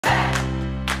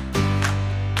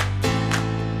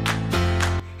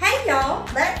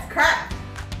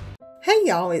Hey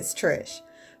y'all, it's Trish.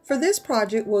 For this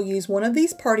project, we'll use one of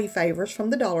these party favors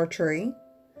from the Dollar Tree,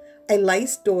 a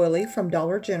lace doily from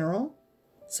Dollar General,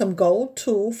 some gold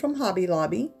tulle from Hobby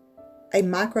Lobby, a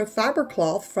microfiber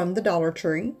cloth from the Dollar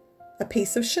Tree, a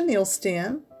piece of chenille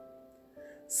stem,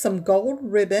 some gold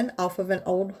ribbon off of an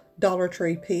old Dollar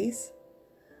Tree piece,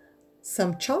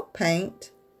 some chalk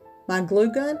paint, my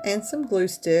glue gun and some glue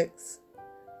sticks,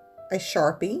 a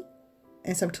Sharpie,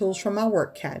 and some tools from my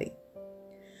work caddy.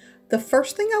 The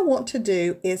first thing I want to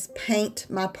do is paint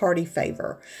my party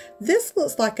favor. This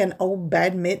looks like an old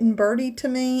badminton birdie to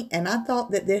me, and I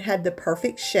thought that it had the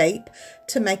perfect shape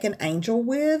to make an angel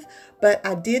with, but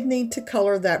I did need to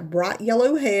color that bright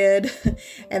yellow head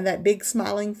and that big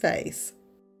smiling face.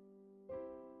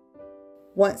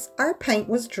 Once our paint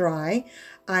was dry,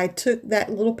 I took that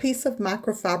little piece of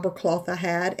microfiber cloth I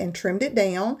had and trimmed it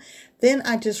down. Then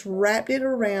I just wrapped it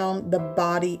around the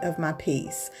body of my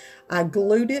piece. I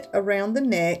glued it around the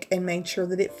neck and made sure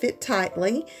that it fit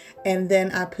tightly, and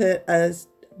then I put a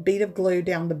bead of glue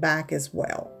down the back as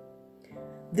well.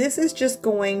 This is just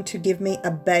going to give me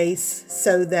a base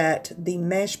so that the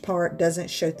mesh part doesn't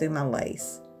show through my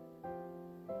lace.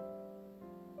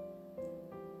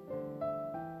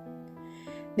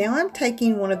 Now I'm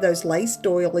taking one of those lace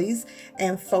doilies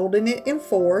and folding it in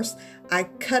fours. I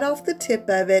cut off the tip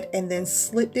of it and then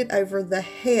slipped it over the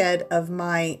head of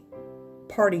my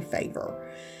party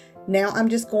favor. Now I'm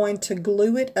just going to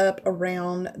glue it up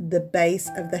around the base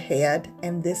of the head,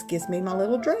 and this gives me my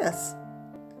little dress.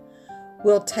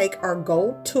 We'll take our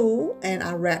gold tulle, and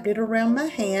I wrapped it around my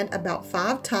hand about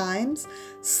 5 times,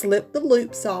 slipped the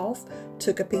loops off,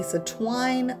 took a piece of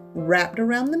twine, wrapped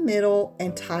around the middle,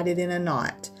 and tied it in a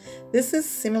knot. This is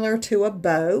similar to a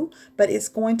bow, but it's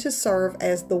going to serve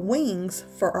as the wings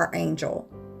for our angel.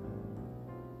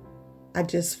 I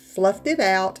just fluffed it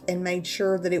out and made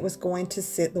sure that it was going to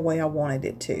sit the way I wanted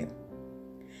it to.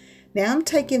 Now I'm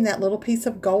taking that little piece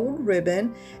of gold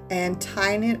ribbon and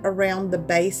tying it around the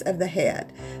base of the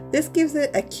head. This gives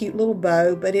it a cute little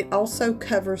bow, but it also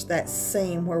covers that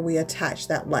seam where we attach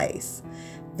that lace.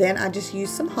 Then I just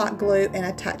used some hot glue and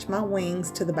attached my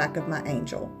wings to the back of my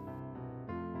angel.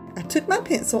 I took my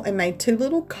pencil and made 2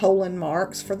 little colon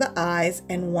marks for the eyes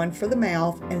and 1 for the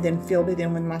mouth, and then filled it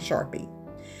in with my Sharpie.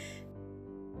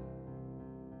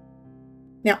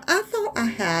 Now I thought I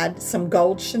had some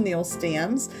gold chenille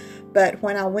stems, but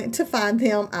when I went to find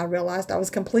them, I realized I was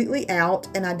completely out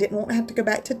and I didn't want to have to go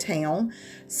back to town.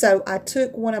 So I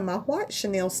took one of my white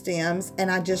chenille stems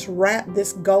and I just wrapped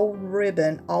this gold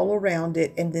ribbon all around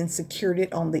it and then secured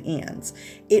it on the ends.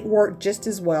 It worked just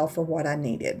as well for what I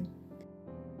needed.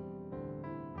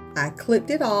 I clipped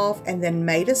it off and then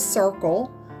made a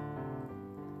circle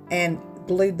and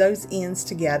glued those ends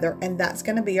together, and that's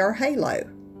going to be our halo.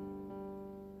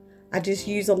 I just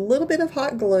use a little bit of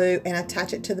hot glue and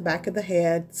attach it to the back of the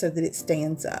head so that it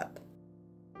stands up.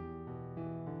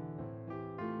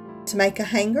 To make a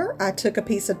hanger, I took a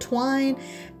piece of twine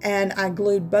and I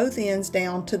glued both ends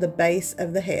down to the base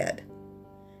of the head.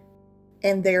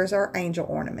 And there's our angel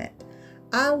ornament.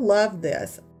 I love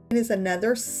this. It is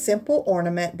another simple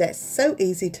ornament that's so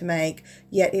easy to make,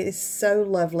 yet it is so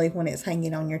lovely when it's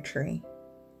hanging on your tree.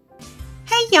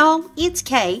 Hey y'all, it's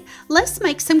Kay. Let's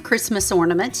make some Christmas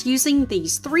ornaments using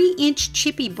these 3-inch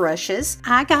chippy brushes.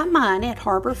 I got mine at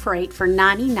Harbor Freight for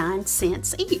 99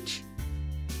 cents each.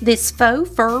 This faux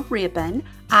fur ribbon,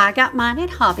 I got mine at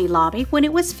Hobby Lobby when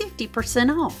it was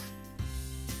 50% off.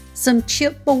 Some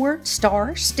chipboard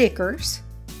star stickers.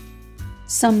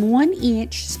 Some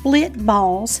 1-inch split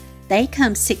balls. They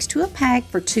come 6 to a pack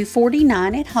for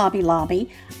 $2.49 at Hobby Lobby.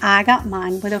 I got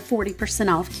mine with a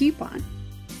 40% off coupon.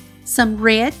 Some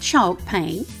red chalk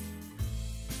paint,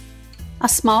 a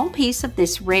small piece of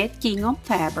this red gingham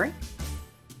fabric,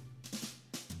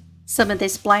 some of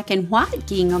this black and white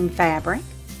gingham fabric,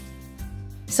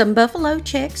 some buffalo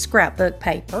check scrapbook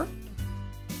paper,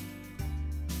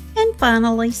 and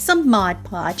finally some Mod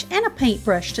Podge and a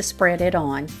paintbrush to spread it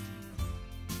on.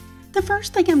 The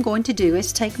first thing I'm going to do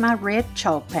is take my red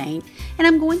chalk paint and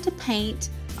I'm going to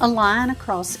paint a line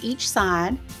across each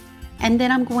side, and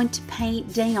then I'm going to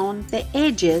paint down the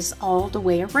edges all the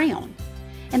way around.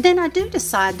 And then I do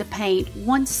decide to paint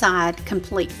one side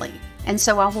completely, and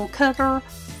so I will cover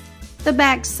the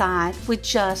back side with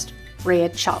just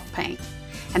red chalk paint.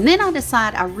 And then I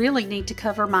decide I really need to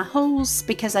cover my holes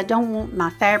because I don't want my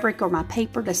fabric or my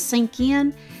paper to sink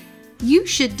in. You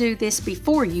should do this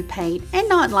before you paint and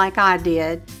not like I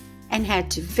did and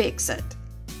had to fix it.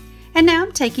 And now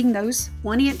I'm taking those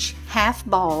 1-inch half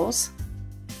balls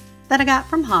that I got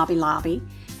from Hobby Lobby,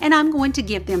 and I'm going to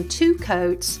give them 2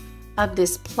 coats of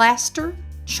this plaster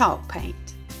chalk paint.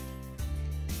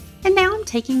 And now I'm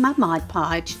taking my Mod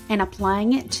Podge and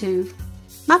applying it to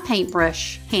my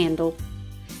paintbrush handle,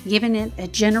 giving it a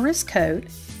generous coat.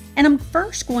 And I'm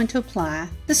first going to apply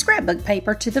the scrapbook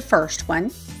paper to the first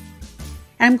one.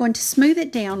 And I'm going to smooth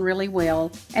it down really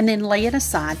well and then lay it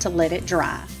aside to let it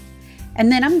dry.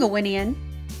 And then I'm going in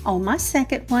on my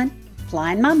second one,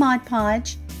 applying my Mod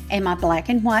Podge and my black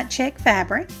and white check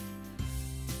fabric.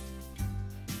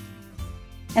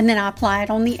 And then I apply it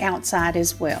on the outside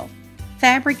as well.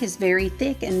 Fabric is very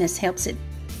thick and this helps it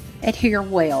adhere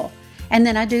well. And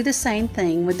then I do the same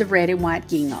thing with the red and white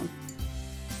gingham.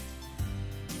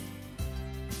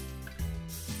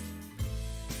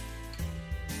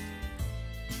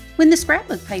 When the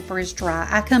scrapbook paper is dry,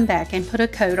 I come back and put a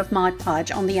coat of Mod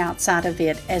Podge on the outside of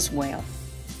it as well.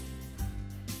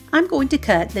 I'm going to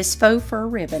cut this faux fur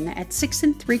ribbon at 6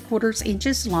 3/4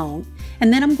 inches long,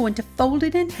 and then I'm going to fold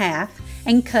it in half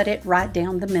and cut it right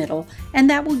down the middle, and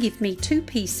that will give me 2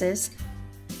 pieces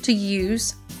to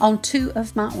use on 2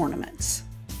 of my ornaments.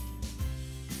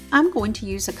 I'm going to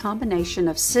use a combination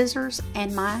of scissors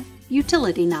and my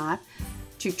utility knife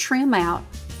to trim out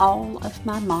all of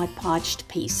my Mod Podged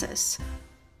pieces.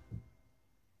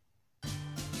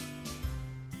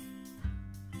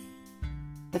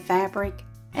 The fabric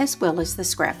as well as the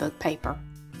scrapbook paper.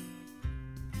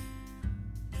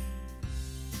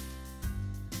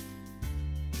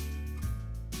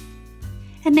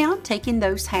 And now I'm taking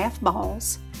those half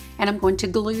balls and I'm going to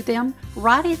glue them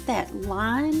right at that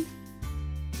line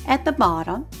at the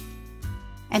bottom,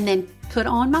 and then put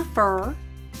on my fur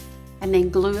and then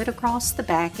glue it across the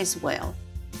back as well,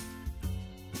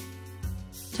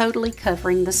 totally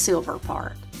covering the silver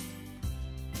part.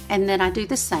 And then I do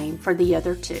the same for the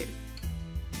other 2.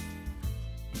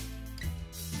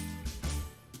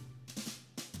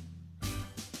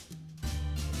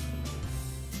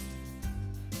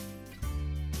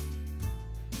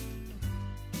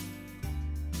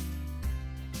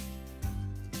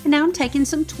 And now I'm taking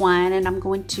some twine and I'm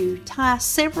going to tie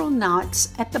several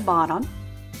knots at the bottom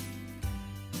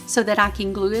so that I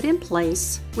can glue it in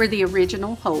place where the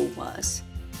original hole was.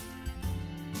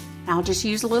 I'll just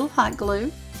use a little hot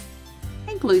glue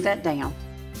and glue that down.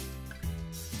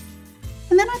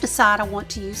 And then I decide I want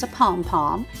to use a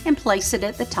pom-pom and place it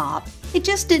at the top. It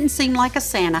just didn't seem like a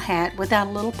Santa hat without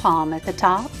a little pom at the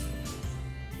top.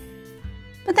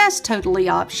 But that's totally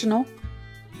optional.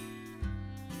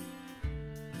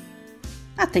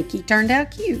 I think he turned out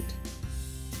cute.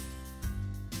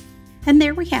 And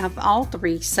there we have all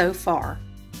 3 so far.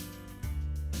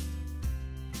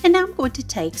 And now I'm going to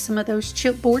take some of those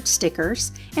chipboard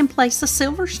stickers and place a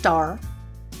silver star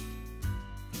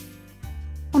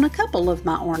on a couple of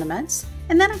my ornaments.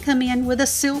 And then I come in with a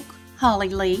silk holly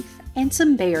leaf and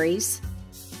some berries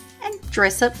and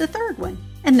dress up the third one.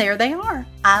 And there they are.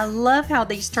 I love how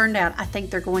these turned out. I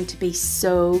think they're going to be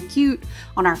so cute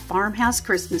on our farmhouse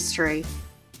Christmas tree.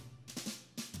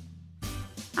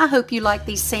 I hope you like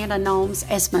these Santa gnomes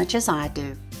as much as I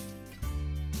do.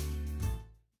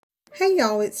 Hey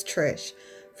y'all, it's Trish.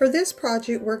 For this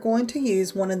project, we're going to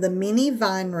use one of the mini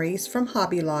vine wreaths from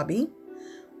Hobby Lobby,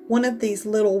 one of these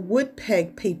little wood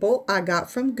peg people I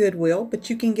got from Goodwill, but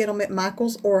you can get them at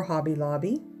Michael's or Hobby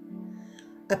Lobby,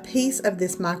 a piece of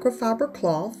this microfiber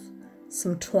cloth,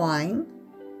 some twine,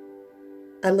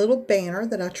 a little banner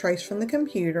that I traced from the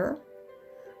computer,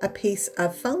 a piece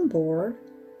of foam board,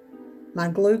 my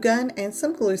glue gun and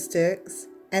some glue sticks,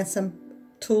 and some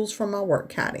tools from my work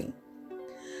caddy.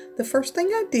 The first thing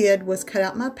I did was cut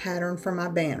out my pattern for my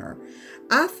banner.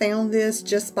 I found this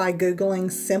just by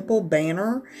Googling simple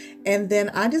banner, and then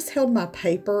I just held my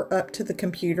paper up to the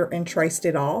computer and traced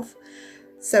it off.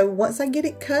 So once I get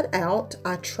it cut out,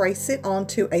 I trace it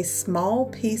onto a small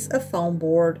piece of foam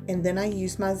board, and then I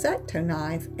use my X-Acto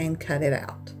knife and cut it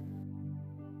out.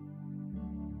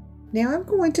 Now I'm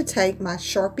going to take my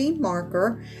Sharpie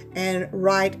marker and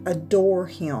write a door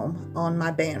hem on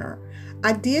my banner.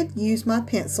 I did use my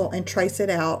pencil and trace it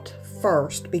out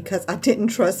first because I didn't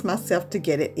trust myself to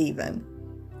get it even.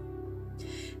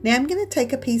 Now I'm going to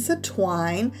take a piece of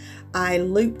twine. I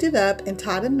looped it up and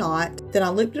tied a knot. Then I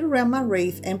looped it around my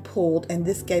wreath and pulled, and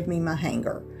this gave me my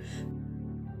hanger.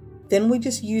 Then we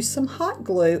just used some hot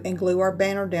glue and glue our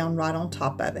banner down right on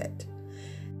top of it.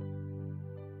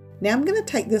 Now I'm going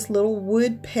to take this little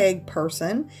wood peg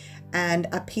person and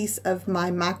a piece of my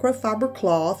microfiber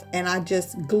cloth, and I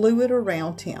just glue it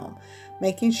around him,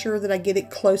 making sure that I get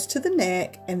it close to the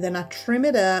neck, and then I trim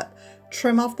it up,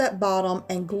 trim off that bottom,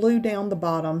 and glue down the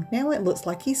bottom. Now it looks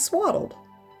like he's swaddled.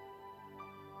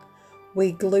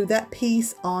 We glue that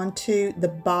piece onto the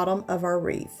bottom of our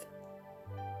wreath.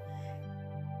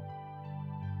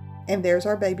 And there's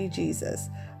our baby Jesus.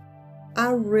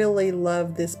 I really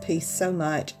love this piece so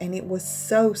much, and it was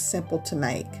so simple to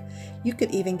make. You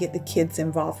could even get the kids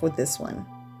involved with this one.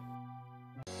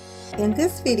 In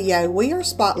this video, we are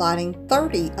spotlighting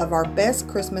 30 of our best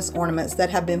Christmas ornaments that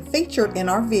have been featured in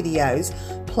our videos,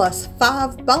 plus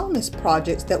 5 bonus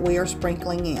projects that we are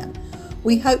sprinkling in.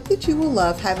 We hope that you will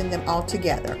love having them all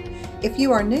together. If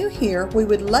you are new here, we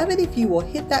would love it if you will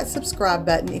hit that subscribe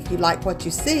button if you like what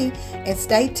you see, and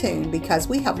stay tuned because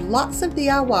we have lots of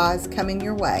DIYs coming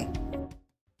your way.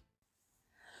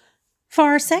 For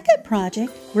our second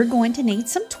project, we're going to need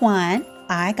some twine.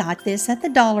 I got this at the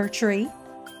Dollar Tree.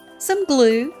 Some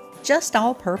glue, just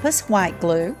all-purpose white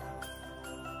glue.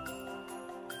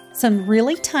 Some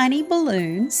really tiny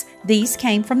balloons. These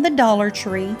came from the Dollar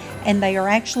Tree, and they are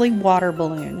actually water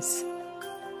balloons.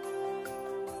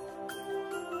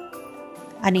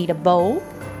 I need a bowl.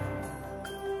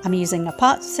 I'm using a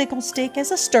popsicle stick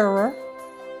as a stirrer,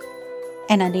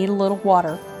 and I need a little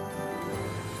water.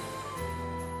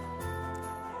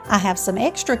 I have some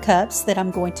extra cups that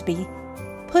I'm going to be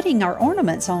putting our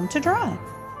ornaments on to dry,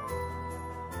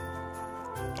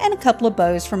 and a couple of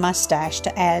bows from my stash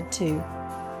to add to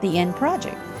the end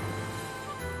project.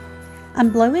 I'm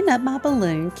blowing up my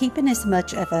balloon, keeping as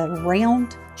much of a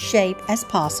round shape as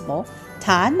possible,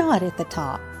 tie a knot at the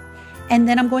top. And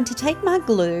then I'm going to take my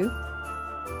glue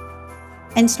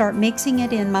and start mixing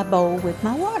it in my bowl with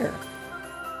my water.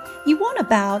 You want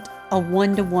about a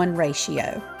 1-to-1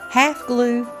 ratio, half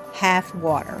glue, half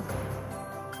water.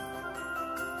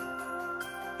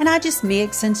 And I just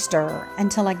mix and stir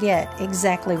until I get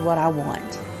exactly what I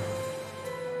want.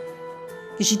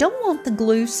 Because you don't want the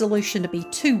glue solution to be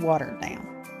too watered down.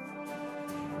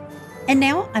 And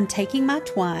now I'm taking my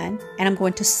twine and I'm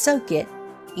going to soak it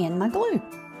in my glue.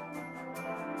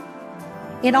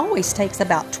 It always takes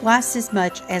about twice as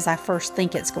much as I first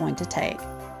think it's going to take.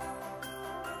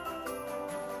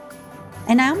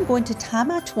 And now I'm going to tie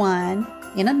my twine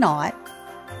in a knot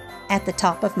at the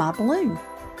top of my balloon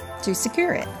to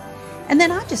secure it. And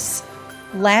then I just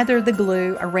lather the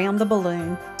glue around the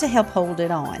balloon to help hold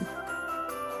it on.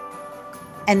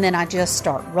 And then I just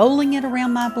start rolling it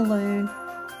around my balloon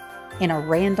in a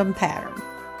random pattern.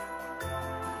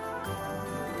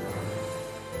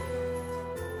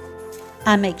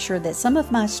 I make sure that some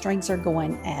of my strings are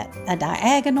going at a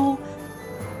diagonal,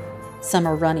 some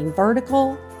are running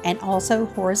vertical, and also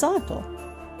horizontal.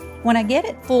 When I get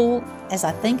it full as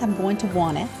I think I'm going to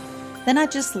want it, then I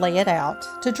just lay it out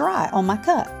to dry on my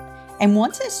cup. And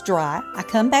once it's dry, I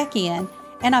come back in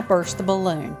and I burst the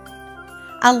balloon.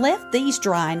 I left these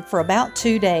drying for about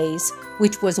 2 days,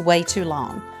 which was way too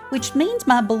long, which means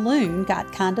my balloon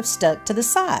got kind of stuck to the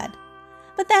side.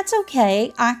 But that's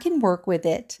okay, I can work with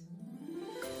it.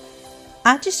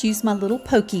 I just use my little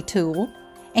pokey tool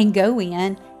and go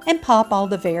in and pop all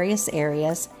the various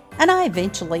areas, and I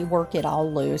eventually work it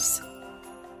all loose.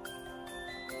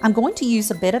 I'm going to use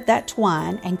a bit of that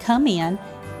twine and come in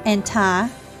and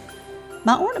tie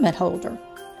my ornament holder.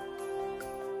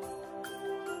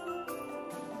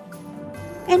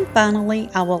 And finally,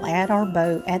 I will add our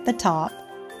bow at the top,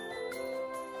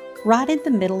 right in the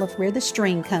middle of where the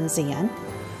string comes in,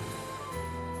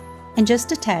 and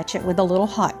just attach it with a little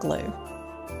hot glue.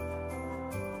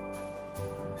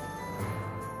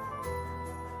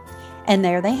 And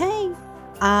there they hang.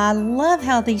 I love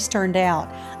how these turned out.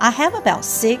 I have about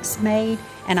 6 made,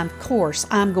 and of course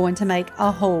I'm going to make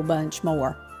a whole bunch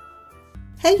more.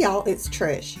 Hey y'all, it's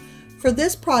Trish. For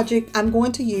this project, I'm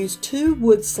going to use 2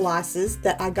 wood slices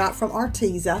that I got from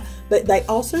Arteza, but they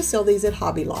also sell these at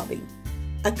Hobby Lobby.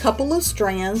 A couple of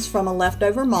strands from a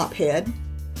leftover mop head,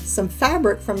 some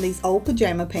fabric from these old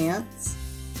pajama pants,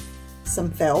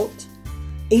 some felt,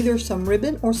 either some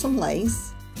ribbon or some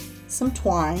lace, some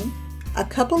twine, a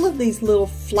couple of these little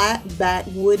flat back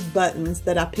wood buttons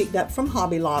that I picked up from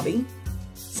Hobby Lobby,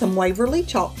 some Waverly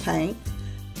chalk paint,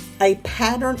 a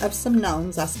pattern of some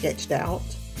gnomes I sketched out,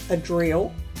 a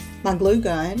drill, my glue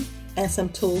gun, and some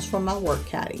tools from my work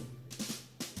caddy.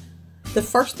 The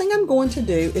first thing I'm going to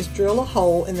do is drill a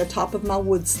hole in the top of my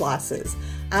wood slices.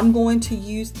 I'm going to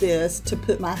use this to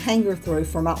put my hanger through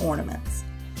for my ornaments.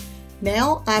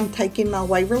 Now I'm taking my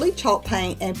Waverly chalk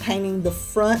paint and painting the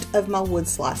front of my wood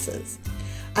slices.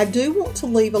 I do want to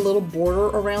leave a little border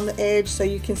around the edge so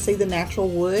you can see the natural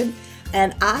wood,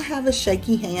 and I have a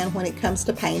shaky hand when it comes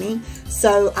to painting,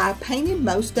 so I painted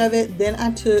most of it, then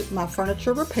I took my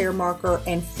furniture repair marker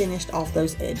and finished off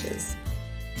those edges.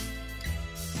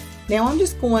 Now I'm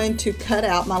just going to cut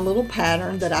out my little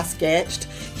pattern that I sketched.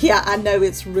 Yeah, I know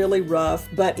it's really rough,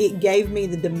 but it gave me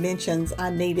the dimensions I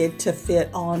needed to fit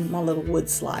on my little wood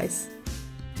slice.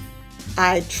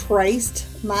 I traced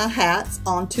my hats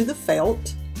onto the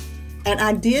felt, and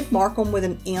I did mark them with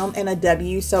an M and a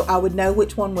W so I would know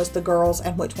which one was the girls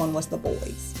and which one was the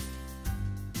boys.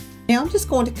 Now I'm just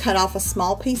going to cut off a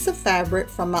small piece of fabric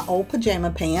from my old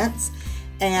pajama pants,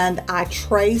 and I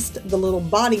traced the little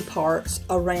body parts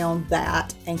around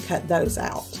that and cut those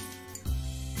out.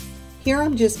 Here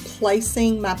I'm just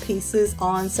placing my pieces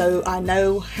on so I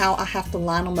know how I have to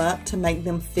line them up to make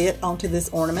them fit onto this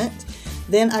ornament.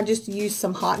 Then I just used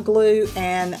some hot glue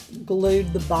and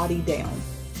glued the body down.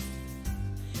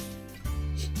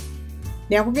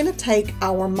 Now we're going to take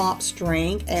our mop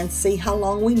string and see how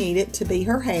long we need it to be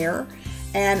her hair.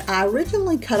 And I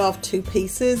originally cut off 2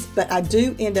 pieces, but I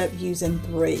do end up using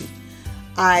 3.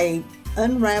 I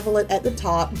unravel it at the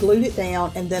top, glued it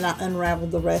down, and then I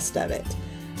unraveled the rest of it.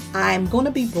 I'm going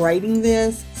to be braiding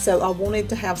this, so I wanted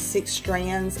to have 6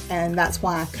 strands, and that's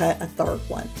why I cut a 3rd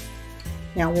one.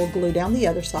 Now we'll glue down the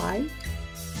other side.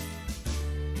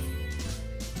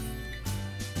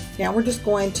 Now we're just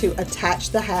going to attach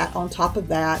the hat on top of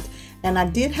that, and I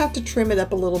did have to trim it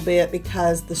up a little bit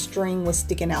because the string was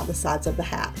sticking out the sides of the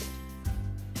hat.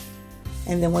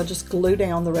 And then we'll just glue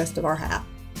down the rest of our hat.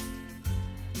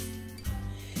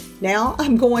 Now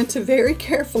I'm going to very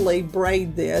carefully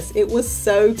braid this. It was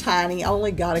so tiny. I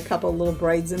only got a couple of little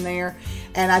braids in there,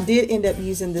 and I did end up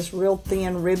using this real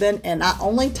thin ribbon, and I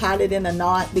only tied it in a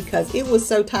knot because it was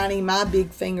so tiny my big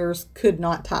fingers could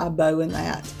not tie a bow in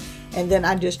that. And then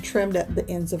I just trimmed up the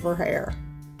ends of her hair.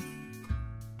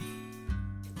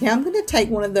 Now I'm going to take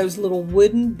one of those little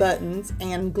wooden buttons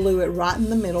and glue it right in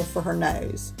the middle for her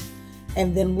nose.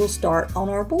 And then we'll start on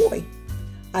our boy.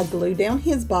 I glued down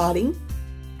his body.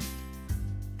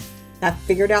 I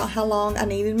figured out how long I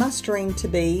needed my string to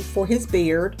be for his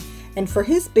beard. And for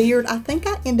his beard, I think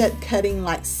I ended up cutting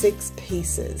like 6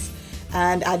 pieces.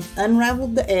 And I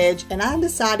unraveled the edge, and I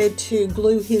decided to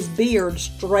glue his beard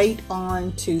straight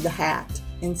onto the hat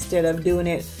instead of doing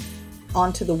it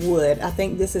onto the wood. I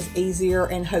think this is easier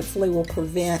and hopefully will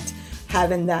prevent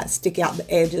having that stick out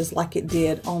the edges like it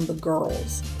did on the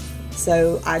girls.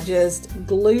 So I just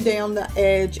glue down the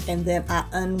edge and then I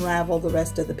unravel the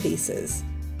rest of the pieces.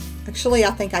 Actually,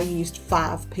 I think I used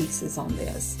 5 pieces on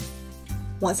this.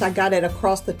 Once I got it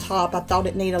across the top, I thought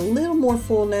it needed a little more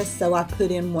fullness, so I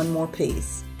put in 1 more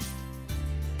piece.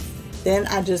 Then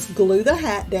I just glue the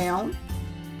hat down,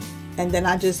 and then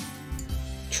I just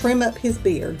trim up his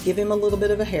beard, give him a little bit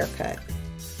of a haircut.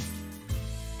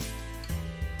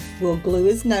 We'll glue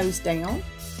his nose down,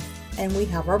 and we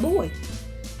have our boy.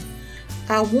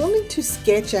 I wanted to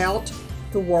sketch out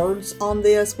the words on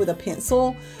this with a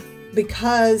pencil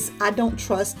because I don't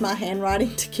trust my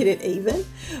handwriting to get it even.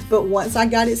 But once I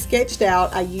got it sketched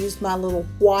out, I used my little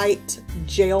white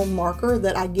gel marker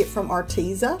that I get from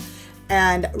Arteza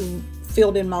and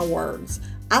filled in my words.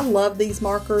 I love these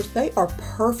markers. They are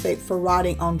perfect for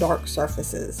writing on dark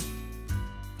surfaces.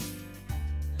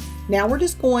 Now we're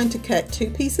just going to cut 2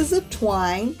 pieces of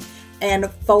twine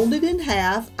and fold it in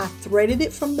half. I threaded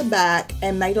it from the back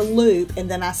and made a loop,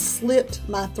 and then I slipped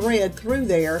my thread through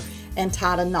there and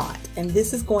tied a knot. And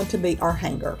this is going to be our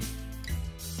hanger.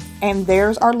 And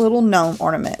there's our little gnome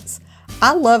ornaments.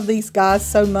 I love these guys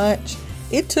so much.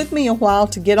 It took me a while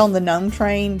to get on the gnome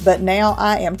train, but now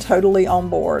I am totally on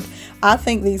board. I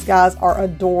think these guys are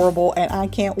adorable, and I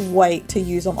can't wait to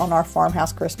use them on our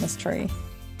farmhouse Christmas tree.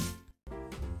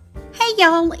 Hey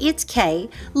y'all, it's Kay.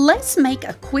 Let's make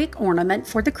a quick ornament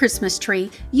for the Christmas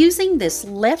tree using this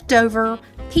leftover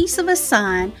piece of a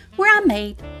sign where I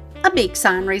made a big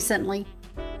sign recently.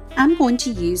 I'm going to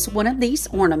use one of these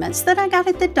ornaments that I got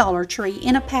at the Dollar Tree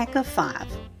in a pack of 5.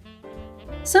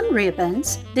 Some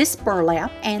ribbons, this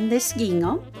burlap and this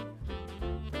gingham,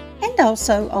 and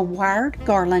also a wired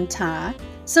garland tie,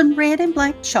 some red and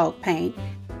black chalk paint,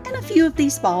 and a few of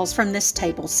these balls from this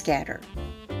table scatter.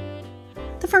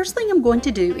 The first thing I'm going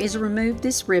to do is remove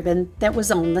this ribbon that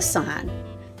was on the sign.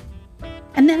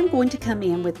 And then I'm going to come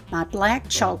in with my black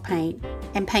chalk paint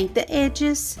and paint the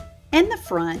edges and the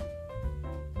front,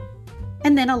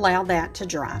 and then allow that to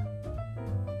dry.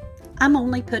 I'm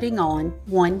only putting on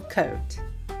 1 coat.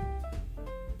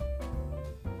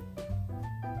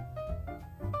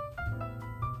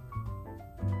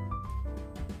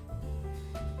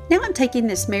 Now I'm taking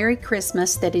this Merry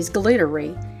Christmas that is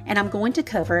glittery, and I'm going to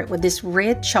cover it with this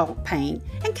red chalk paint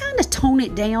and kind of tone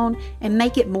it down and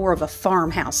make it more of a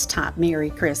farmhouse type Merry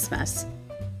Christmas.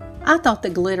 I thought the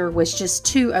glitter was just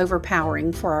too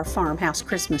overpowering for our farmhouse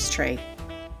Christmas tree.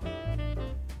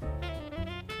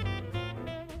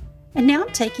 And now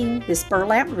I'm taking this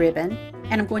burlap ribbon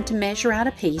and I'm going to measure out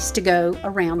a piece to go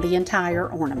around the entire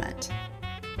ornament.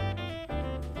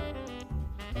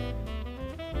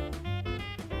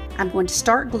 I'm going to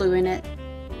start gluing it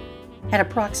at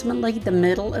approximately the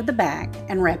middle of the back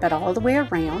and wrap it all the way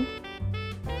around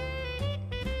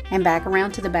and back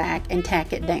around to the back and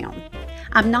tack it down.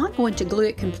 I'm not going to glue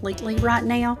it completely right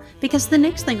now because the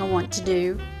next thing I want to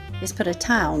do is put a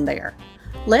tie on there.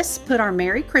 Let's put our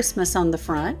Merry Christmas on the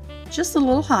front, just a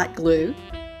little hot glue,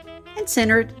 and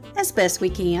center it as best we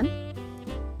can.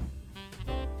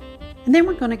 And then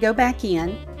we're going to go back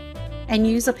in and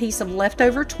use a piece of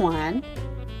leftover twine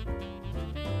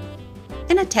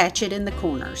and attach it in the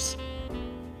corners.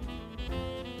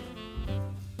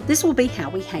 This will be how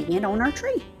we hang it on our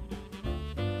tree.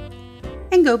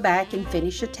 And go back and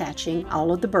finish attaching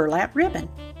all of the burlap ribbon.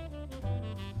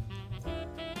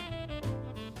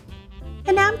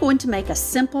 And now I'm going to make a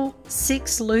simple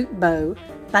 6-loop bow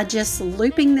by just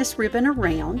looping this ribbon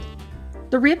around.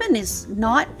 The ribbon is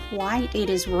not white, it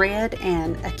is red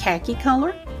and a khaki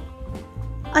color,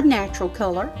 a natural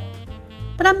color.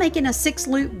 But I'm making a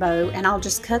 6-loop bow and I'll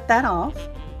just cut that off.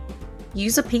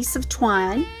 Use a piece of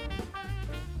twine,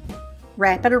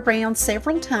 wrap it around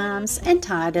several times and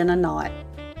tie it in a knot.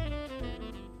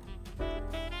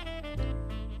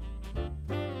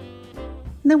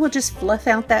 And then we'll just fluff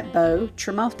out that bow,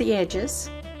 trim off the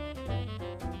edges.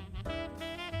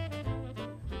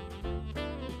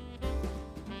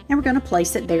 And we're going to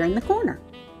place it there in the corner.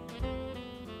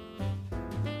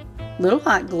 Little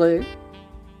hot glue.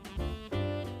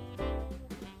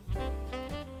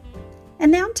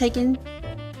 And now I'm taking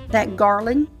that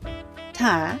garland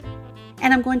tie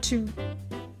and I'm going to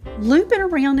loop it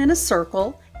around in a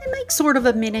circle and make sort of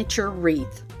a miniature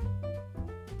wreath.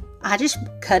 I just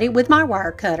cut it with my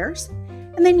wire cutters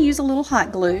and then use a little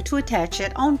hot glue to attach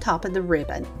it on top of the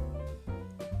ribbon.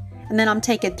 And then I'm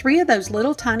taking 3 of those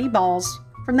little tiny balls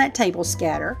from that table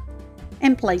scatter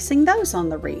and placing those on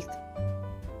the wreath.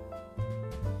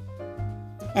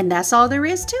 And that's all there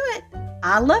is to it.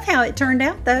 I love how it turned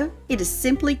out though. It is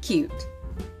simply cute.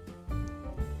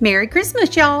 Merry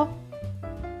Christmas, y'all!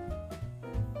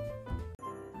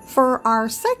 For our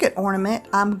second ornament,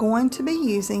 I'm going to be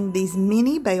using these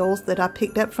mini bells that I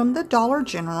picked up from the Dollar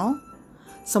General,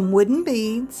 some wooden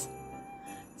beads,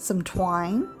 some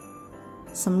twine,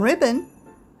 some ribbon,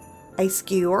 a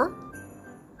skewer,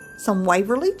 some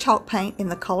Waverly chalk paint in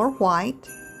the color white,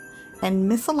 and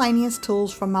miscellaneous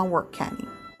tools from my work caddy.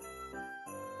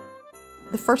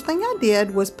 The first thing I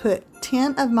did was put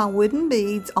 10 of my wooden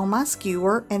beads on my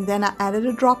skewer, and then I added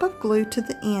a drop of glue to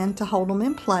the end to hold them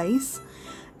in place.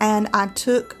 And I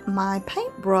took my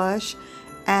paintbrush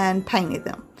and painted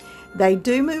them. They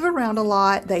do move around a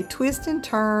lot, they twist and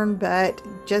turn, but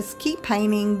just keep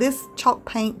painting. This chalk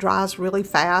paint dries really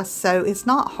fast, so it's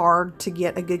not hard to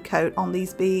get a good coat on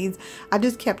these beads. I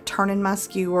just kept turning my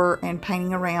skewer and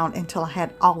painting around until I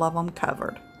had all of them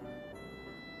covered.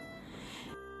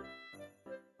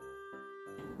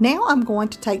 Now I'm going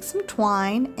to take some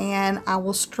twine and I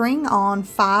will string on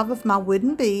 5 of my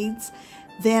wooden beads.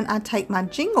 Then I take my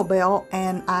jingle bell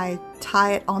and I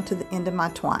tie it onto the end of my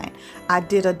twine. I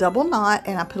did a double knot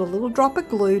and I put a little drop of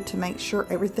glue to make sure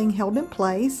everything held in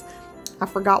place. I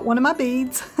forgot one of my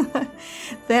beads.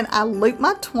 Then I loop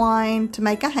my twine to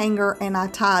make a hanger and I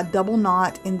tie a double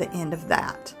knot in the end of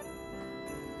that.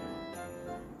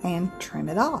 And trim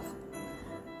it off.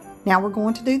 Now we're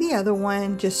going to do the other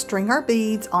one. Just string our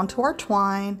beads onto our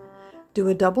twine, do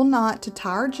a double knot to tie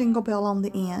our jingle bell on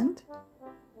the end.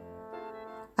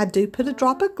 I do put a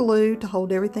drop of glue to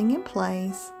hold everything in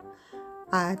place.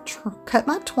 I cut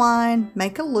my twine,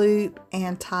 make a loop,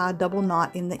 and tie a double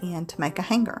knot in the end to make a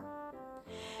hanger.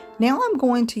 Now I'm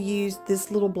going to use this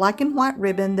little black and white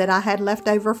ribbon that I had left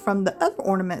over from the other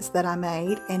ornaments that I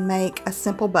made and make a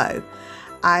simple bow.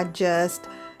 I just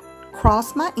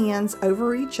cross my ends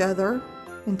over each other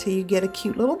until you get a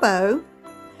cute little bow.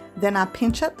 Then I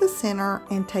pinch up the center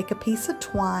and take a piece of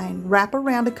twine, wrap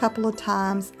around a couple of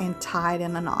times, and tie it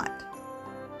in a knot.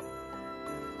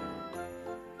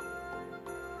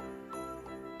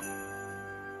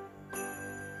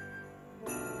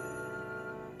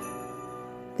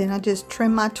 Then I just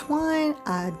trim my twine,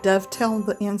 I dovetail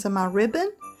the ends of my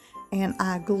ribbon, and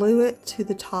I glue it to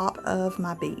the top of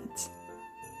my beads.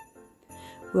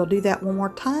 We'll do that one more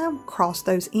time, cross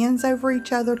those ends over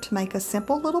each other to make a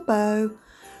simple little bow.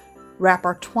 Wrap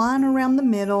our twine around the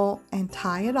middle and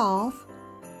tie it off.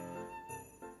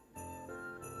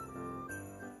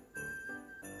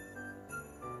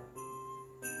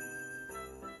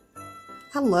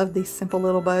 I love these simple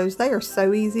little bows. They are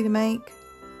so easy to make.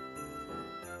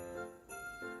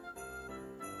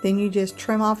 Then you just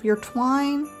trim off your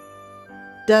twine,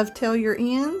 dovetail your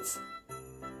ends,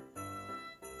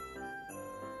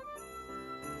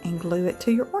 and glue it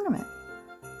to your ornament.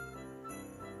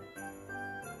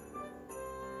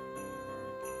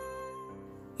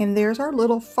 And there's our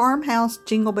little farmhouse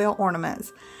jingle bell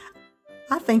ornaments.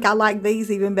 I think I like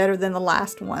these even better than the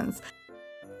last ones.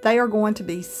 They are going to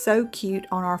be so cute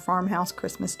on our farmhouse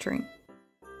Christmas tree.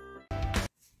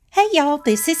 Hey y'all,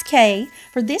 this is Kay.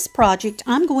 For this project,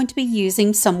 I'm going to be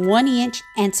using some 1 inch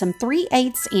and some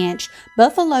 3/8 inch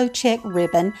buffalo check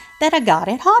ribbon that I got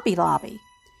at Hobby Lobby.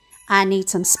 I need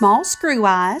some small screw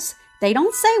eyes. They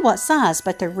don't say what size,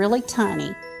 but they're really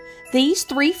tiny. These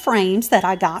 3 frames that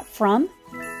I got from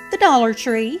the Dollar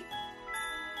Tree.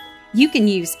 You can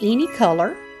use any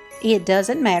color. It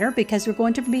doesn't matter because we're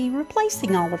going to be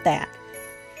replacing all of that.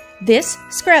 This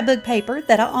scrapbook paper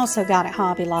that I also got at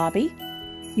Hobby Lobby.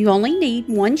 You only need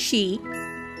 1 sheet.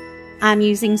 I'm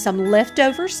using some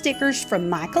leftover stickers from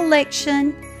my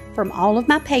collection, from all of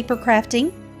my paper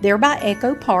crafting. They're by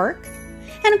Echo Park.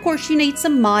 And of course you need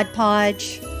some Mod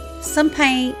Podge, some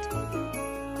paint,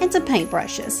 and some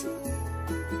paintbrushes.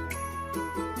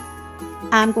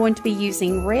 I'm going to be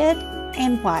using red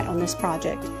and white on this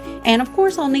project. And of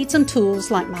course I'll need some tools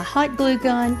like my hot glue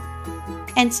gun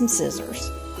and some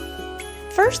scissors.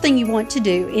 First thing you want to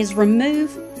do is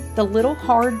remove the little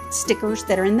hard stickers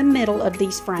that are in the middle of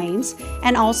these frames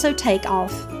and also take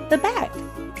off the back.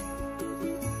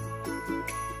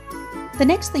 The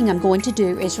next thing I'm going to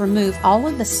do is remove all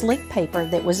of the slick paper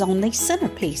that was on these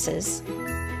centerpieces.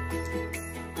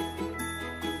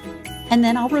 And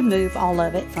then I'll remove all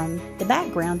of it from the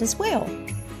background as well.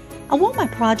 I want my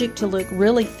project to look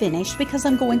really finished because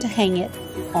I'm going to hang it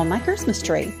on my Christmas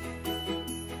tree.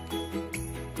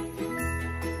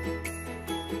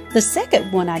 The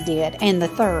second one I did and the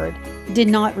third did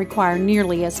not require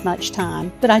nearly as much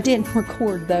time, but I didn't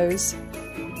record those.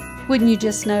 Wouldn't you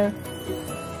just know?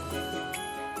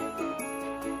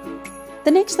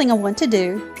 The next thing I want to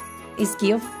do is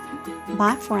give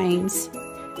my frames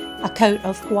a coat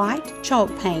of white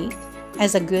chalk paint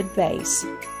as a good base.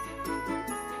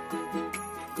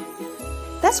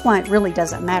 That's why it really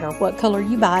doesn't matter what color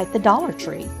you buy at the Dollar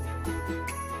Tree.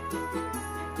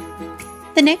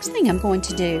 The next thing I'm going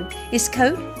to do is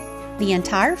coat the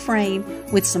entire frame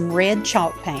with some red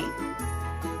chalk paint.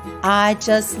 I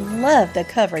just love the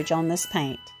coverage on this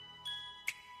paint.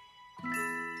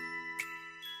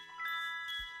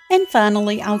 And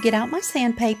finally, I'll get out my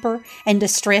sandpaper and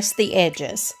distress the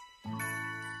edges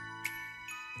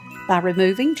by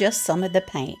removing just some of the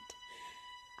paint.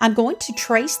 I'm going to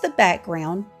trace the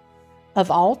background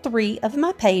of all 3 of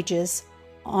my pages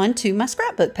onto my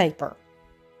scrapbook paper.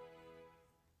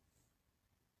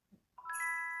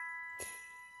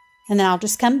 And then I'll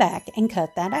just come back and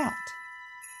cut that out.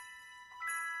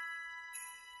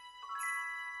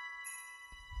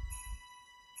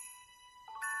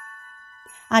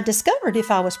 I discovered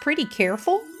if I was pretty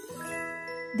careful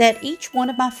that each one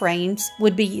of my frames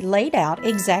would be laid out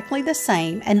exactly the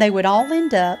same and they would all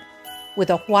end up with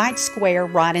a white square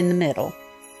right in the middle.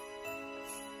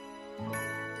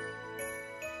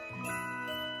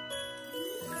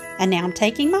 And now I'm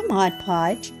taking my Mod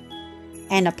Podge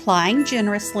and applying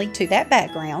generously to that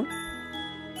background.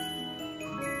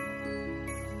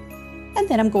 And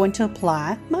then I'm going to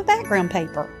apply my background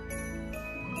paper.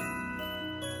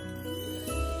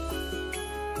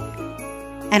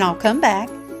 And I'll come back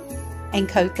and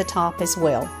coat the top as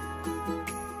well.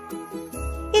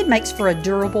 It makes for a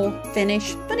durable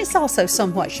finish, but it's also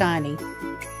somewhat shiny.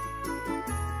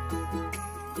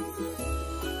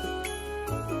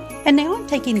 And now I'm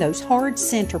taking those hard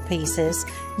centerpieces,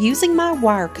 using my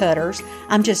wire cutters,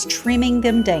 I'm just trimming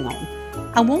them down.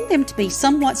 I want them to be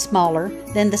somewhat smaller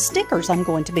than the stickers I'm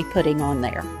going to be putting on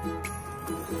there.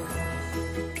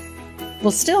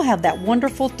 We'll still have that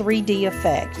wonderful 3D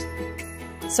effect.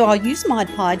 So I'll use Mod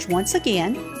Podge once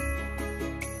again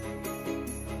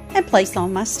and place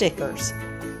on my stickers.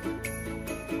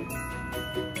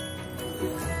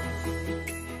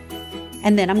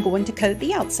 And then I'm going to coat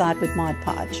the outside with Mod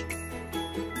Podge.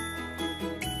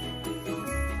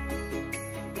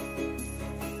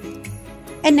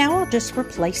 And now I'll just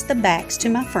replace the backs to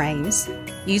my frames.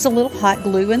 Use a little hot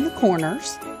glue in the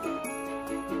corners.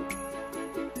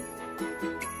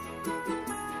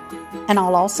 And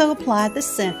I'll also apply the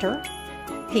center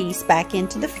piece back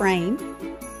into the frame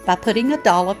by putting a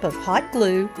dollop of hot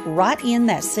glue right in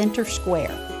that center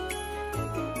square.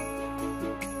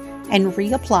 And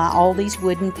reapply all these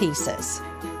wooden pieces.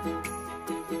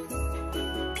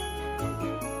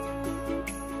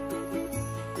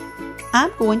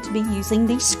 I'm going to be using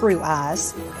these screw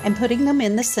eyes and putting them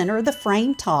in the center of the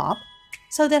frame top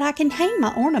so that I can hang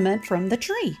my ornament from the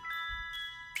tree.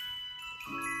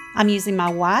 I'm using my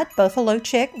white buffalo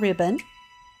check ribbon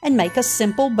and make a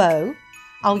simple bow.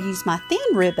 I'll use my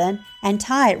thin ribbon and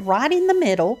tie it right in the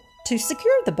middle to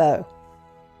secure the bow.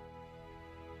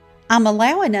 I'm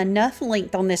allowing enough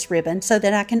length on this ribbon so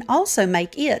that I can also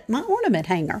make it my ornament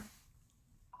hanger.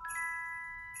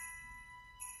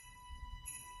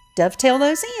 Dovetail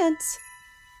those ends.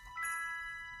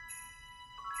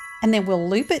 And then we'll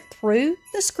loop it through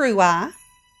the screw eye,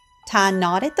 tie a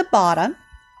knot at the bottom.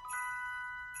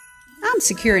 I'm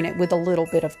securing it with a little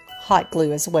bit of hot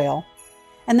glue as well.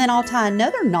 And then I'll tie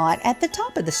another knot at the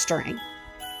top of the string.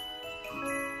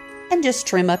 And just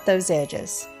trim up those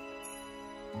edges.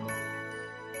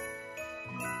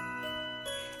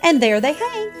 And there they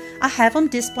hang. I have them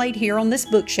displayed here on this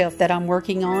bookshelf that I'm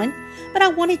working on, but I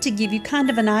wanted to give you kind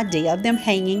of an idea of them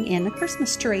hanging in a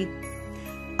Christmas tree.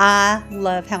 I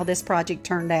love how this project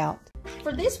turned out.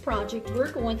 For this project,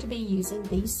 we're going to be using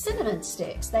these cinnamon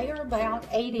sticks. They are about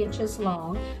 8 inches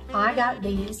long. I got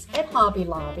these at Hobby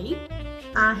Lobby.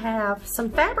 I have some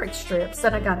fabric strips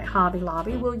that I got at Hobby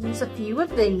Lobby. We'll use a few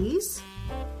of these.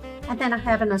 And then I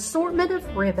have an assortment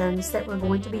of ribbons that we're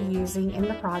going to be using in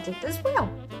the project as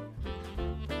well.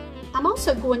 I'm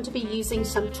also going to be using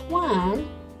some twine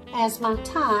as my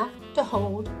tie to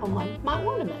hold on my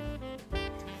ornament.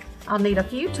 I'll need a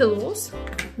few tools,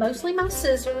 mostly my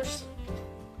scissors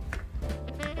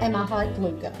and my hot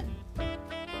glue gun.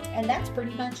 And that's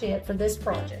pretty much it for this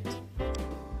project.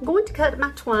 I'm going to cut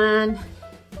my twine.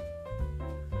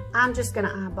 I'm just going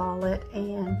to eyeball it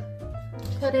and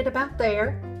cut it about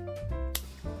there.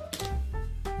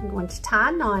 I'm going to tie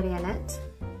a knot in it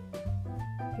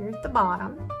here at the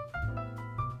bottom.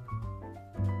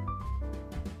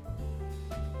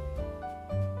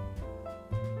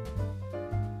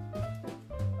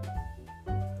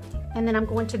 And then I'm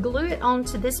going to glue it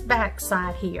onto this back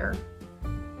side here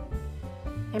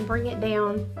and bring it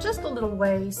down just a little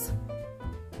ways.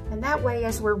 And that way,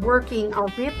 as we're working, our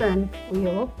ribbon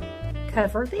will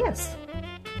cover this.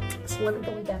 So let me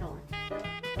glue that on.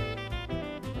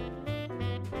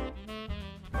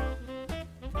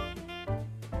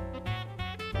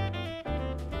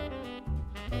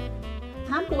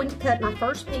 I'm going to cut my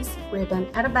first piece of ribbon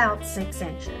at about 6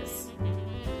 inches.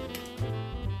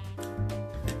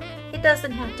 It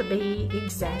doesn't have to be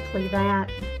exactly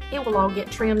that. It will all get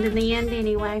trimmed in the end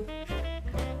anyway.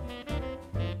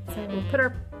 So we'll put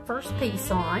our first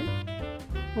piece on.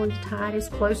 I'm going to tie it as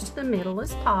close to the middle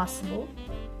as possible.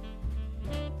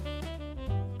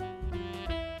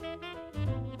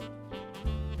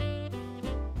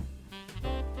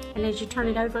 And as you turn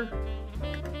it over,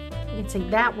 you can see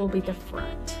that will be the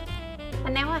front.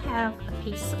 And now I have a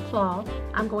piece of cloth.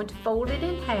 I'm going to fold it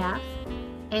in half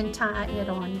and tie it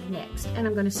on next. And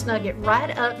I'm going to snug it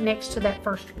right up next to that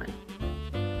first one.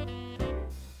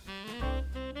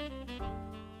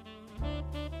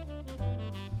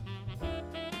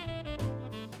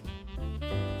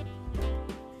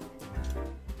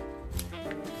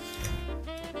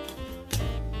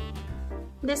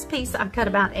 This piece I cut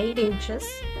about 8 inches,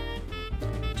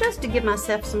 just to give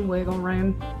myself some wiggle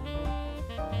room.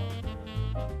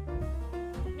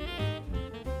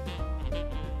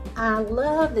 I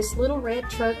love this little red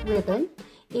truck ribbon.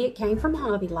 It came from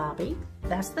Hobby Lobby.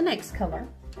 That's the next color.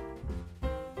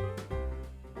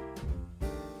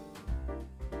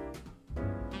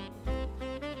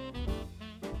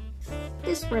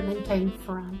 This ribbon came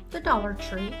from the Dollar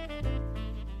Tree.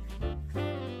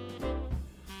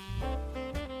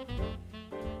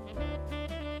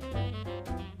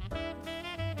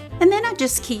 And then I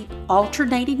just keep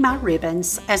alternating my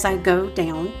ribbons as I go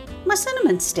down my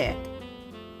cinnamon stick.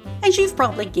 As you've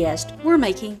probably guessed, we're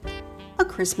making a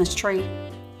Christmas tree.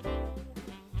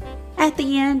 At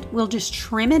the end, we'll just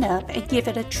trim it up and give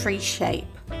it a tree shape.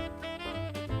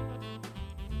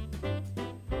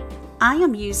 I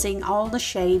am using all the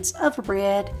shades of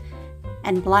red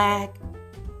and black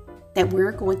that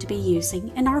we're going to be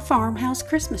using in our farmhouse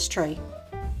Christmas tree.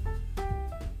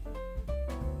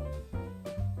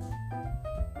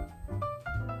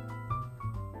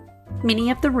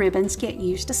 Many of the ribbons get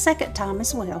used a second time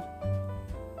as well.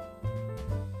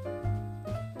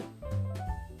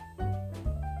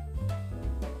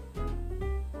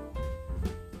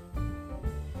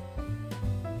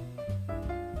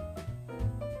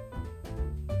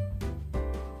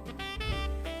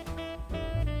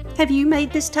 Have you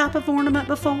made this type of ornament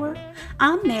before?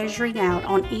 I'm measuring out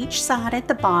on each side at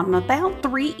the bottom about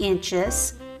 3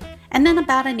 inches and then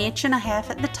about 1.5 inches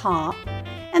at the top.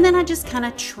 And then I just kind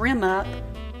of trim up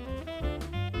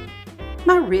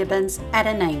my ribbons at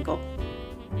an angle.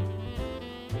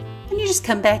 And you just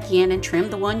come back in and trim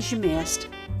the ones you missed.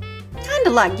 Kind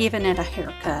of like giving it a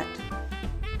haircut.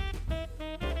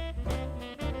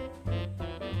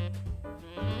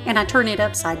 And I turn it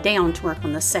upside down to work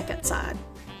on the second side.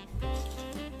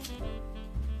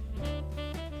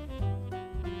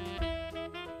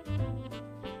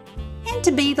 And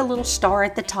to be the little star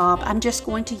at the top, I'm just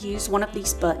going to use one of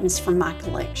these buttons from my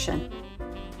collection.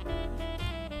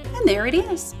 And there it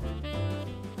is.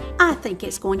 I think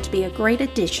it's going to be a great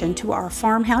addition to our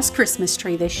farmhouse Christmas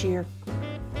tree this year.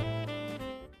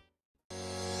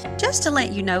 Just to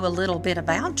let you know a little bit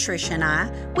about Trish and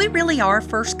I, we really are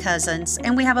first cousins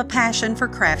and we have a passion for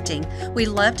crafting. We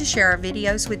love to share our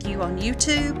videos with you on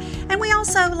YouTube, and we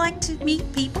also like to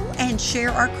meet people and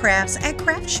share our crafts at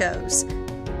craft shows.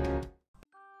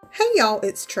 Hey y'all,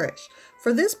 it's Trish.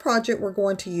 For this project we're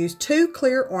going to use 2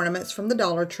 clear ornaments from the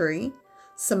Dollar Tree,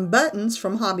 some buttons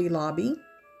from Hobby Lobby,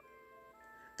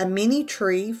 a mini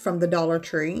tree from the Dollar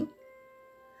Tree,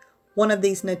 one of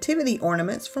these nativity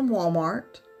ornaments from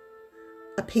Walmart,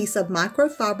 a piece of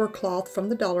microfiber cloth from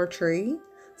the Dollar Tree,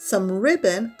 some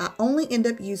ribbon, I only end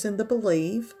up using the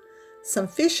Believe, some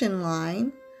fishing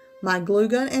line, my glue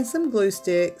gun and some glue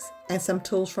sticks, and some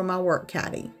tools from my work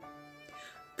caddy.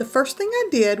 The first thing I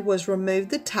did was remove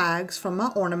the tags from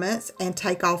my ornaments and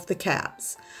take off the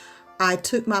caps. I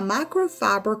took my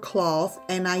microfiber cloth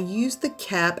and I used the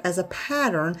cap as a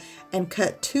pattern and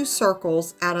cut 2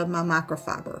 circles out of my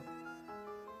microfiber.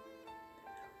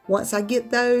 Once I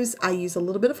get those, I use a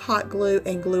little bit of hot glue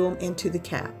and glue them into the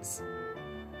caps.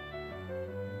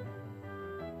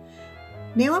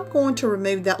 Now I'm going to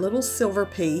remove that little silver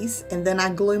piece, and then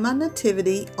I glue my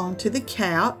nativity onto the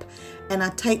cap, and I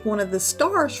take one of the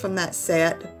stars from that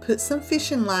set, put some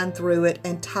fishing line through it,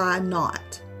 and tie a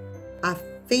knot. I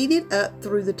feed it up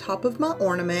through the top of my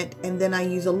ornament, and then I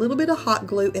use a little bit of hot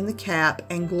glue in the cap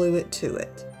and glue it to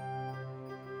it.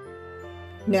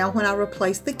 Now when I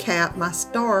replace the cap, my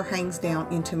star hangs down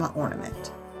into my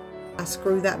ornament. I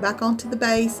screw that back onto the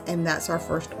base, and that's our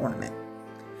first ornament.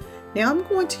 Now I'm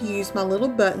going to use my little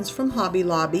buttons from Hobby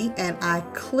Lobby, and I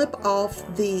clip off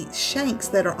the shanks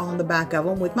that are on the back of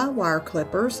them with my wire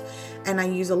clippers, and I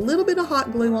use a little bit of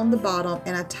hot glue on the bottom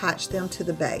and attach them to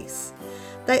the base.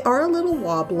 They are a little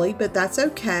wobbly, but that's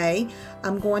okay.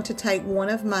 I'm going to take one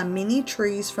of my mini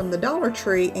trees from the Dollar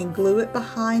Tree and glue it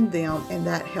behind them, and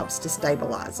that helps to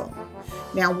stabilize them.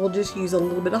 Now we'll just use a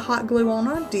little bit of hot glue on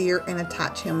our deer and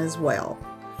attach him as well.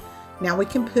 Now we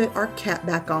can put our cap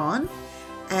back on,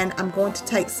 and I'm going to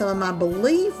take some of my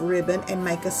Believe ribbon and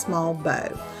make a small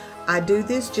bow. I do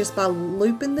this just by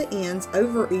looping the ends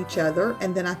over each other,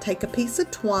 and then I take a piece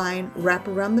of twine, wrap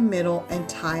around the middle, and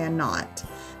tie a knot.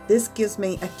 This gives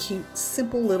me a cute,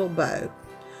 simple little bow.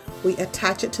 We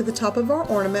attach it to the top of our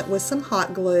ornament with some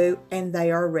hot glue, and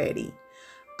they are ready.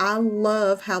 I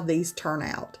love how these turn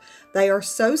out. They are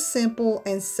so simple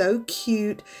and so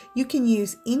cute. You can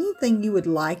use anything you would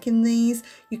like in these.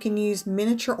 You can use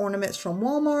miniature ornaments from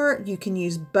Walmart. You can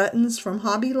use buttons from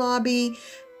Hobby Lobby.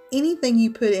 Anything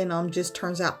you put in them just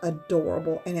turns out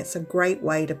adorable, and it's a great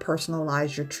way to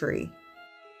personalize your tree.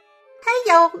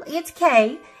 Hey y'all, it's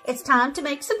Kay. It's time to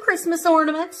make some Christmas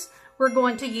ornaments. We're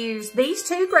going to use these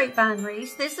 2 grapevine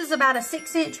wreaths. This is about a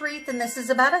 6-inch wreath, and this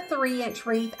is about a 3-inch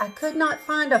wreath. I could not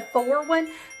find a 4 one,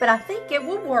 but I think it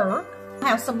will work. I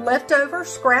have some leftover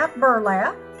scrap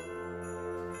burlap,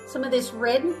 some of this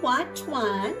red and white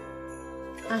twine.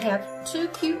 I have 2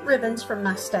 cute ribbons from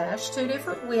my stash, 2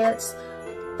 different widths.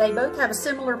 They both have a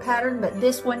similar pattern, but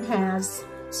this one has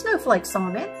snowflakes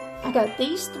on it. I got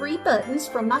these 3 buttons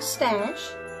from my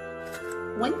stash,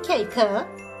 1 K-cup,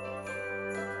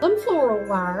 some floral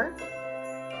wire,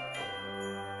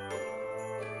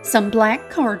 some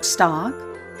black cardstock,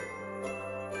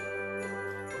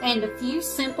 and a few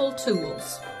simple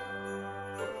tools.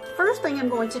 First thing I'm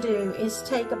going to do is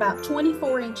take about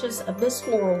 24 inches of this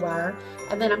floral wire,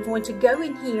 and then I'm going to go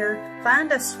in here,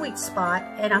 find a sweet spot,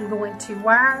 and I'm going to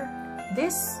wire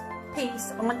this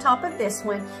piece on top of this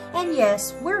one. And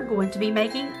yes, we're going to be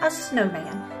making a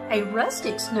snowman, a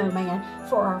rustic snowman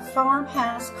for our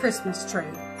farmhouse Christmas tree.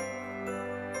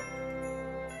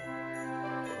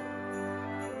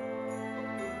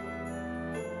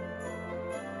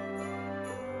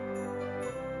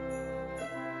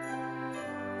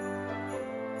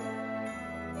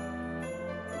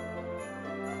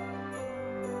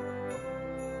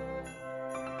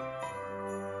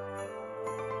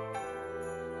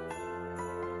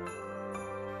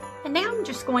 And now I'm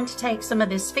just going to take some of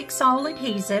this Fix-All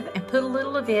adhesive and put a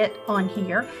little of it on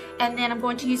here. And then I'm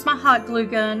going to use my hot glue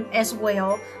gun as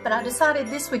well. But I decided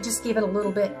this would just give it a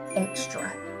little bit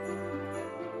extra.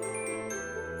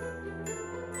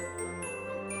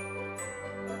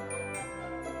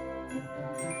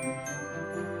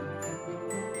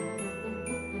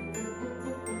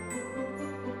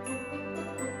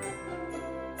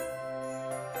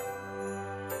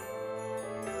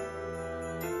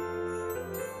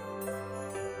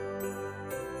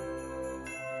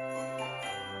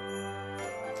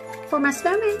 for my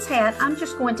snowman's hat, I'm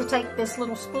just going to take this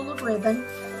little spool of ribbon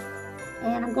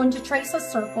and I'm going to trace a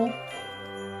circle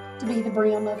to be the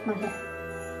brim of my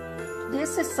hat.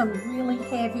 This is some really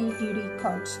heavy duty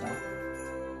cardstock.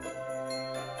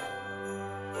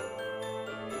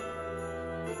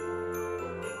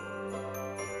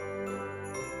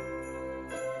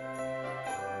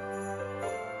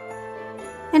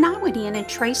 And I went in and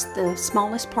traced the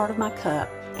smallest part of my cup,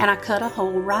 and I cut a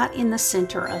hole right in the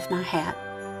center of my hat.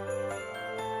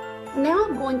 Now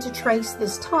I'm going to trace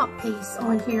this top piece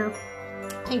on here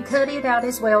and cut it out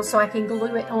as well so I can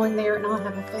glue it on there and I'll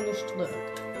have a finished look.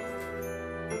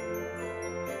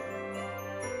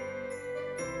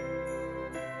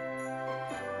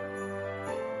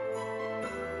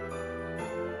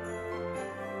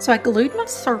 So I glued my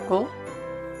circle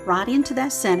right into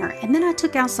that center, and then I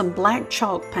took out some black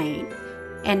chalk paint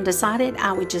and decided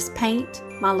I would just paint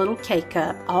my little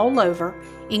K-cup all over,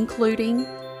 including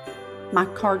my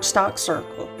cardstock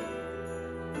circle.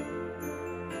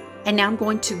 And now I'm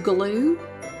going to glue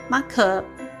my cup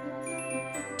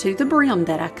to the brim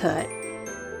that I cut.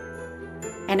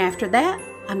 And after that,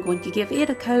 I'm going to give it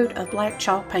a coat of black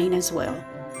chalk paint as well.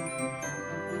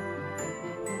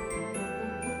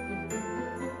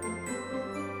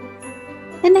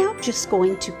 And now I'm just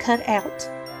going to cut out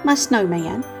my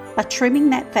snowman by trimming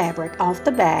that fabric off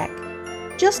the back,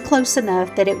 just close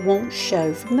enough that it won't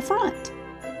show from the front.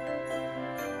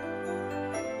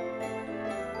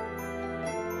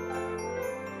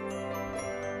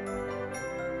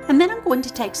 And then I'm going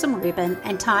to take some ribbon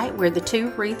and tie it where the two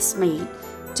wreaths meet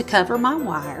to cover my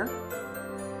wire.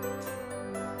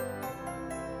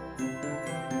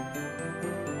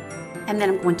 And then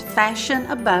I'm going to fashion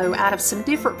a bow out of some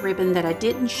different ribbon that I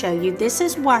didn't show you. This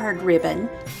is wired ribbon,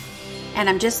 and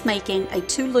I'm just making a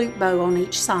 2-loop bow on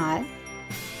each side,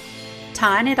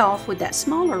 tying it off with that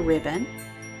smaller ribbon,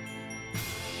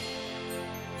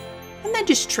 and then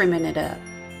just trimming it up.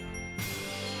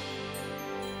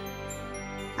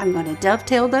 I'm going to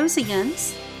dovetail those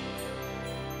ends,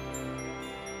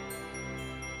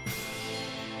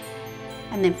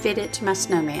 and then fit it to my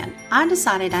snowman. I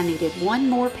decided I needed one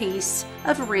more piece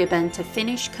of ribbon to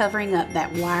finish covering up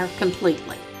that wire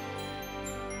completely.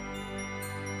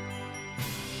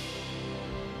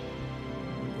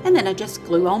 And then I just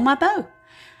glue on my bow.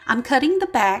 I'm cutting the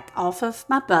back off of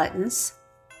my buttons,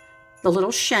 the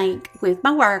little shank with my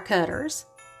wire cutters,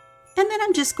 and then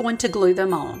I'm just going to glue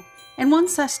them on. And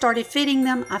once I started fitting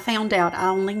them, I found out I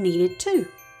only needed 2.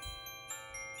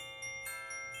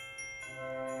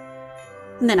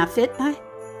 And then I fit my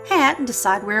hat and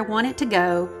decide where I want it to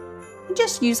go. And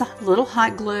just use a little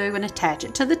hot glue and attach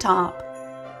it to the top.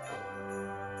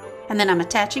 And then I'm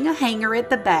attaching a hanger at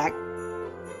the back.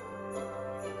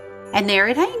 And there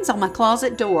it hangs on my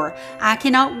closet door. I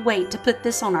cannot wait to put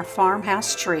this on our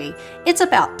farmhouse tree. It's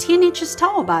about 10 inches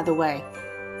tall, by the way.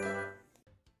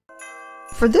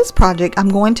 For this project, I'm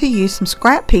going to use some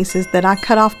scrap pieces that I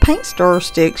cut off paint stirrer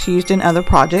sticks used in other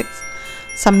projects,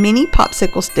 some mini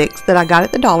popsicle sticks that I got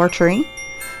at the Dollar Tree,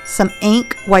 some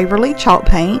ink Waverly chalk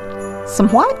paint, some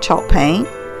white chalk paint,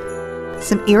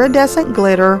 some iridescent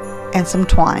glitter, and some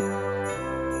twine.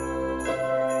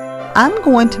 I'm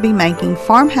going to be making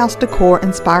farmhouse decor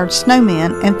inspired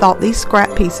snowmen and thought these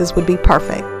scrap pieces would be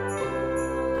perfect.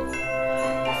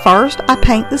 First, I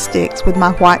paint the sticks with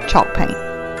my white chalk paint.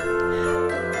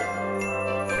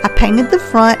 I painted the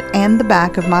front and the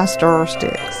back of my stirrer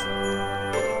sticks.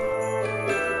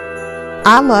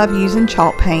 I love using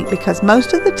chalk paint because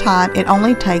most of the time it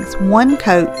only takes one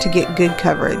coat to get good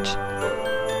coverage.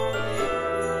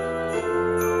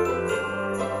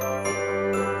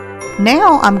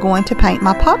 Now I'm going to paint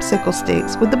my popsicle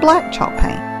sticks with the black chalk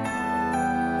paint.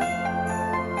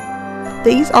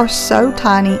 These are so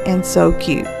tiny and so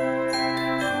cute.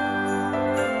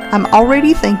 I'm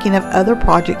already thinking of other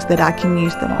projects that I can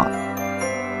use them on.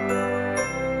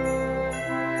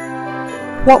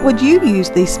 What would you use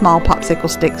these small popsicle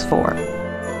sticks for?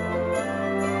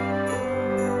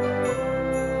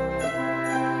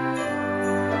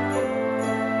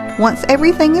 Once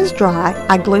everything is dry,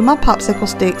 I glue my popsicle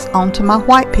sticks onto my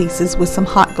white pieces with some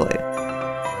hot glue.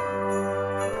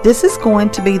 This is going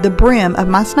to be the brim of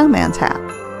my snowman's hat.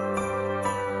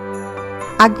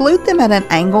 I glued them at an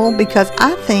angle because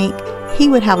I think he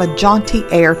would have a jaunty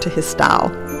air to his style.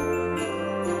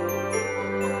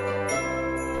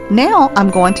 Now I'm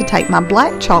going to take my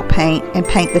black chalk paint and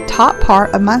paint the top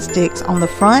part of my sticks on the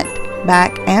front,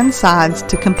 back, and sides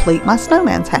to complete my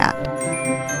snowman's hat.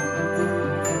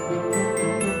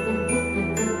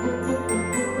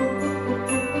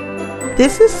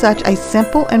 This is such a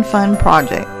simple and fun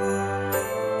project.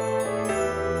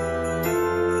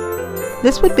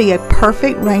 This would be a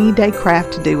perfect rainy day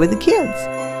craft to do with the kids.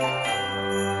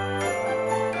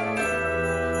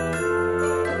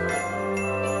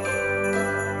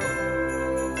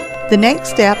 The next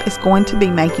step is going to be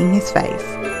making his face.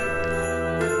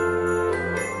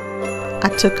 I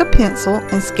took a pencil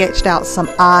and sketched out some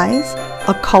eyes,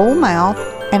 a coal mouth,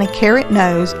 and a carrot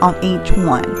nose on each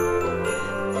one.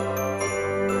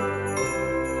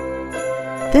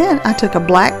 Then I took a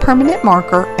black permanent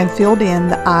marker and filled in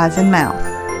the eyes and mouth.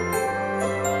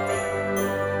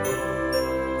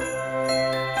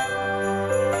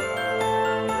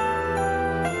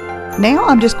 Now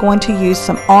I'm just going to use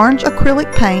some orange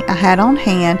acrylic paint I had on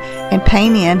hand and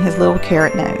paint in his little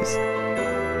carrot nose.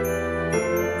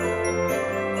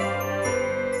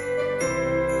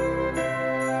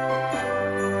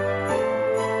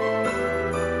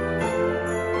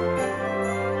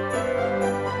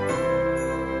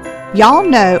 Y'all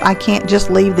know I can't just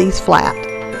leave these flat.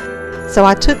 So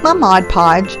I took my Mod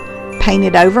Podge,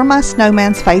 painted over my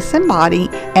snowman's face and body,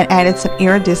 and added some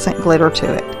iridescent glitter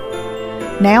to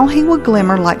it. Now he will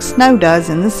glimmer like snow does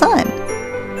in the sun.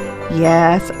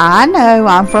 Yes, I know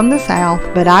I'm from the South,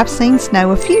 but I've seen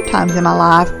snow a few times in my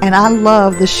life, and I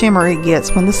love the shimmer it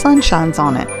gets when the sun shines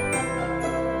on it.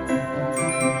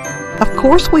 Of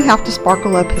course, we have to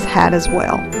sparkle up his hat as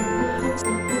well.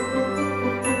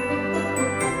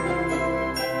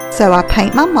 So I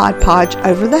paint my Mod Podge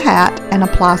over the hat and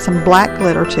apply some black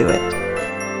glitter to it.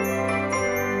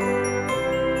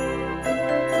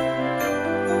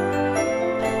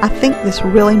 I think this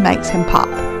really makes him pop.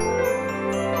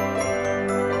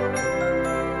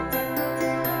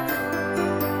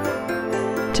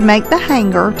 To make the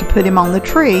hanger to put him on the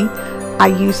tree, I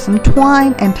use some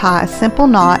twine and tie a simple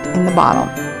knot in the bottom.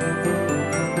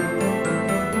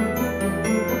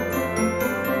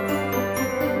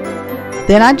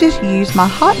 Then I just use my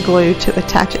hot glue to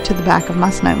attach it to the back of my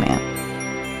snowman.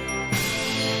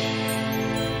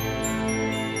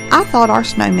 I thought our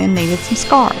snowman needed some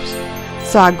scarves,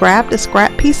 so I grabbed a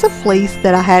scrap piece of fleece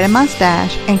that I had in my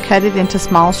stash and cut it into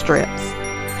small strips.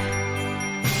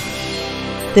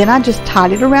 Then I just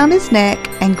tied it around his neck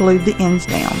and glued the ends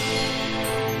down.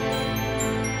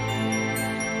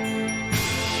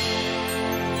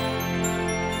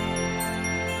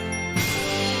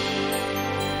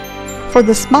 For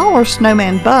the smaller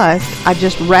snowman bust, I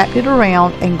just wrapped it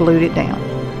around and glued it down.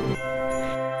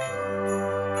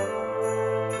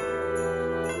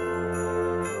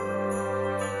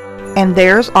 And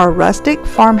there's our rustic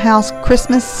farmhouse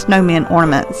Christmas snowman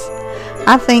ornaments.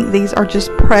 I think these are just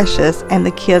precious and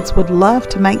the kids would love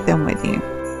to make them with you.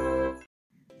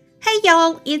 Hey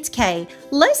y'all, it's Kay.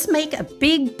 Let's make a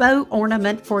big bow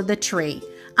ornament for the tree.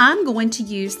 I'm going to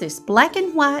use this black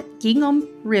and white gingham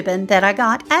ribbon that I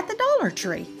got at the Dollar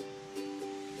Tree.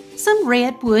 Some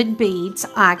red wood beads,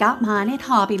 I got mine at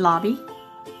Hobby Lobby.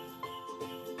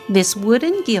 This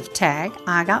wooden gift tag,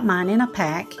 I got mine in a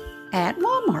pack at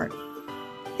Walmart.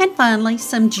 And finally,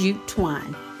 some jute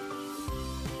twine.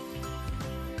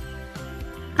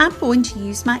 I'm going to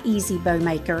use my Easy Bow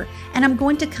Maker, and I'm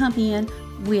going to come in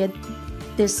with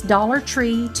this Dollar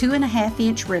Tree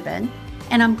 2.5-inch ribbon,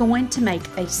 and I'm going to make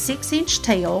a 6-inch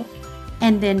tail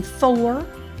and then 4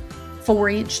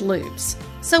 4-inch loops.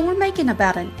 So we're making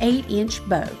about an 8-inch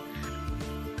bow.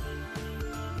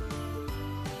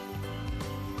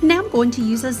 Now I'm going to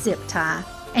use a zip tie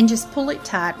and just pull it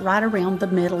tight right around the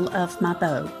middle of my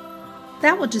bow.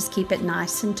 That will just keep it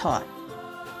nice and taut.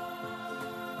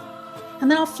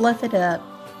 And then I'll fluff it up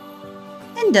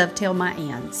and dovetail my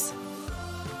ends.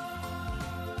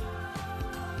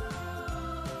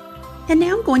 And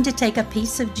now I'm going to take a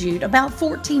piece of jute about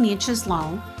 14 inches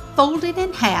long, fold it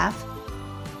in half,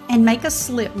 and make a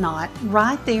slip knot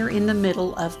right there in the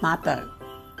middle of my bow.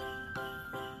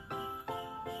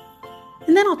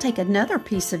 And then I'll take another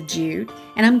piece of jute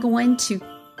and I'm going to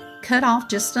cut off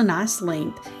just a nice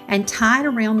length and tie it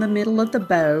around the middle of the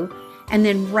bow and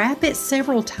then wrap it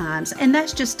several times, and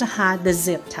that's just to hide the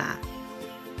zip tie.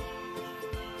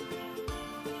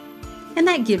 And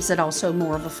that gives it also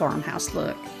more of a farmhouse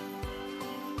look.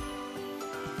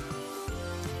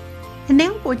 And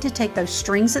now I'm going to take those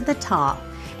strings at the top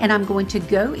and I'm going to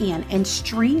go in and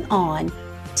string on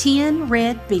 10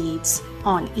 red beads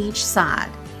on each side.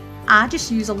 I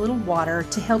just use a little water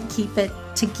to help keep it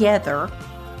together,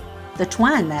 the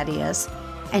twine that is,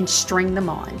 and string them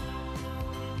on.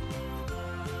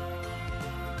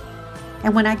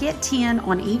 And when I get 10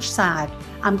 on each side,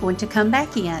 I'm going to come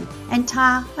back in and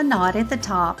tie a knot at the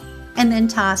top and then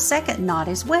tie a second knot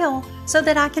as well so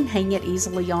that I can hang it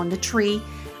easily on the tree,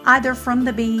 either from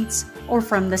the beads or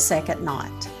from the second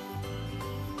knot.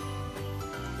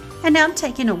 And now I'm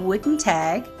taking a wooden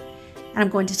tag and I'm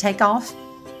going to take off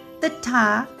the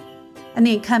tie and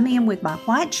then come in with my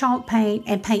white chalk paint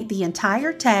and paint the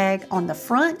entire tag on the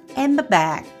front and the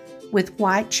back with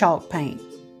white chalk paint.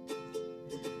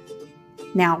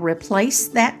 Now replace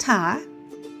that tie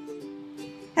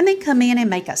and then come in and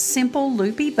make a simple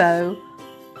loopy bow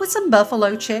with some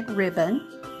buffalo check ribbon.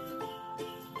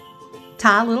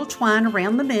 Tie a little twine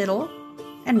around the middle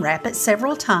and wrap it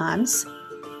several times.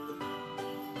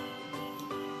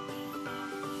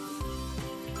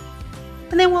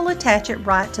 And then we'll attach it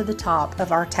right to the top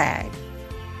of our tag.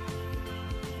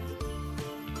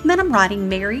 And then I'm writing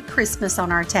Merry Christmas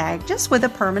on our tag just with a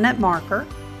permanent marker.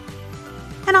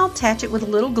 And I'll attach it with a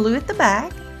little glue at the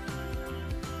back.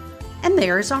 And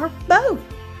there's our bow.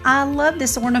 I love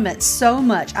this ornament so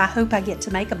much. I hope I get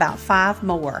to make about 5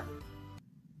 more.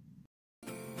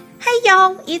 Hey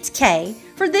y'all, it's Kay.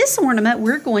 For this ornament,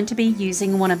 we're going to be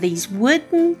using one of these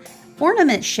wooden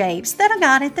ornament shapes that I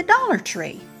got at the Dollar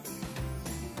Tree.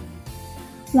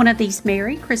 One of these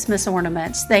Merry Christmas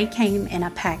ornaments, they came in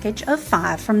a package of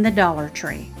 5 from the Dollar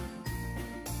Tree.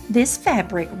 This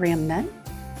fabric remnant,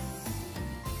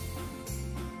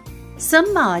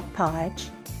 some Mod Podge,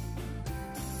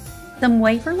 some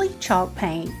Waverly chalk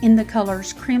paint in the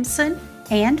colors crimson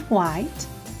and white,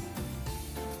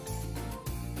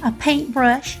 a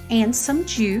paintbrush and some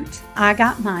jute. I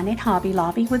got mine at Hobby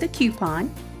Lobby with a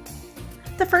coupon.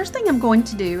 The first thing I'm going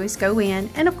to do is go in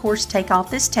and of course take off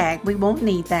this tag. We won't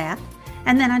need that.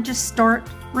 And then I just start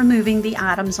removing the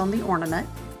items on the ornament.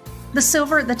 The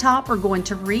silver at the top we're going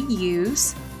to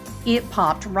reuse. It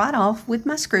popped right off with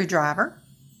my screwdriver.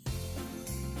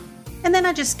 And then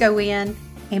I just go in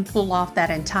and pull off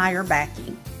that entire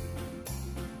backing.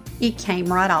 It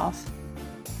came right off.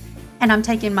 And I'm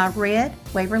taking my red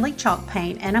Waverly chalk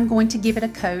paint and I'm going to give it a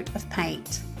coat of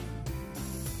paint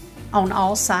on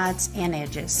all sides and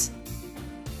edges.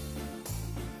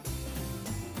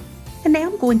 And now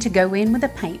I'm going to go in with a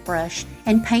paintbrush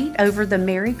and paint over the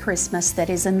Merry Christmas that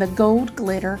is in the gold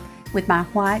glitter with my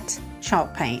white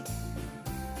chalk paint.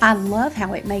 I love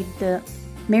how it made the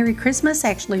Merry Christmas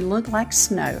actually look like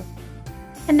snow.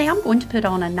 And now I'm going to put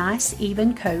on a nice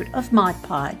even coat of Mod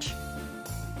Podge.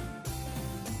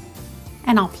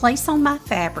 And I'll place on my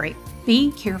fabric,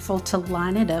 being careful to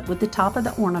line it up with the top of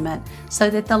the ornament so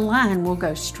that the line will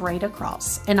go straight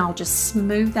across. And I'll just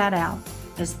smooth that out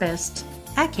as best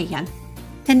I can.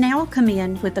 And now I'll come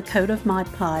in with a coat of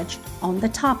Mod Podge on the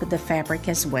top of the fabric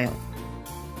as well.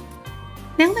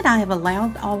 Now that I have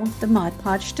allowed all of the Mod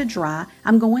Podge to dry,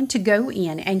 I'm going to go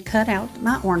in and cut out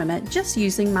my ornament just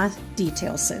using my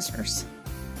detail scissors.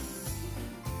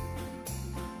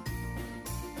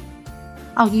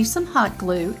 I'll use some hot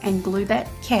glue and glue that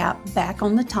cap back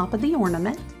on the top of the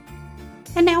ornament.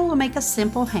 And now we'll make a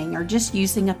simple hanger just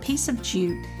using a piece of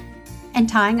jute and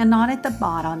tying a knot at the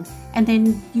bottom and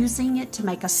then using it to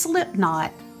make a slip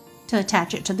knot to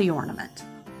attach it to the ornament.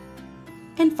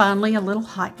 And finally, a little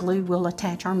hot glue will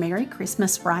attach our Merry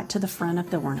Christmas right to the front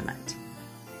of the ornament.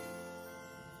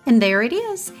 And there it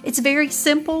is. It's very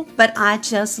simple, but I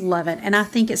just love it, and I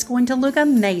think it's going to look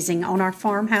amazing on our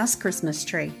farmhouse Christmas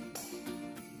tree.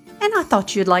 And I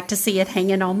thought you'd like to see it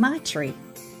hanging on my tree.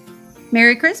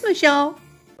 Merry Christmas, y'all!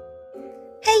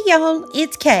 Hey y'all,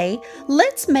 it's Kay.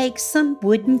 Let's make some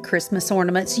wooden Christmas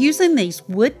ornaments using these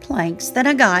wood planks that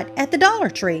I got at the Dollar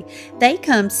Tree. They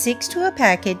come 6 to a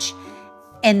package,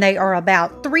 and they are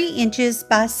about 3 inches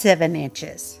by 7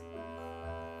 inches.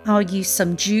 I'll use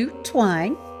some jute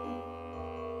twine.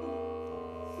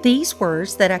 These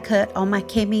words that I cut on my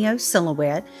cameo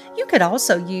silhouette, you could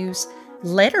also use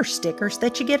letter stickers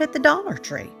that you get at the Dollar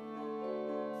Tree.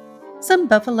 Some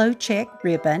buffalo check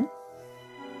ribbon,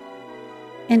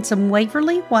 and some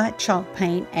Waverly white chalk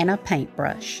paint and a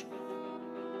paintbrush.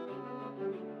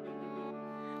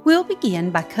 We'll begin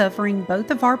by covering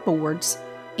both of our boards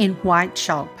in white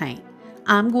chalk paint.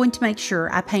 I'm going to make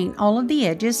sure I paint all of the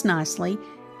edges nicely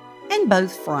and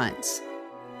both fronts.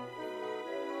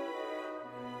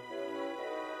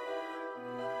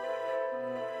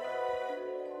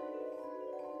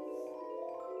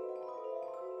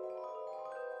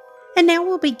 And now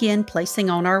we'll begin placing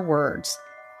on our words.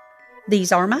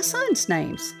 These are my son's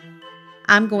names.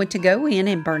 I'm going to go in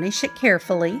and burnish it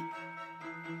carefully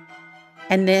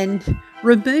and then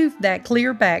remove that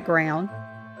clear background.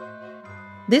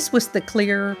 This was the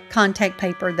clear contact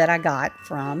paper that I got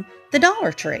from the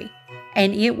Dollar Tree,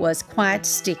 and it was quite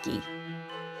sticky.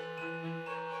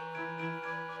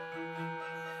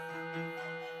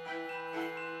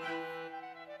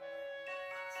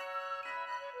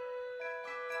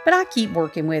 But I keep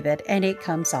working with it and it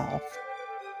comes off.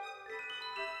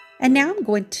 And now I'm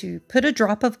going to put a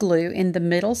drop of glue in the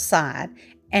middle side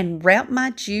and wrap my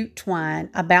jute twine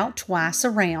about twice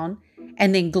around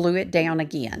and then glue it down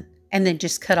again and then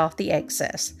just cut off the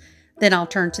excess. Then I'll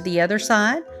turn to the other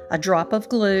side, a drop of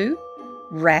glue,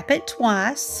 wrap it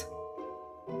twice,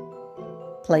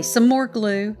 place some more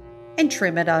glue, and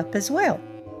trim it up as well.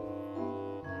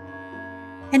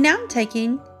 And now I'm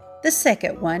taking the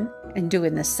second one and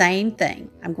doing the same thing.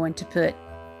 I'm going to put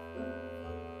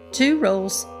 2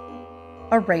 rolls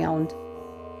around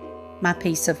my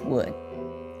piece of wood.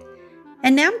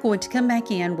 And now I'm going to come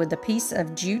back in with a piece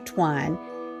of jute twine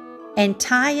and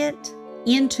tie it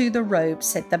into the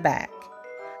ropes at the back.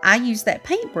 I use that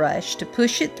paintbrush to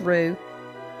push it through,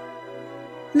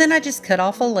 and then I just cut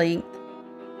off a length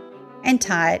and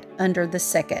tie it under the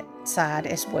second side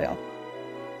as well.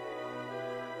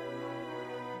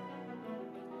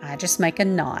 I just make a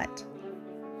knot,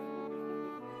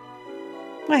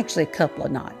 well, actually a couple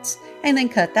of knots, and then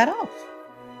cut that off.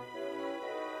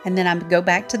 And then I go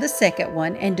back to the second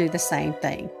one and do the same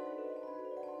thing.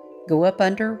 Go up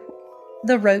under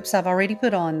the ropes I've already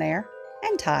put on there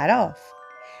and tie it off.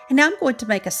 And now I'm going to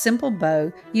make a simple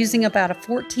bow using about a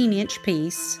 14-inch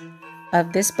piece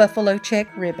of this buffalo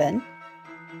check ribbon.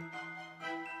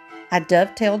 I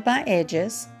dovetailed my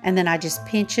edges, and then I just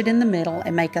pinch it in the middle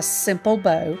and make a simple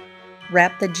bow.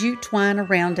 Wrap the jute twine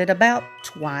around it about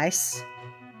twice,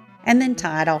 and then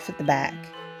tie it off at the back.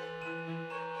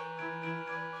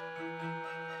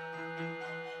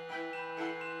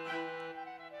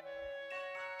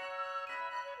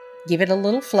 Give it a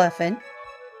little fluffing.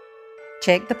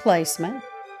 Check the placement.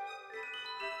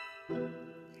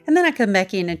 And then I come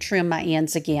back in and trim my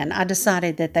ends again. I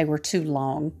decided that they were too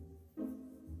long,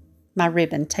 my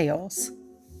ribbon tails.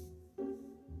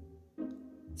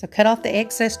 So cut off the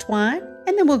excess twine,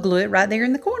 and then we'll glue it right there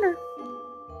in the corner.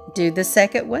 Do the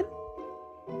second one,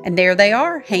 and there they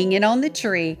are, hanging on the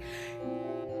tree.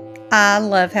 I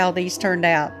love how these turned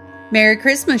out. Merry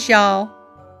Christmas, y'all!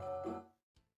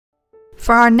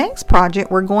 For our next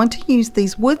project, we're going to use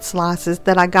these wood slices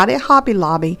that I got at Hobby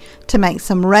Lobby to make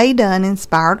some Ray Dunn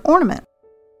inspired ornaments.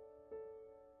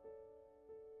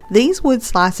 These wood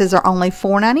slices are only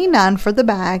 $4.99 for the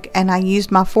bag, and I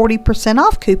used my 40%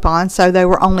 off coupon, so they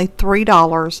were only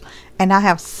 $3, and I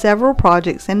have several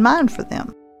projects in mind for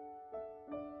them.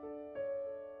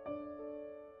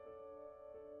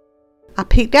 I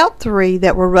picked out 3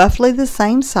 that were roughly the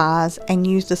same size and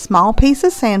used a small piece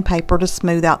of sandpaper to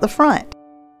smooth out the front.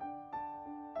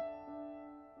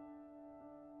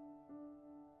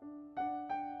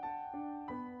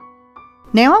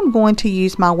 Now I'm going to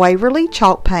use my Waverly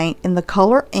chalk paint in the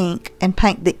color ink and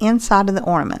paint the inside of the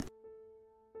ornament.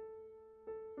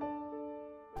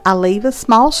 I leave a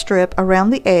small strip around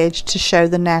the edge to show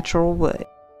the natural wood.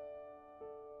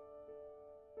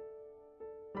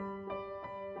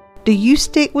 Do you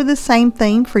stick with the same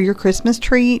theme for your Christmas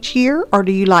tree each year, or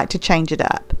do you like to change it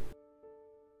up?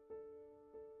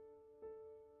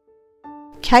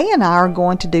 Kay and I are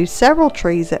going to do several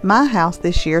trees at my house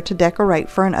this year to decorate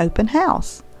for an open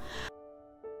house.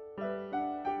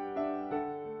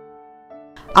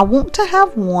 I want to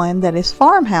have one that is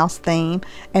farmhouse theme,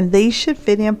 and these should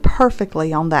fit in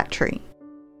perfectly on that tree.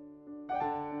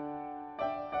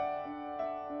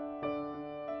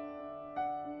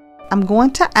 I'm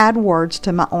going to add words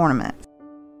to my ornament.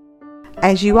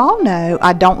 As you all know,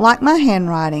 I don't like my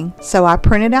handwriting, so I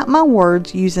printed out my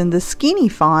words using the skinny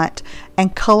font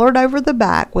and colored over the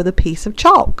back with a piece of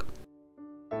chalk.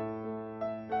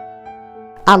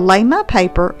 I lay my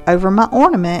paper over my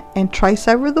ornament and trace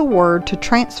over the word to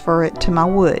transfer it to my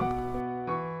wood.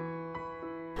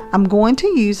 I'm going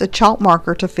to use a chalk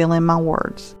marker to fill in my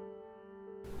words.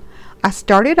 I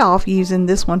started off using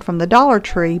this one from the Dollar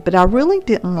Tree, but I really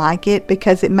didn't like it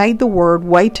because it made the word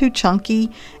way too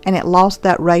chunky and it lost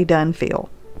that Ray Dunn feel.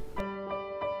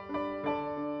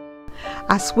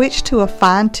 I switched to a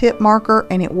fine tip marker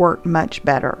and it worked much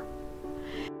better.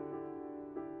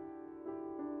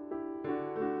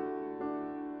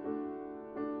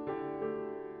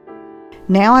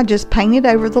 Now I just painted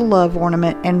over the love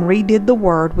ornament and redid the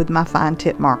word with my fine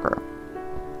tip marker.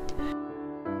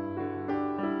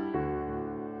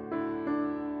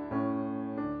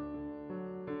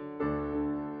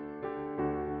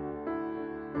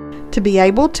 To be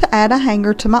able to add a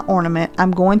hanger to my ornament,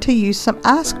 I'm going to use some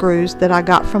eye screws that I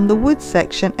got from the wood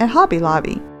section at Hobby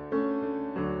Lobby.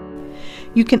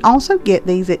 You can also get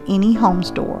these at any home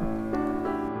store.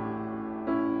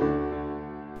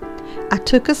 I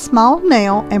took a small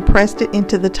nail and pressed it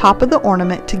into the top of the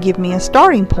ornament to give me a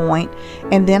starting point,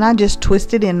 and then I just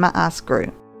twisted in my eye screw.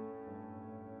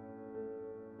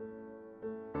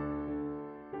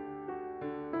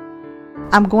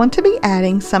 I'm going to be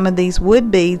adding some of these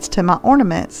wood beads to my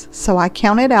ornaments, so I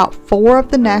counted out 4 of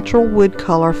the natural wood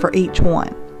color for each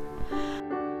one.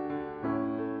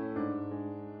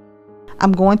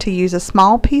 I'm going to use a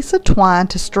small piece of twine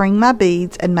to string my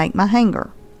beads and make my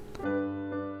hanger.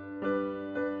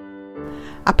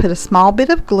 I put a small bit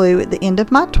of glue at the end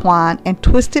of my twine and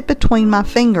twist it between my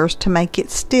fingers to make it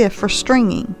stiff for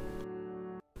stringing.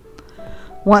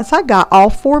 Once I got all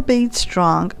 4 beads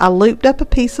strung, I looped up a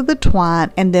piece of the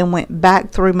twine and then went back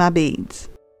through my beads.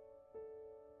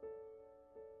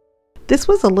 This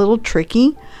was a little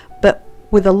tricky, but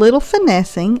with a little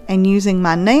finessing and using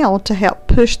my nail to help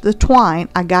push the twine,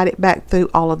 I got it back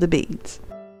through all of the beads.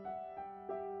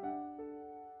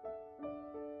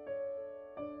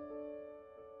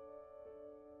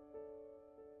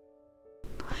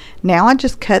 Now I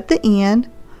just cut the end,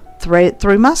 thread it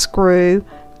through my screw,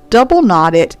 double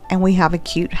knot it, and we have a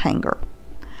cute hanger.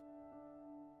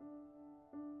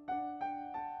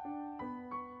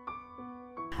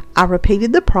 I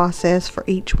repeated the process for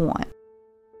each one.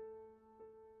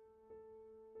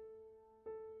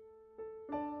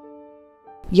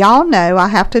 Y'all know I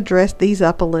have to dress these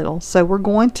up a little, so we're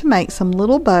going to make some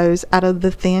little bows out of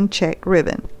the thin checked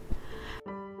ribbon.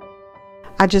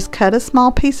 I just cut a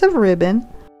small piece of ribbon,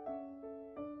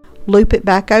 loop it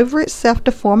back over itself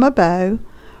to form a bow,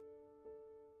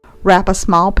 wrap a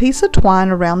small piece of twine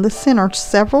around the center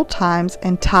several times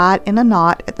and tie it in a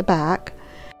knot at the back,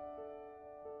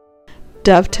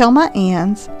 dovetail my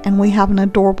ends, and we have an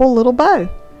adorable little bow.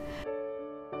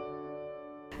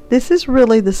 This is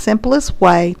really the simplest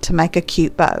way to make a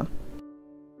cute bow.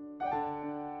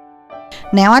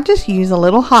 Now I just use a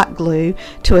little hot glue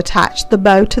to attach the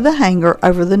bow to the hanger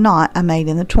over the knot I made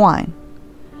in the twine.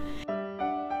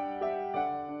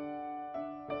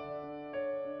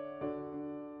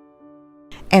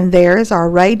 And there is our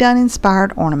Rae Dunn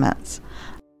inspired ornaments.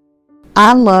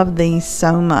 I love these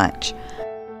so much.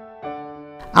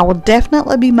 I will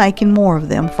definitely be making more of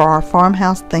them for our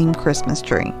farmhouse themed Christmas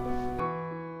tree.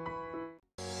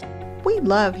 We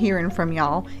love hearing from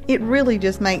y'all. It really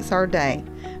just makes our day.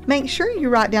 Make sure you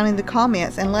write down in the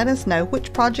comments and let us know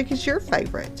which project is your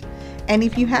favorite. And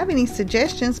if you have any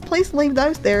suggestions, please leave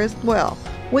those there as well.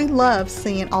 We love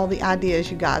seeing all the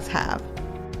ideas you guys have.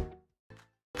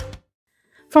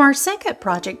 For our second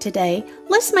project today,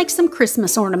 let's make some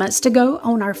Christmas ornaments to go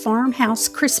on our farmhouse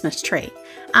Christmas tree.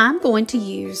 I'm going to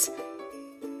use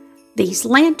these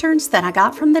lanterns that I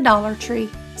got from the Dollar Tree,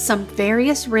 some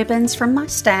various ribbons from my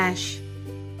stash,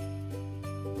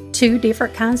 2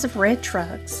 different kinds of red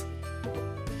trucks,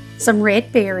 some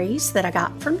red berries that I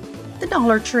got from the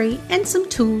Dollar Tree, and some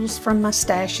tools from my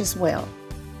stash as well.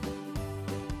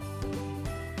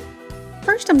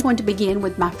 First, I'm going to begin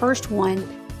with my first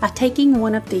one by taking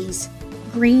one of these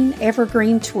green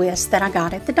evergreen twists that I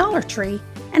got at the Dollar Tree,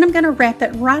 and I'm going to wrap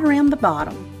it right around the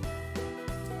bottom.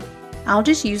 I'll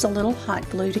just use a little hot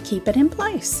glue to keep it in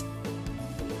place.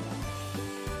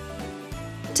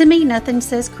 To me, nothing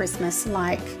says Christmas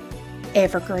like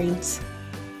evergreens.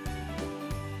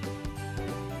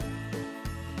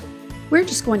 We're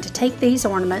just going to take these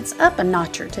ornaments up a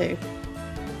notch or 2.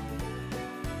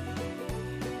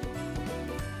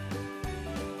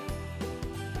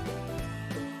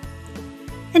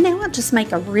 And now I'll just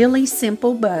make a really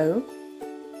simple bow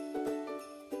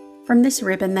from this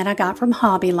ribbon that I got from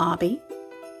Hobby Lobby.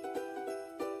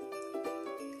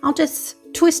 I'll just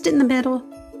twist it in the middle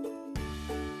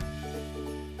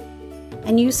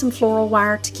and use some floral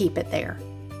wire to keep it there.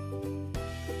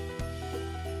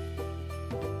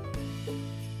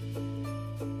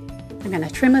 I'm going to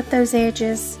trim up those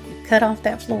edges, cut off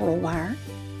that floral wire,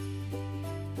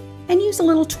 and use a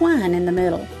little twine in the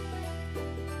middle.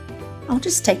 I'll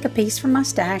just take a piece from my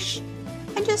stash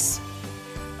and just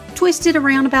twist it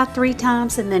around about 3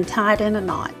 times and then tie it in a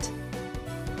knot.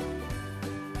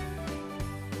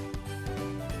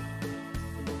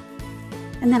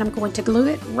 And then I'm going to glue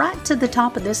it right to the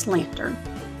top of this lantern.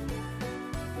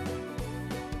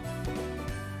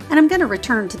 And I'm going to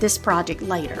return to this project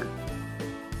later.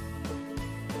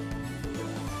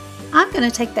 I'm going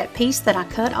to take that piece that I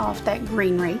cut off that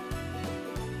greenery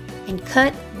and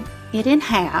cut it in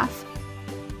half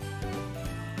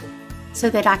so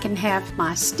that I can have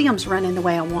my stems running the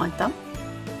way I want them.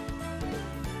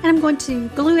 And I'm going to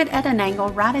glue it at an angle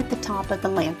right at the top of the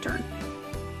lantern.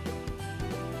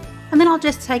 And then I'll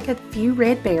just take a few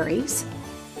red berries,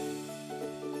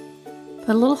 put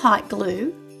a little hot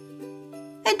glue,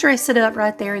 and dress it up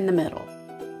right there in the middle.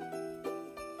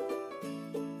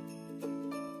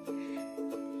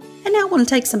 And now we'll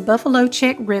take some buffalo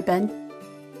check ribbon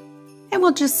and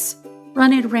we'll just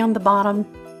run it around the bottom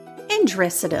and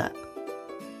dress it up.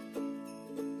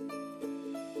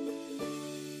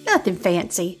 Nothing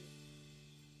fancy.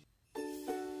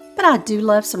 But I do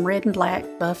love some red and black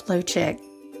buffalo check.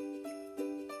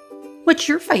 What's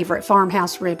your favorite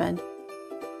farmhouse ribbon?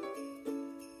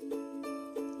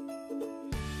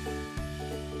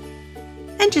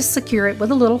 And just secure it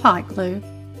with a little hot glue.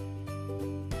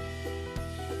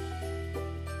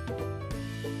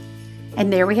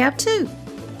 And there we have two.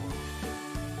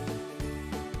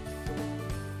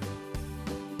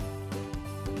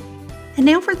 And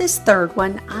now for this third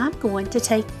one, I'm going to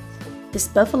take this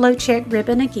buffalo check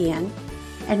ribbon again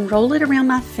and roll it around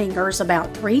my fingers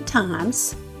about 3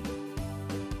 times.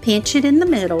 Pinch it in the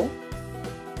middle.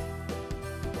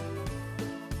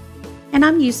 And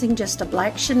I'm using just a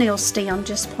black chenille stem,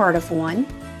 just part of one,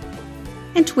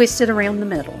 and twist it around the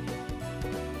middle.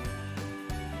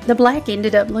 The black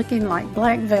ended up looking like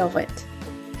black velvet.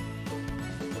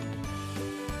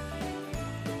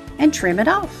 And trim it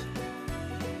off.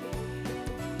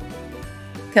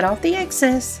 Cut off the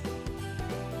excess.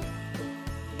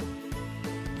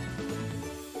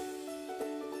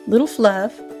 Little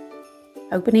fluff,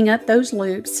 opening up those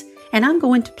loops, and I'm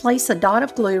going to place a dot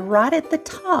of glue right at the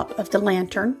top of the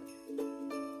lantern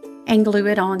and glue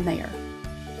it on there.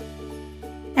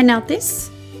 And now this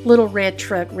little red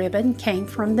truck ribbon came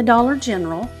from the Dollar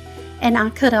General, and I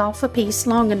cut off a piece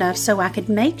long enough so I could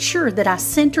make sure that I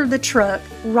center the truck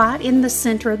right in the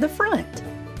center of the front.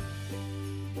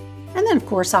 And then of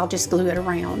course I'll just glue it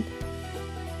around.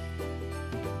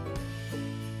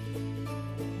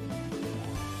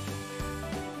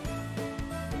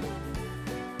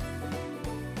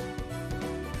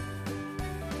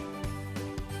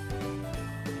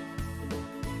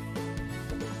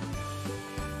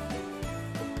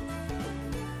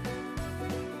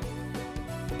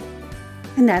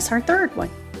 And that's our third one.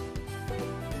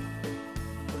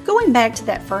 Going back to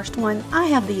that first one, I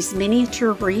have these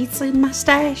miniature wreaths in my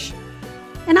stash,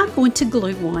 and I'm going to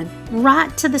glue one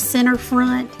right to the center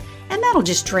front, and that'll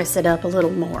just dress it up a little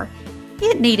more.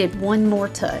 It needed one more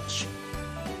touch.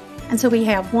 And so we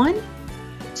have 1,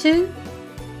 2,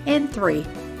 and 3.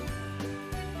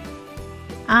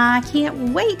 I can't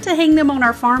wait to hang them on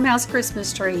our farmhouse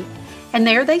Christmas tree. And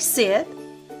there they sit.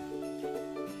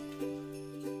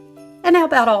 And how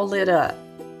about all lit up?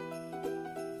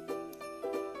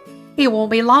 It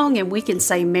won't be long and we can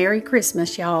say Merry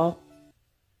Christmas, y'all.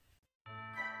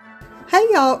 Hey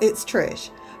y'all, it's Trish.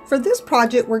 For this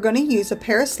project, we're going to use a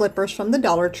pair of slippers from the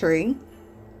Dollar Tree,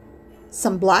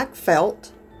 some black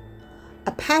felt,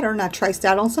 a pattern I traced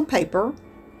out on some paper,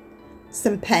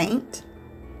 some paint,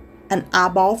 an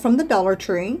eyeball from the Dollar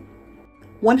Tree,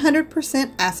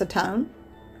 100% acetone,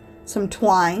 some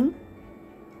twine,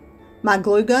 my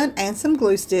glue gun and some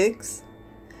glue sticks,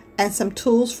 and some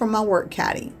tools from my work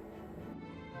caddy.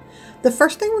 The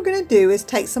first thing we're going to do is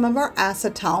take some of our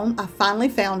acetone, I finally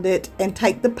found it, and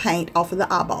take the paint off of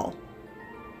the eyeball.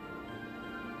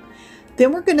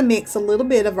 Then we're going to mix a little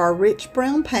bit of our rich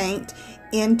brown paint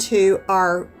into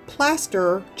our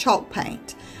plaster chalk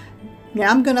paint. Now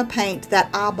I'm going to paint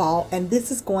that eyeball, and this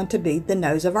is going to be the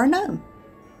nose of our gnome.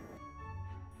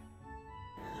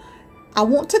 I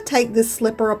want to take this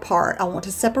slipper apart. I want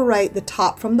to separate the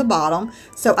top from the bottom,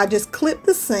 so I just clip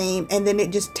the seam and then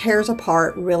it just tears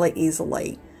apart really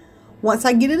easily. Once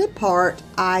I get it apart,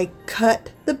 I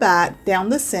cut the back down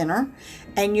the center,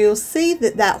 and you'll see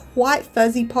that that white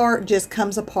fuzzy part just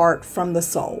comes apart from the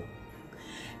sole.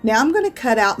 Now I'm going to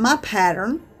cut out my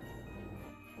pattern,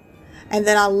 and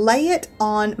then I lay it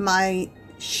on my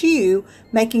shoe,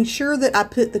 making sure that I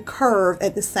put the curve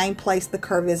at the same place the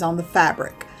curve is on the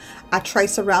fabric. I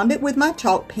trace around it with my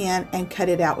chalk pen and cut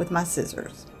it out with my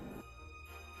scissors.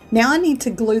 Now I need to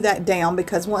glue that down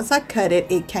because once I cut it,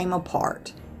 it came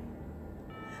apart.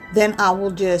 Then I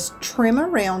will just trim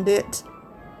around it.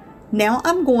 Now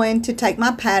I'm going to take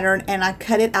my pattern and I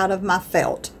cut it out of my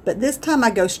felt, but this time I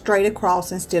go straight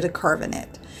across instead of curving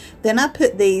it. Then I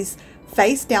put these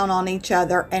face down on each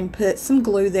other and put some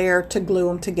glue there to glue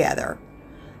them together.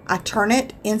 I turn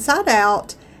it inside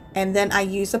out, and then I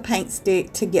use a paint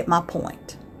stick to get my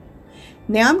point.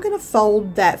 Now I'm going to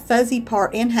fold that fuzzy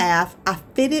part in half. I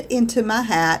fit it into my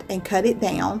hat and cut it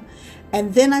down,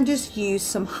 and then I just use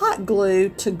some hot glue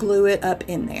to glue it up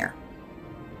in there.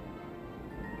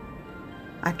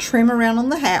 I trim around on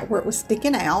the hat where it was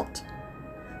sticking out.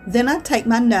 Then I take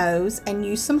my nose and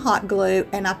use some hot glue,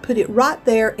 and I put it right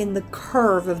there in the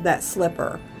curve of that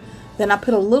slipper. Then I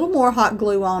put a little more hot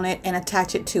glue on it and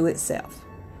attach it to itself.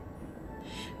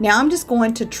 Now I'm just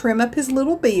going to trim up his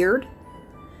little beard,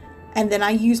 and then I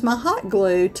use my hot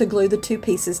glue to glue the two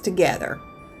pieces together.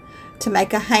 To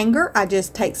make a hanger, I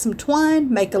just take some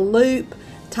twine, make a loop,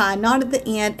 tie a knot at the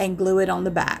end, and glue it on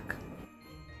the back.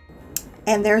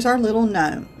 And there's our little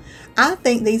gnome. I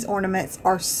think these ornaments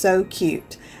are so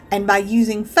cute. And by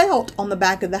using felt on the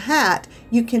back of the hat,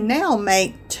 you can now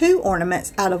make 2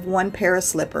 ornaments out of 1 pair of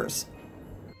slippers.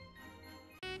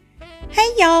 Hey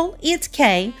y'all, it's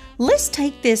Kay. Let's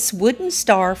take this wooden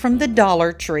star from the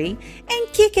Dollar Tree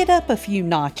and kick it up a few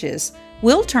notches.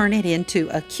 We'll turn it into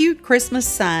a cute Christmas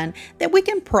sign that we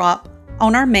can prop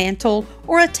on our mantle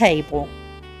or a table.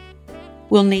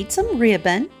 We'll need some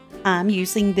ribbon. I'm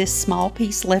using this small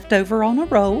piece left over on a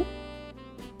roll.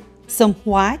 Some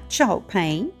white chalk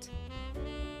paint.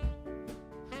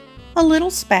 A little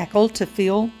spackle to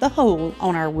fill the hole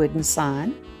on our wooden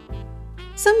sign.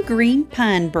 Some green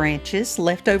pine branches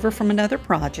left over from another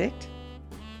project.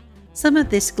 Some of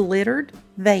this glittered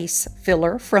vase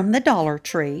filler from the Dollar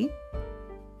Tree.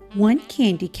 1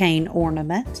 candy cane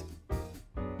ornament.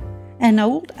 An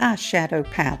old eyeshadow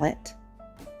palette.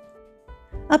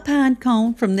 A pine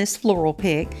cone from this floral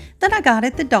pick that I got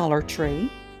at the Dollar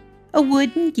Tree. A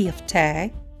wooden gift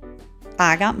tag.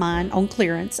 I got mine on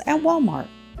clearance at Walmart.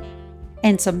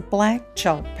 And some black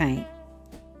chalk paint.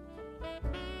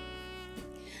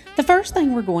 The first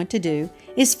thing we're going to do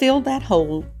is fill that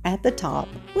hole at the top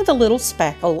with a little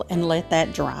spackle and let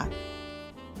that dry.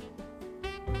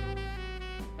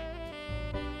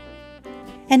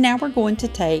 And now we're going to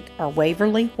take our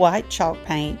Waverly white chalk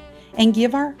paint and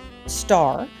give our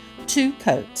star 2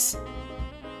 coats.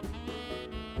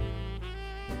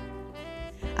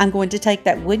 I'm going to take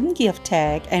that wooden gift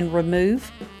tag and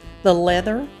remove the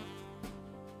leather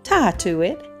tie to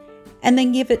it, and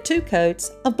then give it 2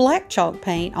 coats of black chalk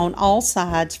paint on all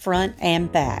sides, front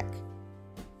and back.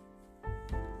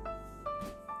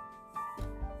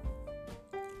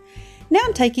 Now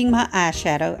I'm taking my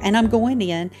eyeshadow and I'm going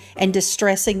in and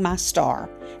distressing my star.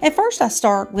 At first I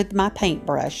start with my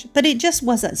paintbrush, but it just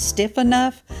wasn't stiff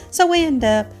enough, so I end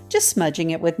up just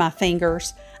smudging it with my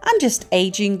fingers. I'm just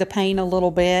aging the paint a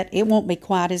little bit. It won't be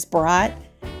quite as bright.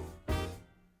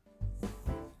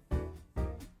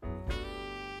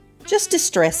 Just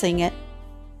distressing it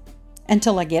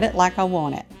until I get it like I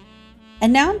want it.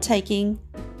 And now I'm taking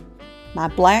my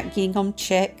black gingham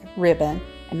check ribbon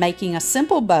and making a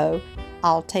simple bow.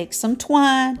 I'll take some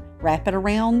twine, wrap it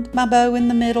around my bow in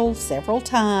the middle several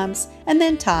times, and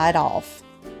then tie it off.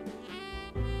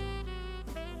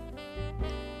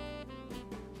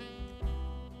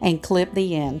 And clip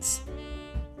the ends.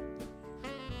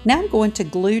 Now I'm going to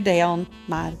glue down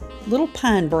my little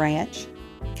pine branch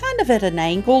kind of at an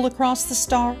angle across the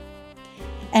star.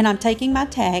 And I'm taking my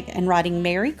tag and writing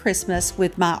Merry Christmas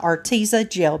with my Arteza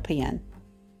gel pen.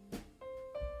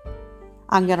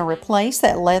 I'm going to replace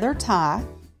that leather tie.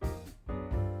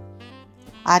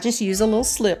 I just use a little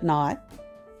slip knot.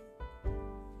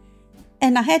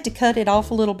 And I had to cut it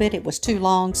off a little bit. It was too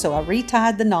long, so I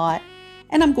retied the knot.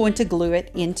 And I'm going to glue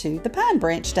it into the pine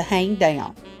branch to hang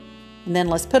down. And then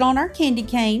let's put on our candy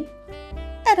cane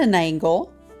at an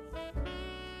angle.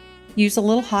 Use a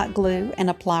little hot glue and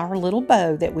apply our little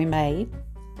bow that we made.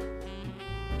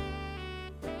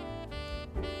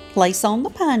 Place on the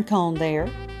pine cone there.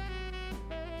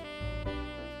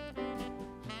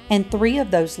 And 3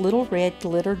 of those little red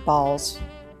glittered balls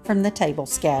from the table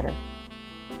scatter.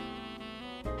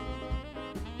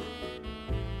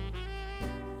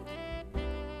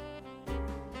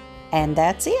 And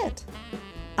that's it.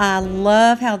 I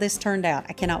love how this turned out.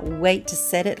 I cannot wait to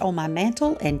set it on my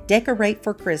mantle and decorate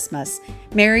for Christmas.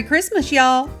 Merry Christmas,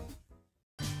 y'all!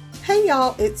 Hey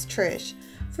y'all, it's Trish.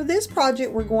 For this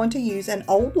project, we're going to use an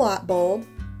old light bulb,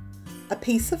 a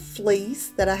piece of fleece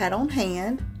that I had on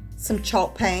hand, some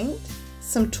chalk paint,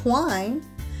 some twine,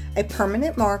 a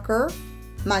permanent marker,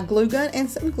 my glue gun and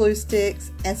some glue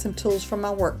sticks, and some tools from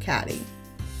my work caddy.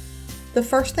 The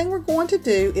first thing we're going to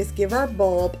do is give our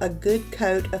bulb a good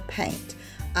coat of paint.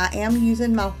 I am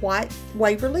using my white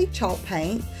Waverly chalk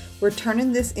paint. We're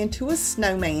turning this into a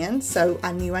snowman, so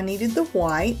I knew I needed the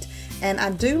white. And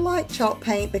I do like chalk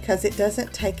paint because it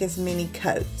doesn't take as many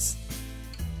coats.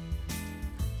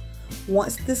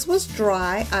 Once this was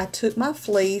dry, I took my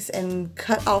fleece and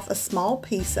cut off a small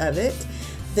piece of it.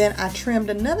 Then I trimmed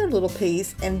another little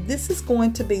piece, and this is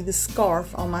going to be the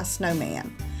scarf on my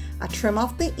snowman. I trim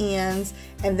off the ends,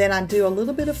 and then I do a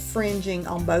little bit of fringing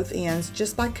on both ends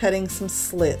just by cutting some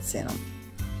slits in them.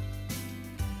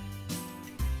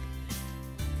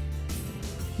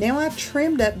 Now I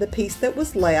trimmed up the piece that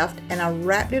was left, and I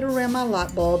wrapped it around my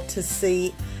light bulb to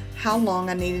see how long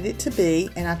I needed it to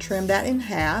be, and I trimmed that in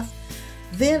half.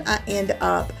 Then I end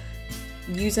up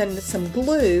using some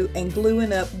glue and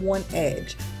gluing up one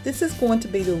edge. This is going to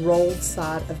be the rolled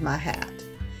side of my hat.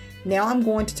 Now I'm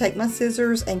going to take my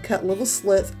scissors and cut little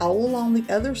slits all along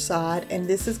the other side, and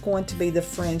this is going to be the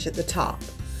fringe at the top.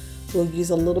 We'll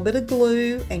use a little bit of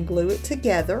glue and glue it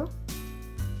together.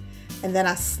 And then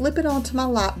I slip it onto my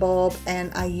light bulb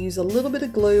and I use a little bit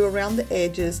of glue around the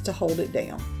edges to hold it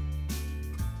down.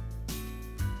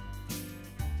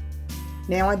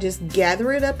 Now I just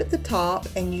gather it up at the top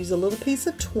and use a little piece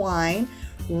of twine,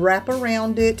 wrap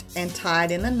around it and tie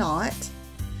it in a knot.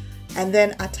 And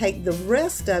then I take the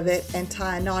rest of it and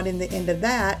tie a knot in the end of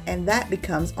that, and that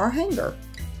becomes our hanger.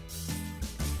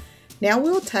 Now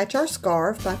we'll attach our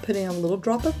scarf by putting a little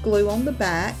drop of glue on the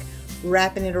back,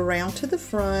 wrapping it around to the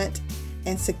front,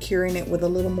 and securing it with a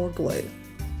little more glue.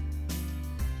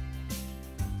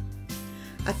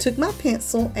 I took my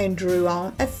pencil and drew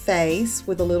on a face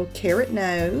with a little carrot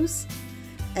nose,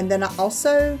 and then I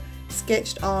also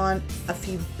sketched on a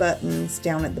few buttons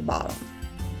down at the bottom.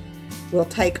 We'll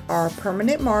take our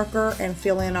permanent marker and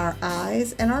fill in our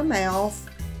eyes and our mouth.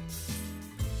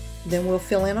 Then we'll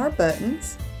fill in our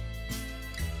buttons.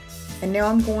 And now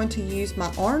I'm going to use my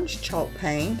orange chalk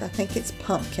paint, I think it's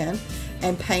pumpkin,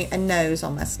 and paint a nose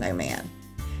on my snowman.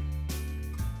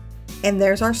 And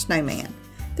there's our snowman.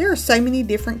 There are so many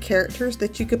different characters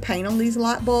that you could paint on these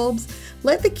light bulbs.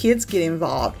 Let the kids get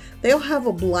involved. They'll have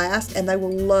a blast and they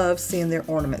will love seeing their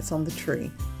ornaments on the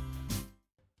tree.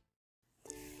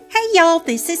 Hey y'all,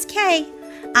 this is Kay.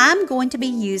 I'm going to be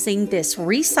using this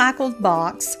recycled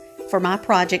box for my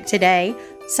project today.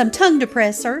 Some tongue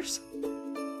depressors,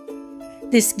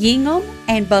 this gingham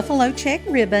and buffalo check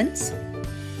ribbons,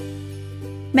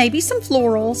 maybe some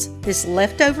florals, this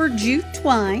leftover jute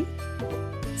twine,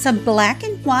 some black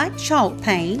and white chalk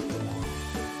paint,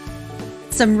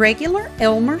 some regular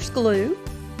Elmer's glue,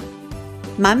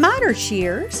 my miter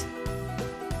shears,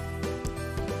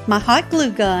 my hot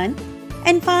glue gun,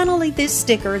 and finally this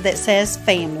sticker that says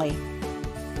family.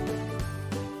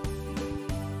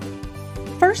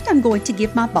 First, I'm going to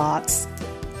give my box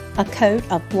a coat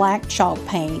of black chalk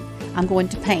paint. I'm going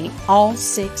to paint all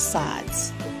 6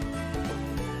 sides.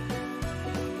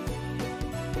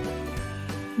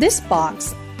 This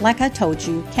box, like I told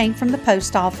you, came from the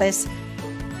post office.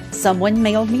 Someone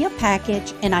mailed me a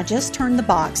package and I just turned the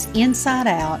box inside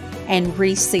out and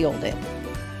resealed it.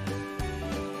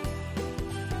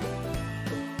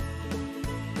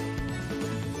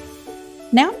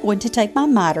 Now I'm going to take my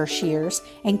miter shears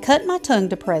and cut my tongue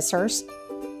depressors,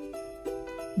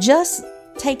 just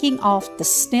taking off the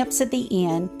snips at the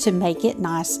end to make it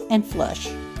nice and flush.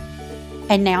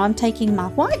 And now I'm taking my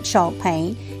white chalk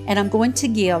paint and I'm going to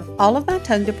give all of my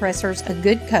tongue depressors a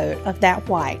good coat of that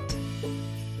white.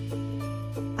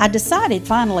 I decided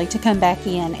finally to come back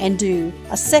in and do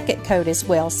a second coat as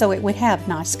well so it would have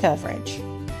nice coverage.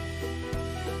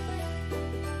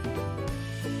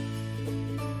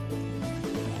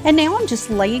 And now I'm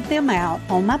just laying them out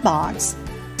on my box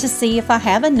to see if I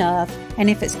have enough and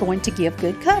if it's going to give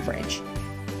good coverage.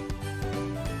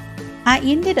 I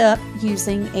ended up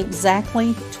using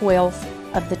exactly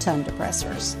 12 of the tongue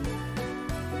depressors.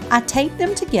 I taped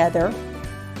them together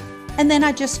and then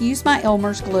I just used my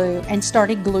Elmer's glue and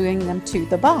started gluing them to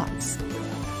the box.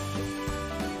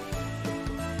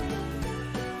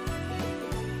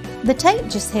 The tape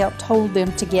just helped hold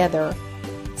them together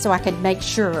so I could make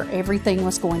sure everything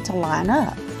was going to line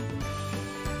up.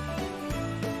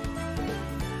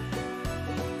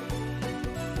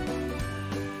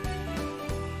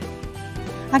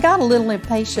 I got a little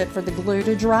impatient for the glue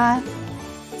to dry,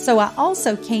 so I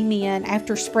also came in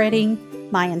after spreading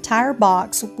my entire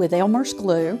box with Elmer's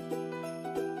glue.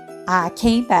 I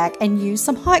came back and used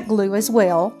some hot glue as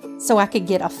well so I could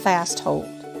get a fast hold.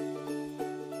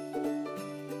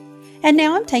 And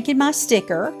now I'm taking my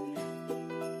sticker.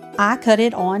 I cut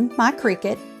it on my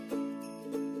Cricut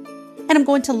and I'm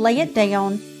going to lay it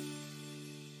down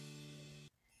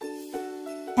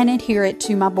and adhere it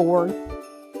to my board.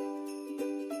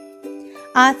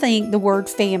 I think the word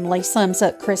family sums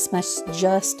up Christmas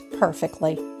just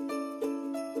perfectly.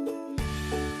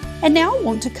 And now I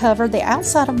want to cover the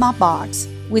outside of my box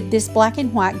with this black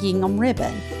and white gingham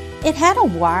ribbon. It had a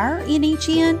wire in each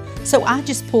end, so I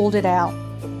just pulled it out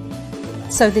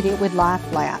so that it would lie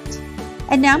flat.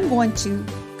 And now I'm going to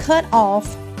cut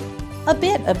off a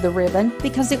bit of the ribbon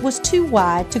because it was too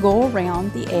wide to go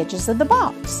around the edges of the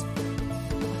box.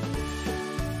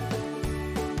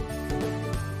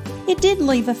 It did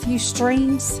leave a few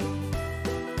strings,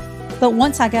 but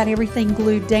once I got everything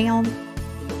glued down,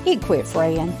 it quit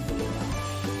fraying.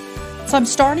 So I'm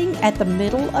starting at the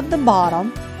middle of the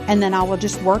bottom and then I will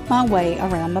just work my way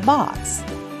around the box.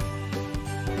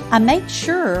 I make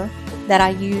sure that I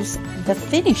use the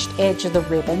finished edge of the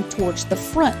ribbon towards the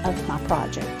front of my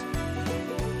project.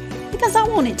 because I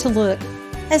want it to look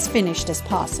as finished as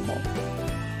possible.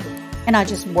 And I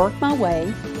just work my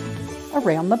way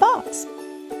around the box.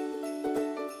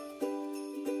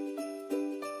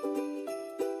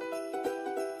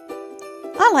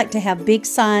 I like to have big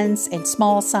signs and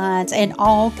small signs and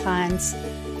all kinds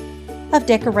of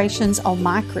decorations on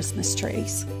my Christmas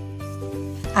trees.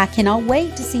 I cannot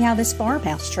wait to see how this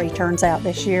farmhouse tree turns out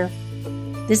this year.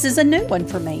 This is a new one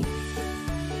for me.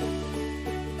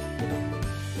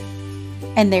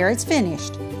 And there it's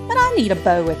finished, but I need a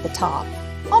bow at the top,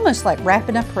 almost like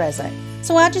wrapping a present.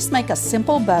 So I just make a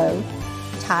simple bow,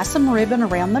 tie some ribbon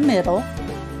around the middle,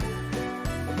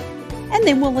 and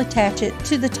then we'll attach it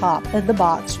to the top of the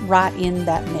box right in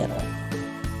that middle.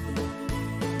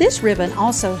 This ribbon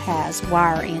also has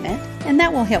wire in it, and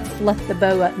that will help fluff the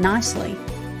bow up nicely.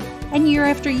 And year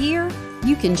after year,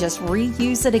 you can just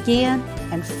reuse it again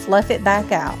and fluff it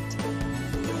back out.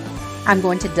 I'm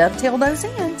going to dovetail those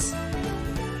ends.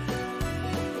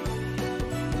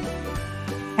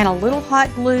 And a little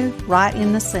hot glue right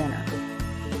in the center.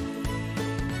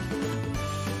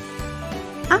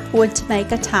 I'm going to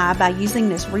make a tie by using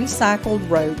this recycled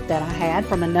rope that I had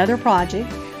from another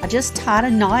project. I just tied a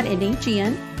knot in each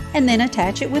end and then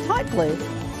attach it with hot glue.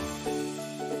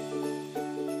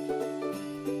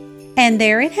 And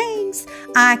there it hangs.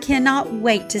 I cannot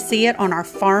wait to see it on our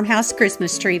farmhouse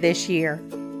Christmas tree this year.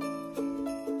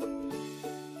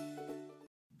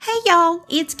 Hey y'all,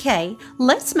 it's Kay.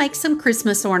 Let's make some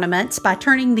Christmas ornaments by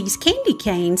turning these candy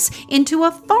canes into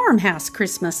a farmhouse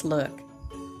Christmas look.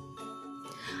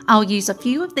 I'll use a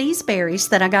few of these berries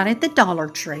that I got at the Dollar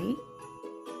Tree,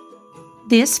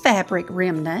 this fabric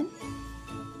remnant,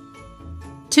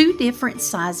 2 different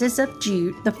sizes of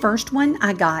jute. The first one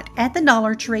I got at the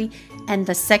Dollar Tree and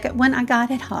the second one I got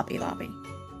at Hobby Lobby.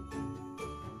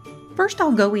 First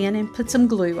I'll go in and put some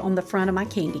glue on the front of my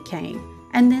candy cane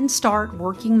and then start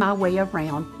working my way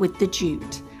around with the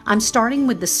jute. I'm starting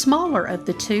with the smaller of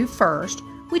the 2 first,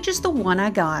 which is the one I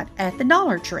got at the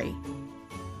Dollar Tree.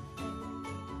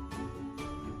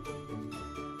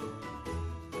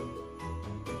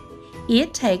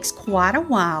 It takes quite a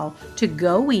while to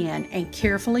go in and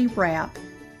carefully wrap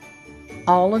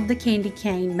all of the candy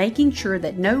cane, making sure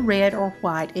that no red or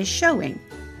white is showing.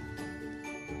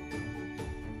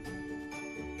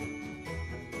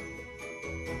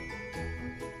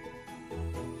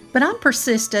 But I'm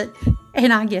persistent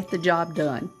and I get the job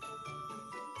done.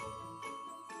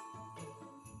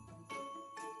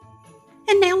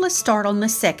 And now let's start on the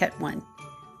second one.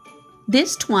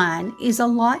 This twine is a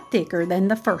lot thicker than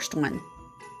the first one,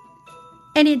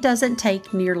 and it doesn't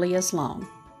take nearly as long.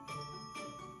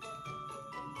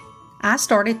 I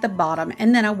start at the bottom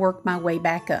and then I work my way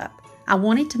back up. I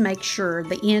wanted to make sure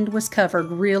the end was covered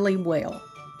really well.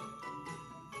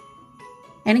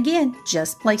 And again,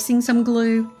 just placing some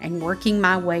glue and working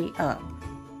my way up.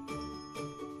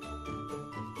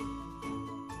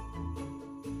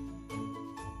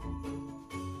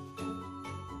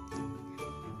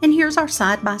 And here's our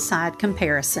side-by-side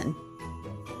comparison.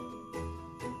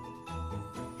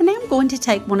 And now I'm going to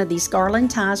take one of these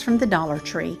garland ties from the Dollar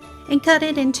Tree and cut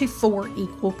it into 4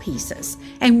 equal pieces.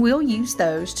 And we'll use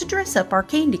those to dress up our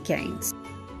candy canes.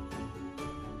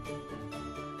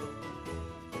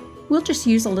 We'll just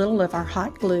use a little of our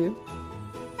hot glue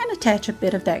and attach a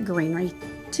bit of that greenery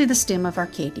to the stem of our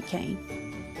candy cane.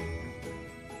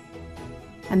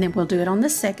 And then we'll do it on the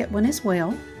second one as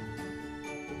well.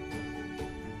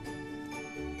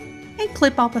 And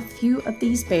clip off a few of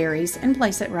these berries and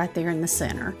place it right there in the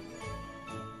center.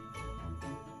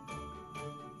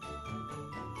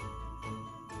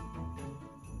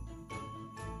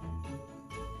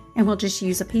 And we'll just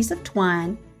use a piece of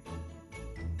twine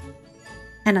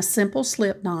and a simple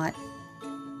slip knot,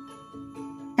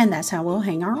 and that's how we'll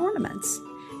hang our ornaments.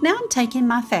 Now I'm taking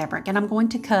my fabric and I'm going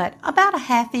to cut about a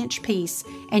 1/2 inch piece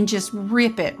and just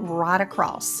rip it right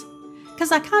across,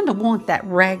 because I kind of want that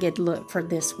ragged look for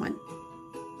this one.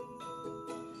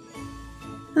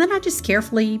 And then I just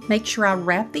carefully make sure I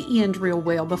wrap the end real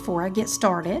well before I get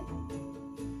started.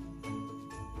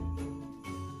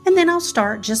 And then I'll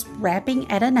start just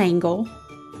wrapping at an angle,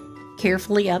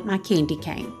 carefully up my candy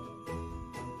cane.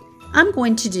 I'm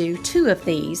going to do 2 of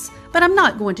these, but I'm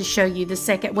not going to show you the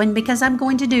second one because I'm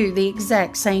going to do the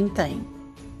exact same thing.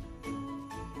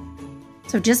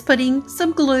 So just putting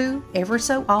some glue ever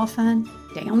so often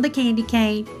down the candy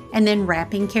cane and then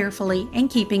wrapping carefully and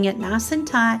keeping it nice and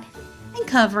tight and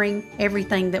covering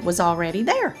everything that was already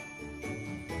there.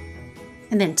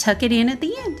 And then tuck it in at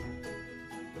the end.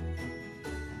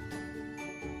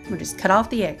 We'll just cut off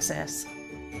the excess.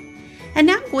 And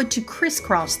now I'm going to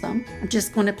crisscross them. I'm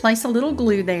just going to place a little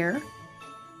glue there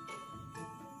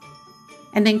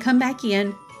and then come back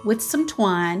in with some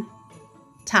twine,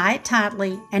 tie it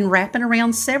tightly, and wrap it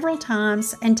around several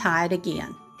times and tie it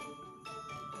again.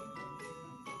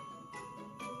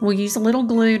 We'll use a little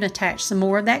glue to attach some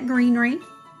more of that greenery.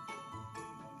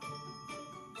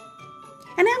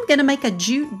 And now I'm going to make a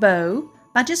jute bow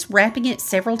by just wrapping it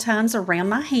several times around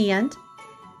my hand.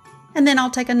 And then I'll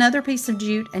take another piece of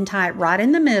jute and tie it right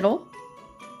in the middle.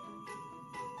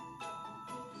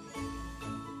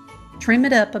 Trim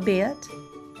it up a bit.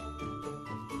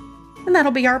 And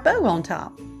that'll be our bow on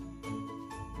top.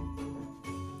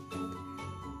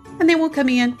 And then we'll come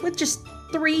in with just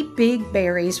 3 big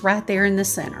berries right there in the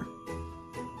center.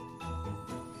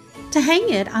 To hang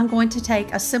it, I'm going to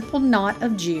take a simple knot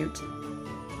of jute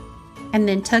and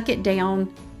then tuck it down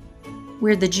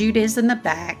where the jute is in the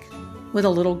back with a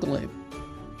little glue.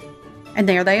 And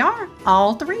there they are,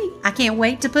 all 3. I can't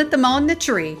wait to put them on the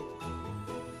tree.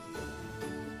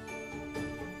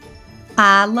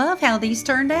 I love how these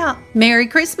turned out. Merry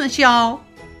Christmas, y'all!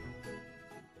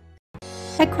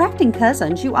 At Crafting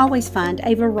Cousins, you always find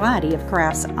a variety of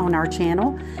crafts on our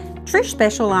channel. Trish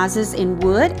specializes in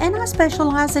wood and I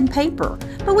specialize in paper,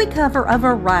 but we cover a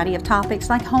variety of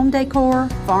topics like home decor,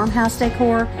 farmhouse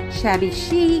decor, shabby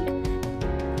chic.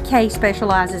 Kay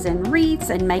specializes in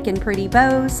wreaths and making pretty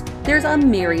bows. There's a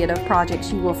myriad of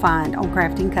projects you will find on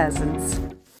Crafting Cousins.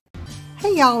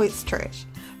 Hey y'all, it's Trish.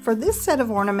 For this set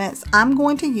of ornaments, I'm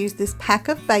going to use this pack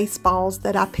of baseballs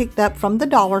that I picked up from the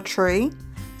Dollar Tree,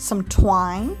 some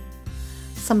twine,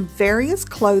 some various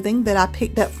clothing that I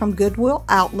picked up from Goodwill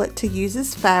Outlet to use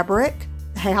as fabric,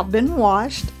 have been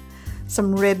washed,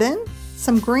 some ribbon,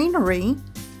 some greenery,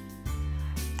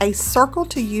 a circle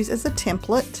to use as a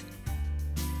template,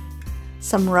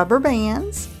 some rubber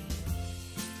bands,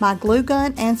 my glue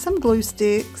gun and some glue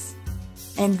sticks,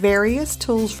 and various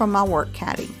tools from my work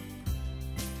caddy.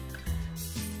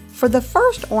 For the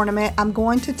first ornament, I'm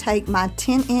going to take my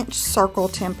 10-inch circle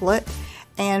template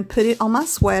and put it on my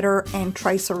sweater and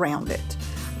trace around it.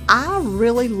 I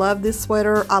really love this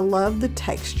sweater. I love the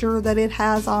texture that it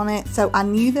has on it, so I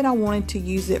knew that I wanted to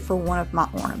use it for one of my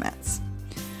ornaments.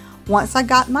 Once I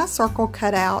got my circle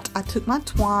cut out, I took my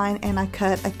twine and I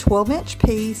cut a 12-inch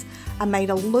piece. I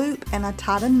made a loop and I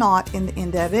tied a knot in the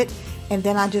end of it, and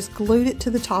then I just glued it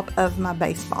to the top of my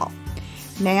baseball.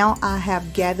 Now I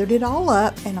have gathered it all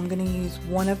up and I'm going to use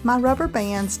one of my rubber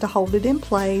bands to hold it in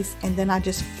place, and then I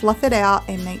just fluff it out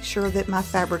and make sure that my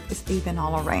fabric is even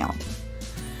all around.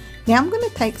 Now I'm going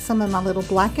to take some of my little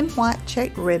black and white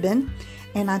checked ribbon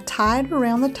and I tie it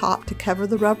around the top to cover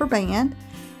the rubber band,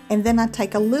 and then I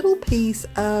take a little piece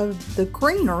of the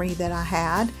greenery that I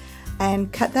had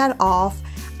and cut that off.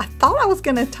 I thought I was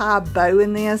going to tie a bow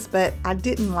in this, but I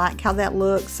didn't like how that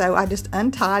looked, so I just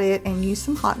untied it and used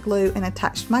some hot glue and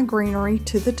attached my greenery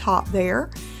to the top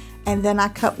there. And then I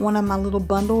cut one of my little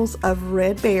bundles of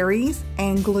red berries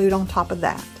and glued on top of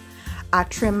that. I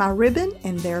trimmed my ribbon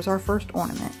and there's our first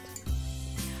ornament.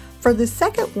 For the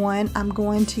second one, I'm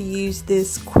going to use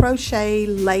this crochet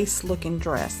lace looking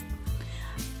dress.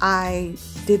 I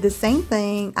did the same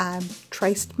thing. I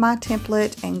traced my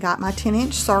template and got my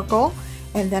 10-inch circle,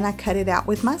 and then I cut it out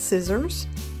with my scissors.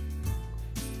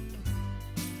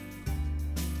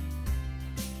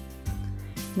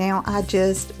 Now I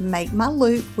just make my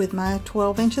loop with my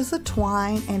 12 inches of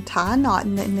twine and tie a knot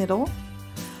in the middle,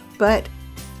 but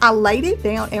I laid it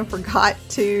down and forgot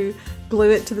to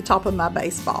glue it to the top of my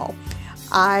baseball.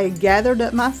 I gathered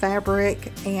up my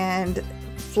fabric and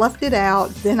fluffed it out,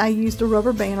 then I used a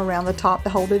rubber band around the top to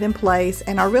hold it in place,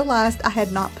 and I realized I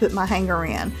had not put my hanger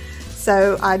in.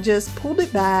 So I just pulled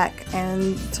it back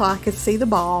and so I could see the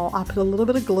ball. I put a little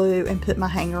bit of glue and put my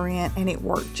hanger in, and it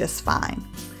worked just fine.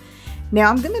 Now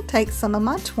I'm going to take some of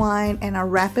my twine and I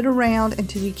wrap it around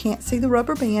until you can't see the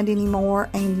rubber band anymore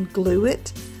and glue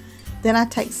it. Then I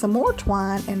take some more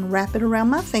twine and wrap it around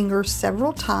my fingers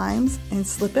several times and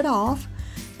slip it off.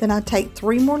 Then I take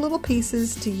 3 more little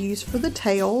pieces to use for the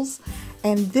tails,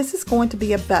 and this is going to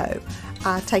be a bow.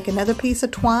 I take another piece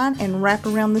of twine and wrap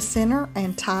around the center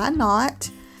and tie a knot.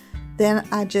 Then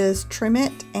I just trim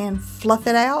it and fluff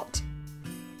it out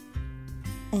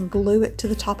and glue it to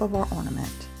the top of our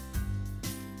ornament.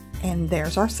 And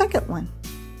there's our second one.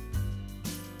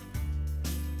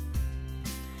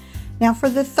 Now for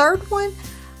the third one,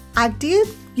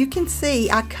 you can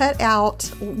see I cut out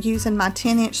using my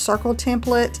 10-inch circle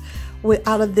template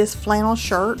out of this flannel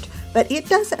shirt, but it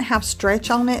doesn't have stretch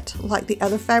on it like the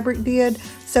other fabric did,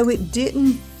 so it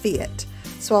didn't fit.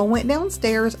 So I went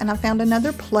downstairs and I found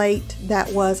another plate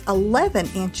that was 11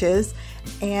 inches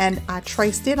and I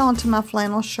traced it onto my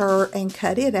flannel shirt and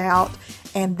cut it out,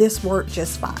 and this worked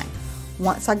just fine.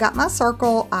 Once I got my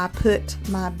circle, I put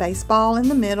my baseball in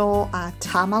the middle, I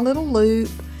tie my little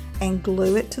loop and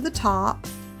glue it to the top.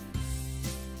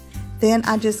 Then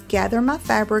I just gather my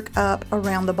fabric up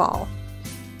around the ball.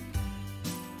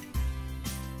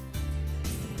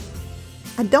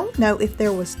 I don't know if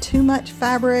there was too much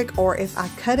fabric or if I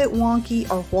cut it wonky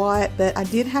or what, but I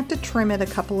did have to trim it a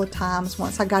couple of times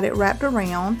once I got it wrapped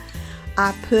around.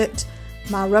 I put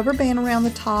my rubber band around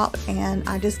the top and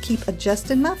I just keep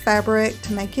adjusting my fabric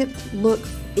to make it look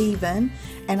even,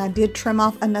 and I did trim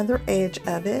off another edge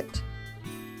of it.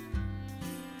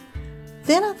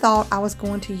 Then I thought I was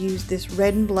going to use this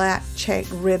red and black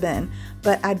checked ribbon,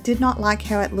 but I did not like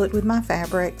how it looked with my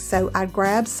fabric, so I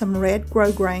grabbed some red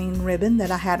grosgrain ribbon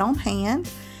that I had on hand,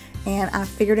 and I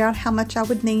figured out how much I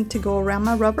would need to go around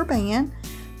my rubber band.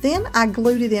 Then I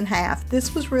glued it in half.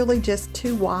 This was really just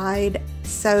too wide,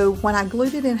 so when I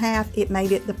glued it in half, it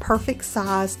made it the perfect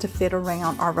size to fit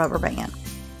around our rubber band.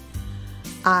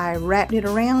 I wrapped it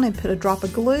around and put a drop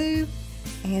of glue,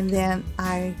 and then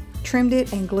I trimmed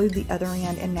it and glued the other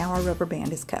end, and now our rubber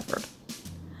band is covered.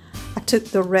 I took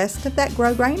the rest of that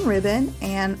grosgrain ribbon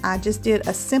and I just did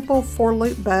a simple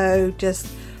 4-loop bow. Just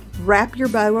wrap your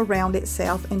bow around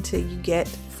itself until you get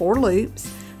 4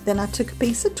 loops. Then I took a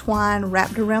piece of twine,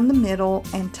 wrapped around the middle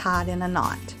and tied in a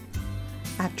knot.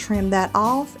 I trimmed that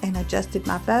off and adjusted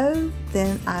my bow.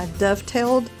 Then I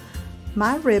dovetailed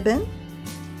my ribbon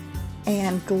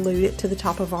and glued it to the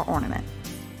top of our ornament.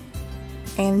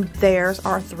 And there's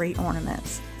our 3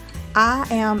 ornaments. I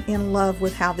am in love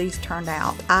with how these turned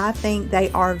out. I think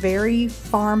they are very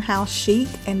farmhouse chic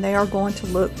and they are going to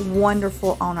look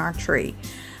wonderful on our tree.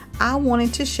 I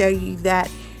wanted to show you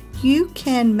that you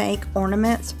can make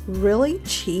ornaments really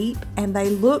cheap and they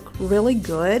look really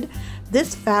good.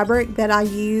 This fabric that I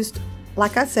used,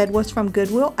 like I said, was from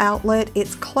Goodwill Outlet.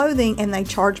 It's clothing and they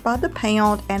charge by the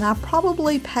pound, and I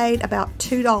probably paid about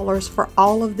 $2 for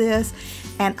all of this,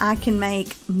 and I can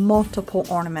make multiple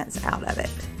ornaments out of it.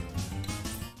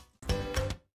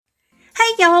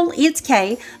 Hey y'all, it's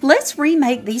Kay. Let's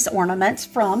remake these ornaments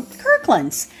from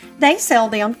Kirkland's. They sell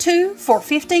them 2 for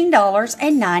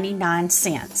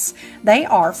 $15.99. They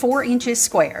are 4 inches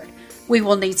squared. We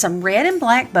will need some red and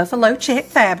black buffalo check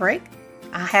fabric.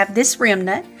 I have this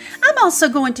remnant. I'm also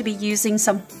going to be using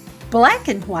some black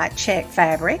and white check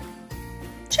fabric.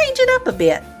 Change it up a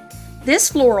bit. This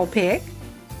floral pick.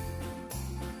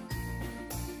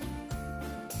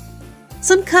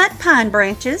 Some cut pine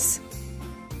branches.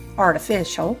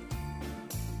 Artificial.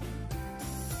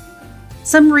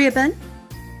 Some ribbon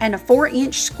and a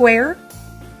 4-inch square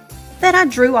that I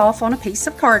drew off on a piece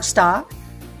of cardstock.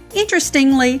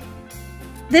 Interestingly,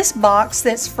 this box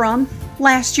that's from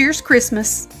last year's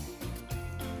Christmas,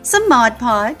 some Mod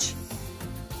Podge,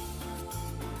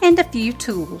 and a few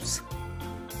tools.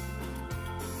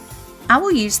 I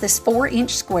will use this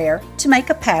 4-inch square to make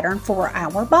a pattern for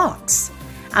our box.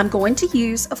 I'm going to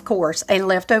use, of course, a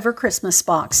leftover Christmas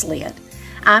box lid.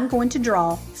 I'm going to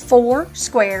draw 4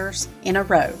 squares in a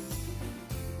row.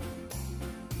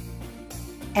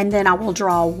 And then I will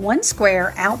draw 1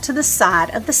 square out to the side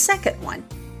of the second one.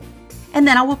 And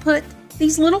then I will put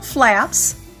these little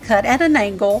flaps cut at an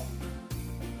angle,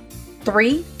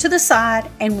 3 to the side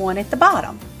and 1 at the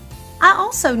bottom. I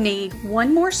also need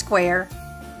 1 more square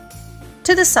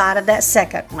to the side of that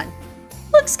second one.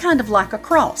 Looks kind of like a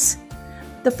cross.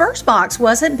 The first box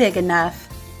wasn't big enough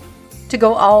to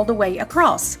go all the way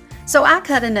across, so I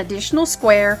cut an additional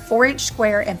square, 4-inch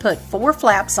square, and put 4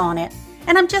 flaps on it,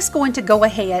 and I'm just going to go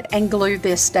ahead and glue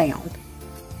this down.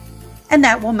 And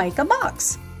that will make a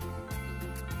box.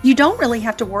 You don't really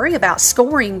have to worry about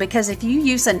scoring, because if you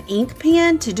use an ink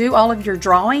pen to do all of your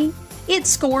drawing, it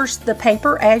scores the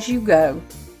paper as you go.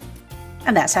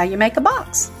 And that's how you make a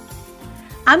box.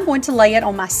 I'm going to lay it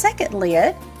on my second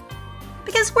lid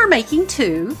because we're making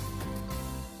 2.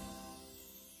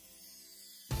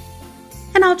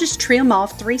 And I'll just trim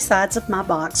off 3 sides of my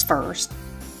box first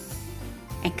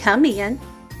and come in.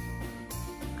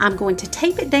 I'm going to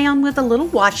tape it down with a little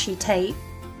washi tape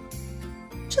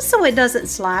just so it doesn't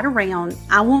slide around.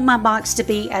 I want my box to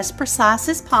be as precise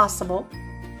as possible.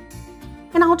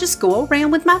 And I'll just go around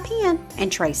with my pen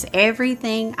and trace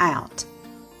everything out.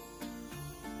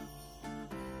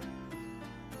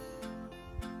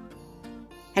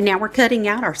 And now we're cutting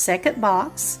out our second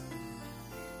box.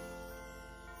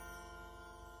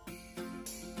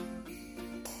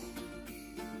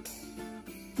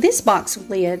 This box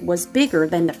lid was bigger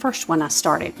than the first one I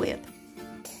started with.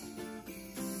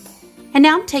 And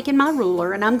now I'm taking my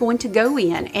ruler and I'm going to go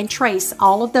in and trace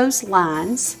all of those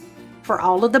lines for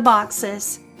all of the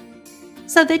boxes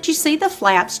so that you see the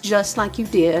flaps just like you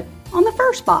did on the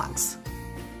first box.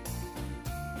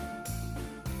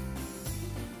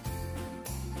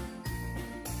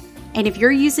 And if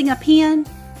you're using a pen,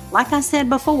 like I said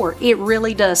before, it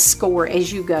really does score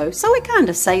as you go, so it kind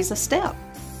of saves a step.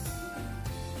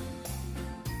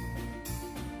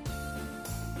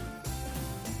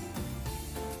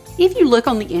 If you look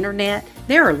on the internet,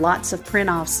 there are lots of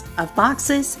print-offs of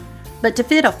boxes, but to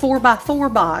fit a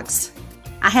 4x4 box,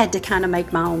 I had to kind of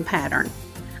make my own pattern.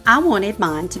 I wanted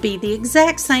mine to be the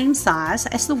exact same size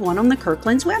as the one on the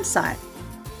Kirkland's website.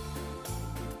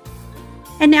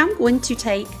 And now I'm going to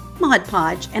take Mod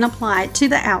Podge and apply it to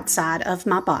the outside of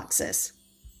my boxes.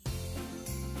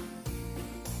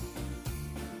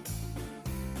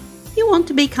 You want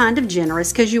to be kind of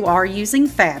generous because you are using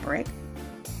fabric.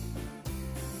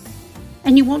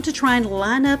 And you want to try and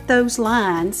line up those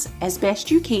lines as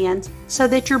best you can so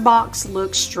that your box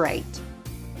looks straight.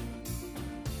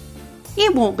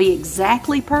 It won't be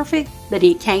exactly perfect, but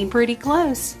it came pretty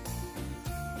close.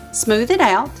 Smooth it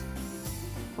out,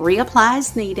 reapply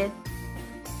as needed,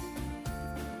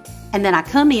 and then I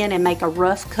come in and make a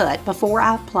rough cut before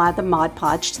I apply the Mod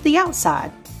Podge to the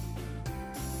outside.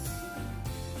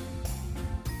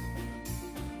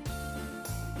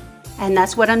 And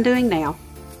that's what I'm doing now,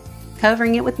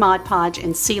 covering it with Mod Podge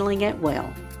and sealing it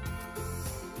well.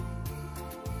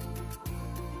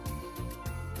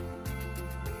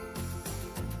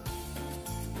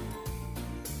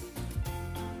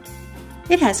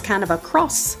 It has kind of a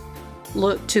cross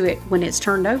look to it when it's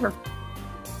turned over.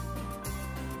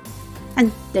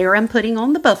 And there I'm putting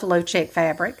on the buffalo check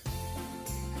fabric.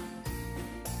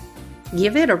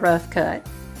 Give it a rough cut.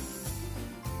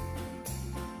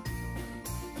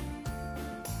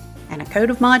 And a coat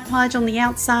of Mod Podge on the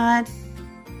outside.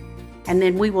 And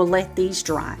then we will let these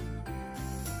dry.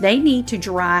 They need to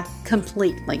dry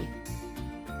completely.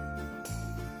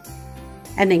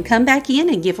 And then come back in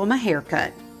and give them a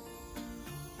haircut.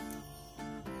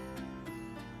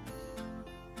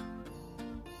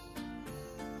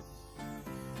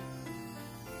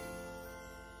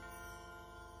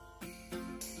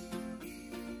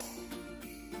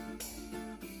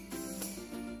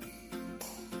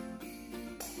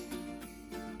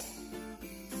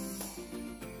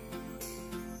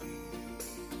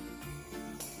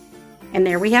 And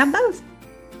there we have both.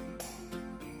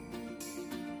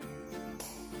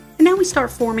 And now we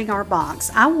start forming our box.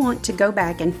 I want to go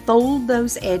back and fold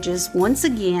those edges once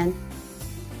again.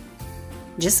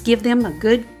 Just give them a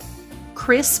good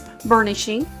crisp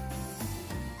burnishing.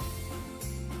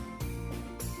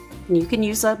 And you can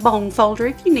use a bone folder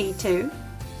if you need to.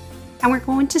 And we're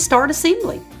going to start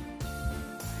assembly.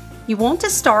 You want to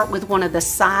start with one of the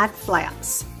side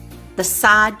flaps, the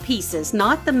side pieces,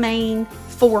 not the main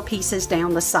 4 pieces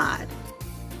down the side.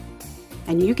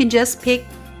 And you can just pick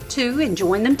 2 and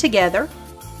join them together.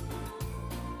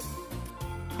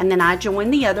 And then I join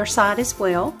the other side as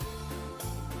well.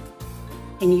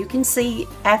 And you can see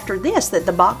after this that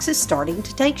the box is starting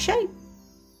to take shape.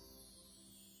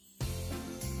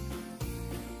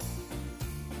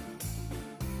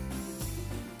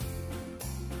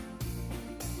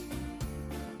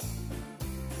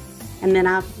 And then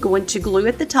I'm going to glue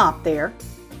at the top there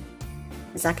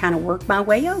as I kind of work my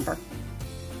way over.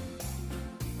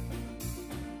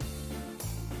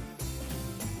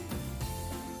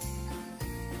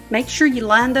 Make sure you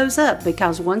line those up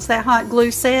because once that hot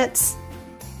glue sets,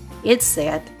 it's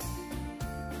set.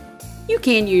 You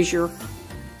can use your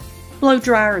blow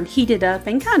dryer and heat it up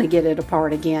and kind of get it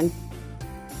apart again.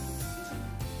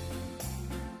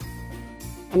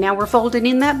 And now we're folding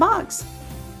in that box.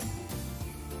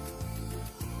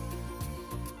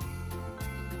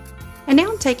 And now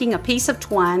I'm taking a piece of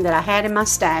twine that I had in my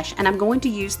stash and I'm going to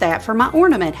use that for my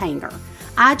ornament hanger.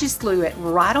 I just glue it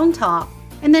right on top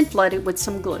and then flood it with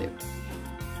some glue.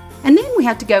 And then we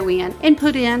have to go in and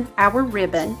put in our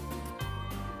ribbon.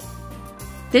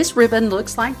 This ribbon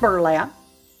looks like burlap.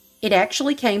 It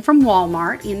actually came from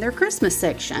Walmart in their Christmas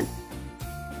section.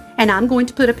 And I'm going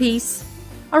to put a piece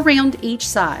around each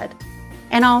side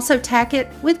and also tack it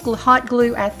with hot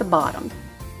glue at the bottom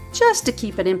just to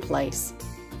keep it in place.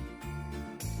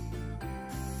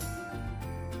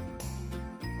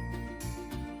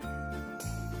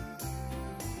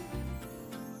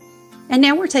 And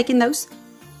now we're taking those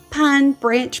pine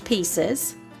branch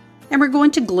pieces and we're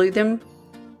going to glue them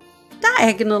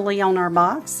diagonally on our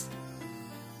box.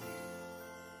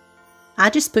 I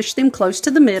just push them close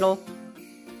to the middle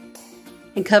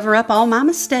and cover up all my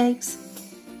mistakes.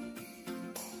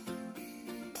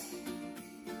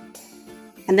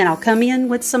 And then I'll come in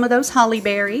with some of those holly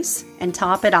berries and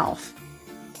top it off.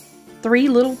 3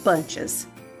 little bunches.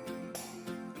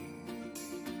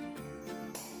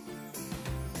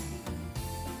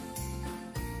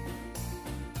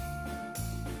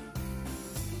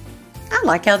 I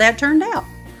like how that turned out.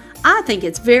 I think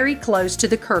it's very close to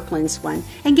the Kirkland's one.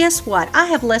 And guess what? I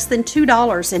have less than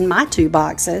 $2 in my 2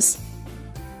 boxes.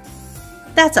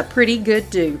 That's a pretty good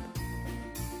dupe.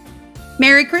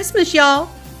 Merry Christmas, y'all!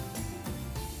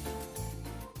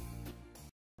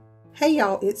 Hey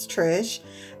y'all, it's Trish.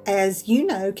 As you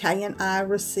know, Kay and I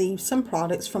received some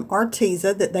products from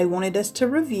Arteza that they wanted us to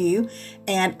review,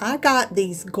 and I got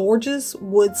these gorgeous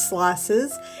wood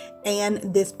slices and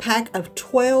this pack of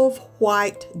 12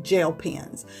 white gel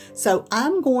pens. So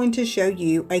I'm going to show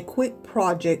you a quick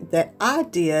project that I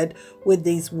did with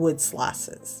these wood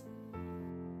slices.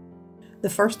 The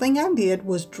first thing I did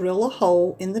was drill a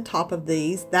hole in the top of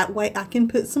these. That way I can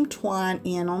put some twine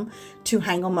in them to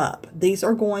hang them up. These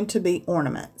are going to be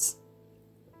ornaments.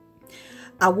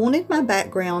 I wanted my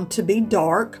background to be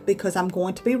dark because I'm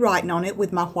going to be writing on it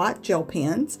with my white gel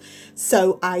pens.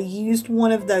 So I used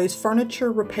one of those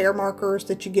furniture repair markers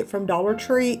that you get from Dollar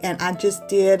Tree, and I just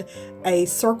did a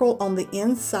circle on the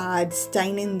inside,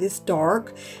 staining this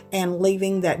dark and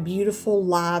leaving that beautiful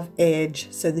live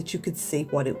edge so that you could see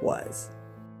what it was.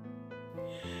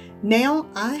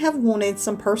 Now I have wanted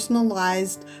some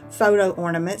personalized photo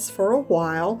ornaments for a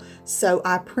while, so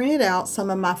I printed out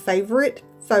some of my favorite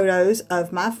photos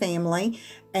of my family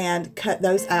and cut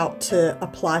those out to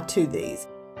apply to these.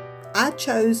 I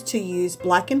chose to use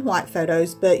black and white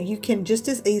photos, but you can just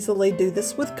as easily do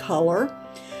this with color.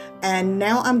 And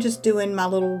now I'm just doing my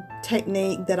little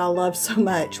technique that I love so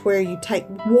much, where you take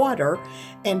water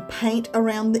and paint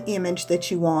around the image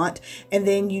that you want, and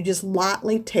then you just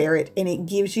lightly tear it, and it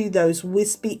gives you those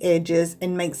wispy edges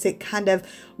and makes it kind of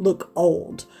look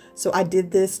old. So I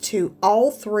did this to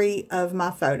all 3 of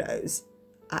my photos.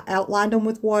 I outlined them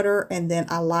with water and then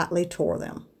I lightly tore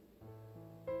them.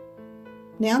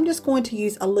 Now I'm just going to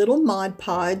use a little Mod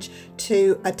Podge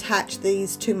to attach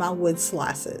these to my wood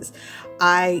slices.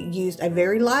 I used a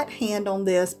very light hand on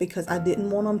this because I didn't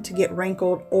want them to get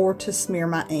wrinkled or to smear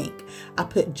my ink. I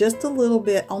put just a little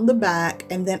bit on the back,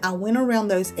 and then I went around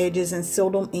those edges and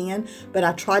sealed them in, but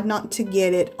I tried not to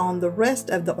get it on the rest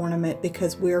of the ornament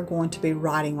because we're going to be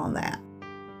writing on that.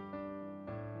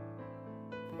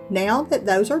 Now that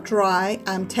those are dry,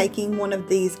 I'm taking one of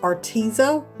these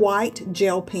Arteza white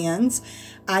gel pens.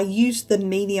 I used the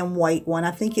medium weight one,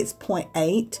 I think it's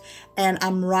 0.8, and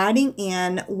I'm writing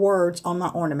in words on my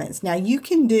ornaments. Now you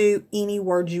can do any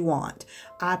word you want.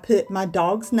 I put my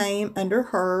dog's name under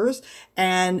hers,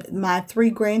 and my 3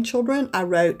 grandchildren, I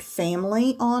wrote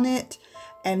family on it.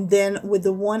 And then with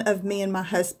the one of me and my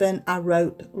husband, I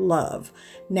wrote love.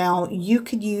 Now you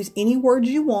could use any words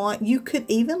you want. You could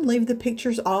even leave the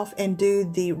pictures off and do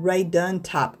the Ray Dunn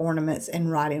type ornaments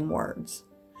and write in words.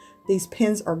 These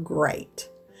pens are great.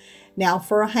 Now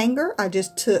for a hanger, I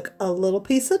just took a little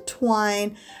piece of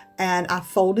twine and I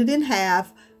folded in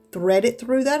half, thread it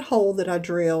through that hole that I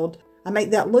drilled. I make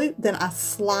that loop, then I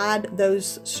slide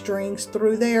those strings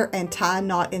through there and tie a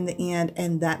knot in the end,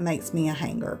 and that makes me a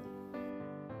hanger.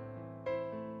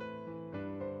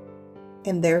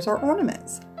 And there's our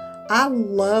ornaments. I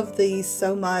love these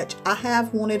so much. I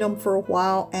have wanted them for a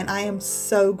while, and I am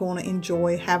so going to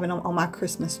enjoy having them on my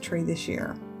Christmas tree this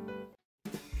year.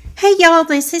 Hey y'all,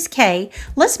 this is Kay.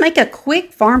 Let's make a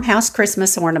quick farmhouse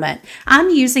Christmas ornament.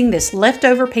 I'm using this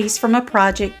leftover piece from a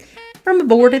project from a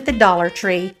board at the Dollar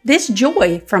Tree, this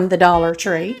joy from the Dollar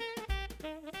Tree,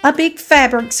 a big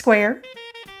fabric square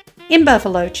in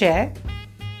buffalo check,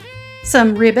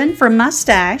 some ribbon from my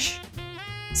stash,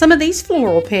 some of these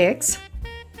floral picks,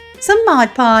 some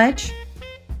Mod Podge,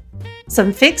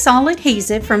 some Fix-All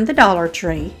adhesive from the Dollar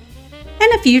Tree,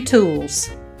 and a few tools.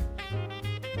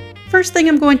 First thing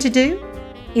I'm going to do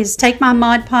is take my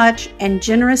Mod Podge and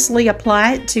generously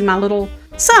apply it to my little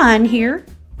sign here.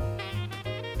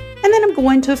 And then I'm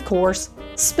going to, of course,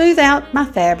 smooth out my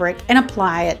fabric and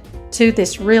apply it to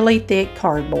this really thick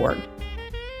cardboard.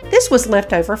 This was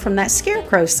left over from that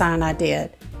scarecrow sign I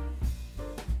did.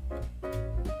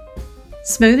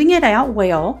 Smoothing it out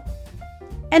well,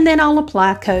 and then I'll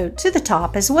apply a coat to the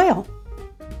top as well.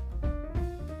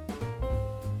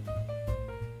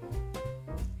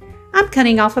 I'm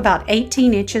cutting off about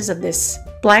 18 inches of this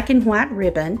black and white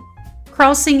ribbon,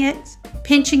 crossing it,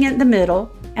 pinching it in the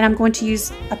middle, and I'm going to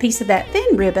use a piece of that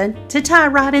thin ribbon to tie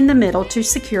right in the middle to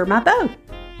secure my bow.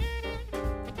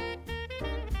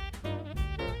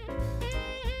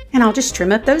 And I'll just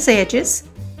trim up those edges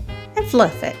and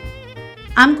fluff it.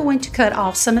 I'm going to cut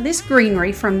off some of this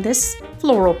greenery from this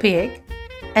floral pick,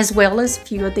 as well as a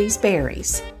few of these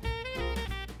berries.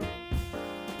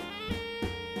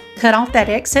 Cut off that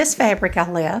excess fabric I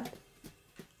left.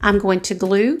 I'm going to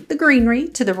glue the greenery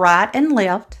to the right and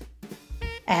left,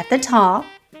 at the top,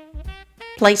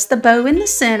 Place the bow in the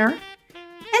center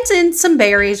and send some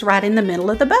berries right in the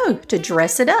middle of the bow to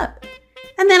dress it up.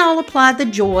 And then I'll apply the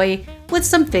joy with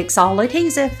some Fix-All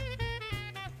adhesive.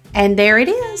 And there it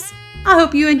is. I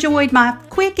hope you enjoyed my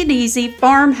quick and easy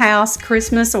farmhouse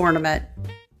Christmas ornament.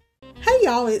 Hey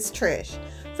y'all, it's Trish.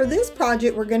 For this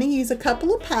project, we're going to use a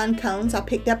couple of pine cones I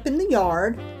picked up in the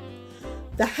yard,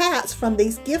 the hats from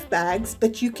these gift bags,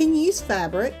 but you can use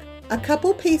fabric, a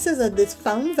couple pieces of this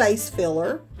foam vase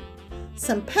filler,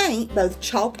 some paint, both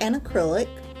chalk and acrylic,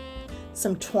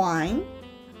 some twine,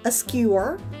 a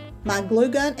skewer, my glue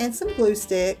gun and some glue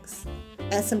sticks,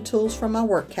 and some tools from my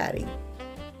work caddy.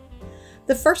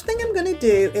 The first thing I'm going to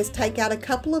do is take out a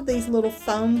couple of these little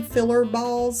foam filler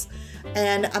balls,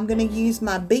 and I'm going to use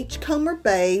my Beachcomber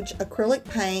Beige acrylic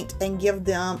paint and give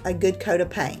them a good coat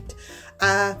of paint.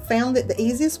 I found that the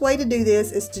easiest way to do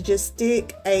this is to just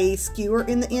stick a skewer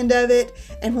in the end of it,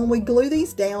 and when we glue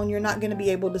these down, you're not going to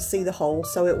be able to see the hole,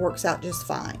 so it works out just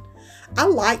fine. I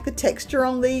like the texture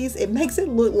on these. It makes it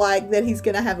look like that he's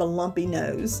going to have a lumpy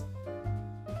nose.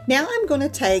 Now I'm going to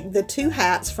take the two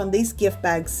hats from these gift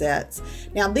bag sets.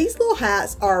 Now these little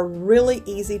hats are really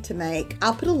easy to make.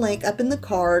 I'll put a link up in the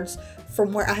cards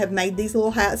from where I have made these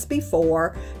little hats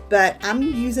before, but I'm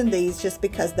using these just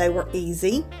because they were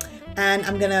easy. And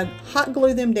I'm going to hot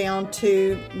glue them down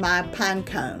to my pine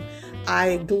cone.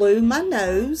 I glue my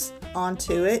nose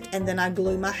onto it, and then I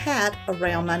glue my hat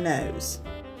around my nose.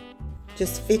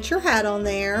 Just fit your hat on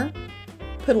there,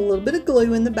 put a little bit of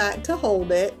glue in the back to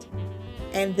hold it,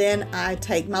 and then I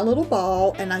take my little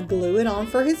ball and I glue it on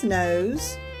for his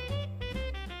nose,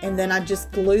 and then I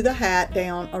just glue the hat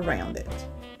down around it.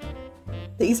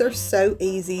 These are so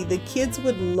easy. The kids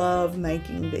would love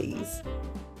making these.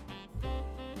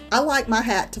 I like my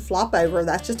hat to flop over.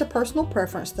 That's just a personal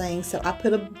preference thing, so I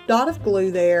put a dot of glue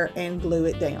there and glue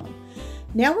it down.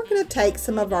 Now we're going to take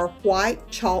some of our white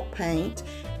chalk paint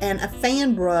and a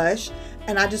fan brush,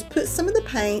 and I just put some of the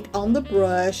paint on the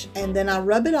brush, and then I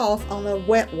rub it off on a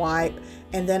wet wipe,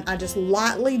 and then I just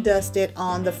lightly dust it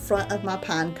on the front of my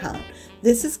pine cone.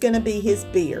 This is going to be his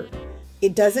beard.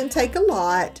 It doesn't take a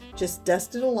lot, just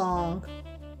dust it along.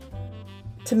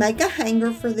 To make a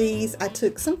hanger for these, I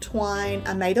took some twine,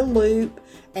 I made a loop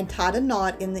and tied a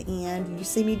knot in the end. You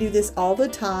see me do this all the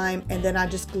time, and then I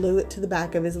just glue it to the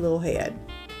back of his little head.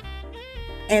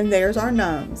 And there's our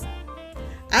gnomes.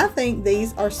 I think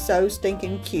these are so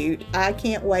stinking cute. I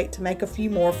can't wait to make a few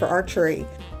more for our tree.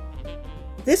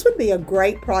 This would be a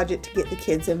great project to get the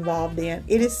kids involved in.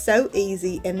 It is so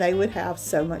easy and they would have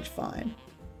so much fun.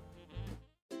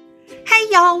 Hey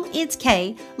y'all, it's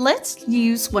Kay. Let's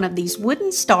use one of these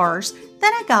wooden stars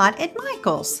that I got at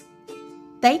Michael's.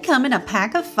 They come in a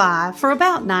pack of 5 for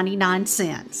about 99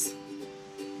 cents.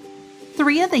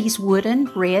 3 of these wooden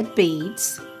red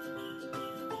beads,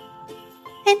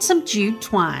 and some jute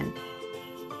twine,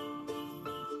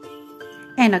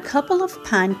 and a couple of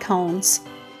pine cones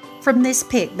from this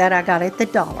pick that I got at the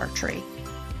Dollar Tree.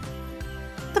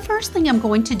 The first thing I'm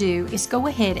going to do is go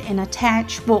ahead and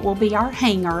attach what will be our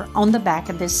hanger on the back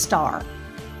of this star.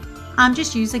 I'm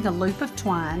just using a loop of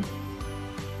twine,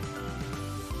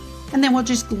 and then we'll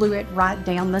just glue it right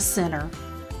down the center.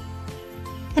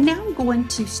 And now I'm going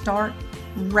to start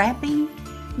wrapping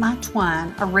my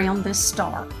twine around this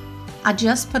star. I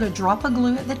just put a drop of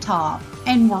glue at the top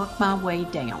and work my way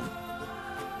down.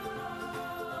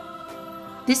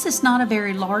 This is not a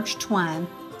very large twine,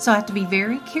 so I have to be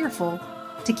very careful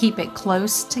to keep it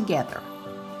close together.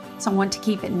 So I want to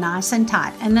keep it nice and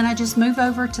tight. And then I just move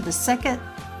over to the second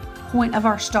point of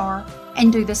our star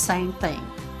and do the same thing.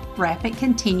 Wrap it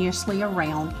continuously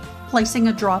around, placing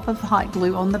a drop of hot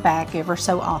glue on the back ever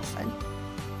so often.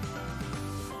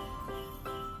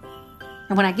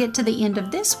 And when I get to the end of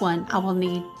this one, I will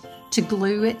need to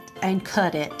glue it and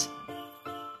cut it.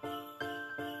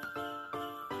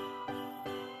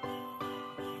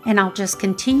 And I'll just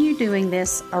continue doing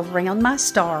this around my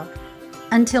star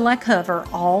until I cover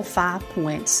all 5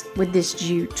 points with this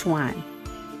jute twine.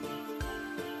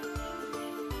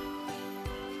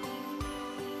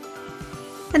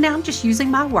 And now I'm just using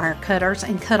my wire cutters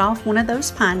and cut off one of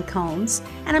those pine cones,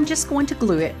 and I'm just going to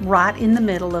glue it right in the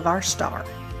middle of our star.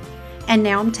 And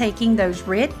now I'm taking those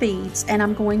red beads and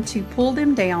I'm going to pull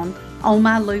them down on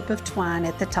my loop of twine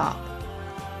at the top.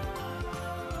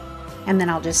 And then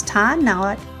I'll just tie a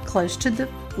knot close to the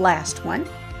last one.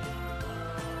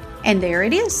 And there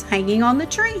it is, hanging on the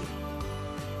tree.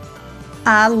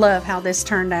 I love how this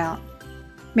turned out.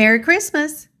 Merry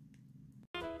Christmas!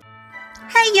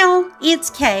 Hey y'all, it's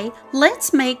Kay.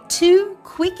 Let's make 2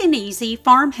 quick and easy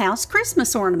farmhouse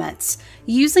Christmas ornaments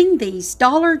using these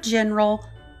Dollar General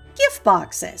gift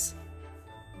boxes.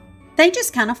 They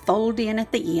just kind of fold in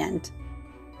at the end.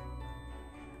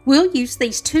 We'll use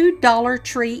these two Dollar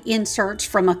Tree inserts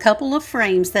from a couple of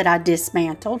frames that I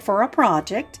dismantled for a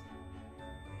project,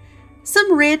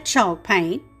 some red chalk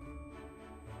paint,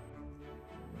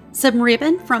 some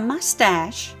ribbon from my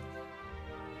stash,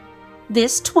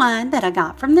 this twine that I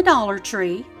got from the Dollar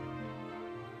Tree,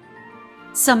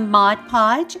 some Mod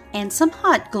Podge and some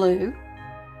hot glue,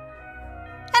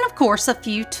 and of course a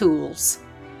few tools.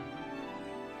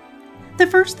 The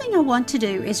first thing I want to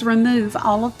do is remove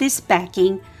all of this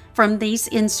backing from these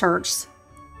inserts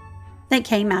that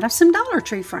came out of some Dollar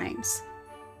Tree frames.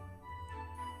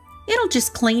 It'll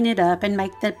just clean it up and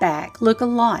make the back look a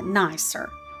lot nicer.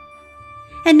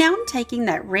 And now I'm taking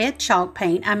that red chalk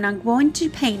paint and I'm going to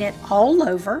paint it all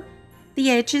over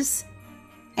the edges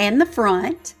and the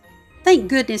front. Thank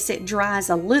goodness it dries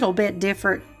a little bit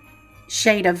different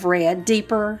shade of red,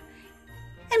 deeper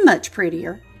and much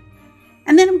prettier.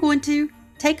 And then I'm going to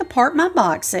take apart my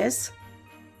boxes.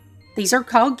 These are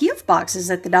called gift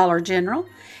boxes at the Dollar General,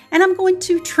 and I'm going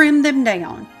to trim them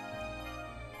down.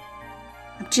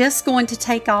 I'm just going to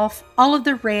take off all of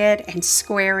the red and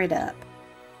square it up.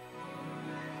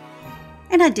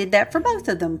 And I did that for both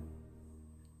of them.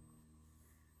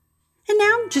 And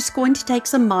now I'm just going to take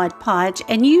some Mod Podge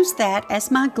and use that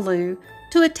as my glue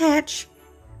to attach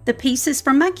the pieces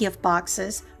from my gift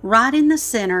boxes right in the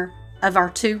center of our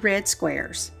two red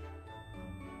squares.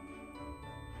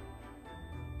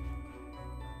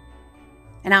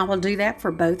 And I will do that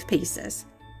for both pieces.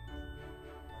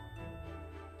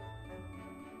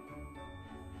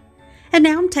 And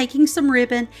now I'm taking some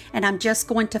ribbon and I'm just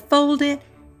going to fold it,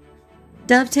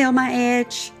 dovetail my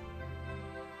edge,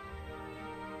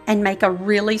 and make a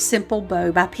really simple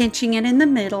bow by pinching it in the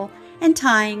middle and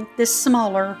tying this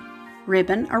smaller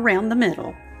ribbon around the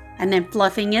middle, and then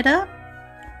fluffing it up.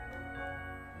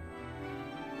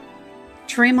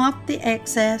 Trim off the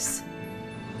excess.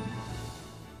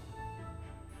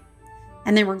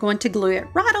 And then we're going to glue it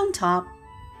right on top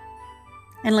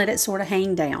and let it sort of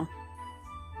hang down.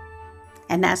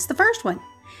 And that's the first one.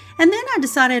 And then I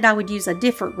decided I would use a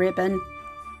different ribbon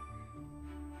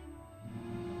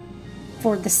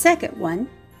for the second one.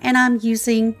 And I'm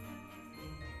using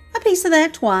a piece of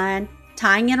that twine,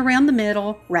 tying it around the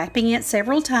middle, wrapping it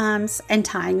several times, and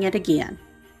tying it again.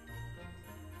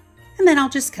 And then I'll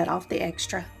just cut off the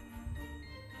extra.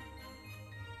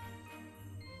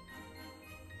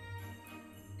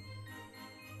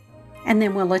 And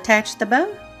then we'll attach the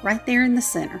bow right there in the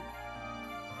center.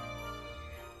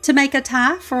 To make a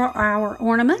tie for our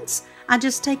ornaments, I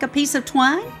just take a piece of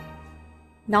twine,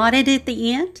 knot it at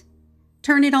the end,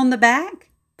 turn it on the back,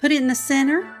 put it in the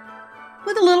center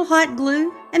with a little hot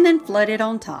glue, and then flood it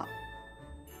on top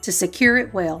to secure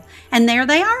it well. And there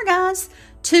they are, guys.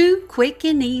 Two quick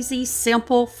and easy,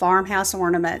 simple farmhouse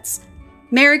ornaments.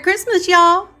 Merry Christmas,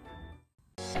 y'all!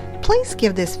 Please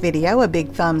give this video a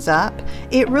big thumbs up.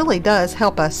 It really does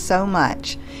help us so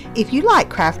much. If you like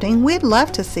crafting, we'd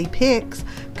love to see pics.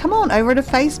 Come on over to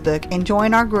Facebook and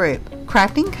join our group,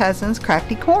 Crafting Cousins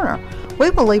Crafty Corner. We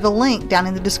will leave a link down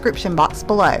in the description box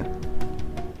below.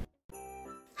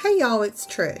 Hey y'all, it's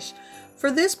Trish.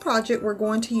 For this project, we're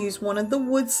going to use one of the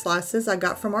wood slices I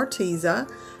got from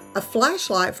Arteza, a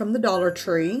flashlight from the Dollar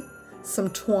Tree, some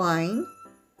twine,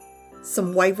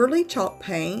 some Waverly chalk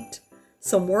paint,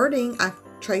 some wording I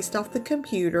traced off the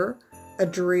computer, a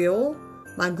drill,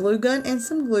 my glue gun and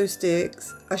some glue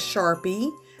sticks, a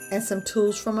Sharpie, and some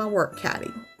tools from my work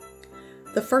caddy.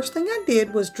 The first thing I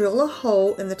did was drill a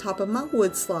hole in the top of my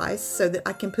wood slice so that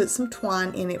I can put some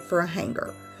twine in it for a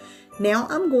hanger. Now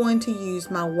I'm going to use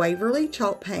my Waverly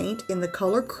chalk paint in the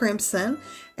color Crimson,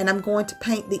 and I'm going to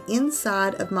paint the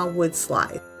inside of my wood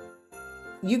slice.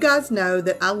 You guys know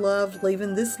that I love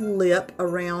leaving this lip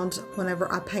around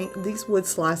whenever I paint these wood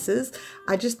slices.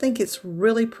 I just think it's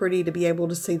really pretty to be able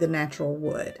to see the natural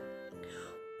wood.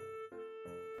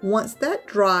 Once that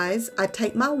dries, I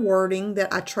take my wording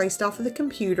that I traced off of the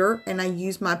computer and I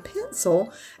use my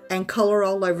pencil and color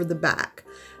all over the back.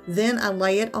 Then I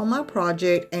lay it on my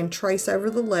project and trace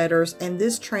over the letters, and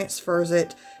this transfers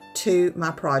it to my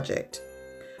project.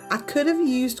 I could have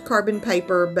used carbon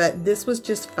paper, but this was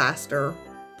just faster.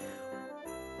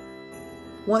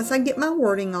 Once I get my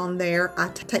wording on there, I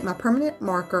take my permanent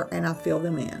marker and I fill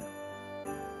them in.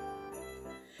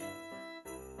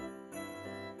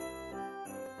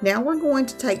 Now we're going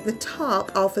to take the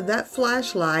top off of that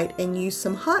flashlight and use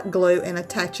some hot glue and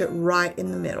attach it right in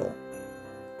the middle.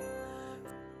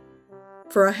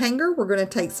 For a hanger, we're going to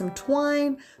take some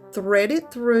twine, thread it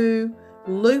through,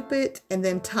 loop it, and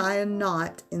then tie a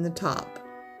knot in the top.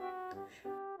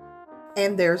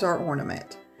 And there's our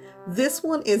ornament. This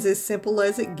one is as simple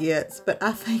as it gets, but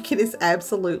I think it is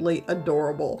absolutely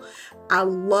adorable. I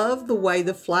love the way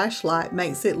the flashlight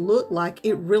makes it look like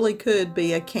it really could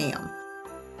be a cam.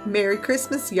 Merry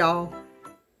Christmas, y'all.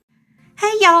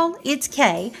 Hey y'all, it's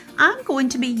Kay. I'm going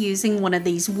to be using one of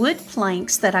these wood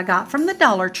planks that I got from the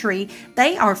Dollar Tree.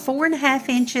 They are 4.5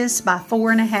 inches by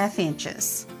 4.5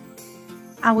 inches.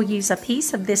 I will use a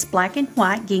piece of this black and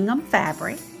white gingham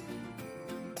fabric,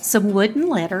 some wooden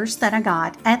letters that I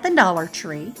got at the Dollar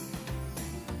Tree,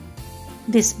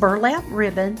 this burlap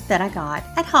ribbon that I got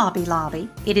at Hobby Lobby.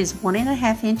 It is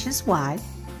 1.5 inches wide,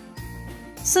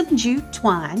 some jute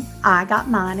twine. I got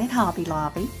mine at Hobby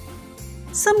Lobby,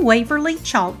 some Waverly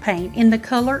chalk paint in the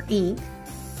color ink,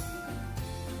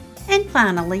 and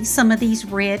finally some of these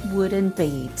red wooden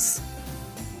beads.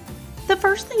 The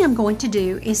first thing I'm going to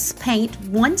do is paint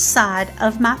one side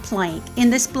of my plank in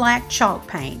this black chalk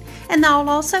paint, and I'll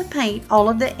also paint all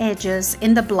of the edges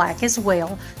in the black as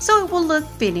well, so it will look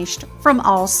finished from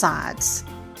all sides.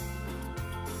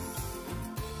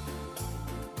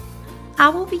 I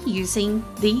will be using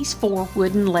these 4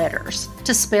 wooden letters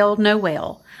to spell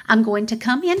Noel. I'm going to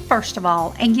come in first of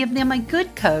all and give them a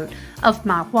good coat of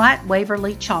my white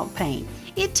Waverly chalk paint.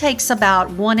 It takes about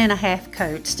 1.5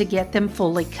 coats to get them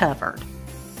fully covered.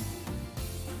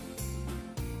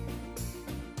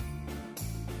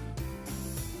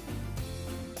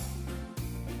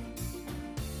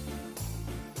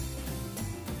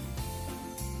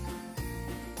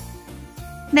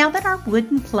 Now that our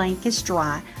wooden plank is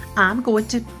dry, I'm going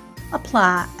to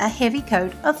apply a heavy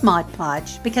coat of Mod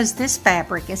Podge because this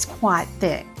fabric is quite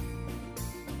thick.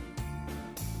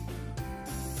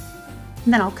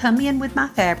 And then I'll come in with my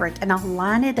fabric and I'll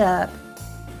line it up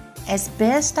as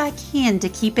best I can to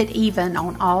keep it even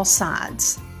on all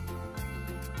sides.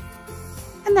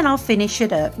 And then I'll finish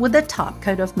it up with a top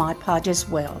coat of Mod Podge as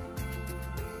well.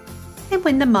 And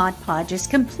when the Mod Podge is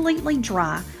completely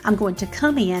dry, I'm going to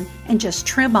come in and just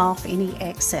trim off any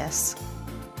excess.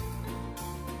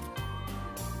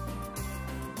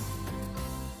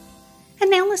 And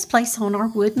now let's place on our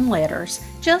wooden letters,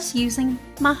 just using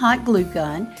my hot glue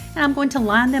gun, and I'm going to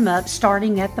line them up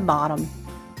starting at the bottom.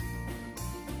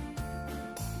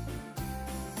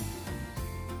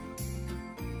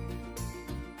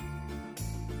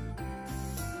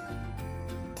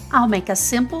 I'll make a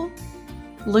simple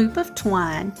loop of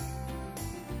twine,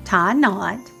 tie a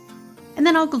knot, and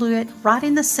then I'll glue it right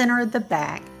in the center of the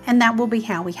back, and that will be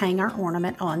how we hang our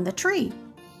ornament on the tree.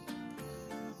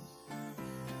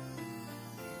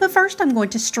 But first I'm going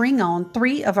to string on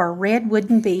 3 of our red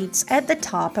wooden beads at the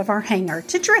top of our hanger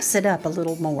to dress it up a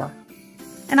little more.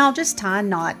 And I'll just tie a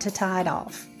knot to tie it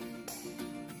off.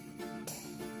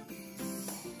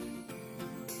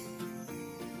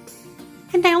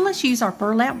 And now let's use our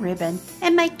burlap ribbon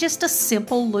and make just a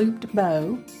simple looped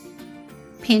bow.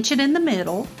 Pinch it in the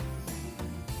middle.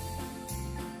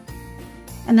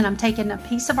 And then I'm taking a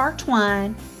piece of our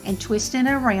twine and twisting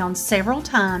it around several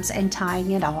times and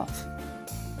tying it off.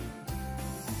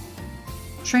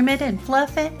 Trim it and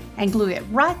fluff it and glue it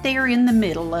right there in the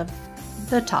middle of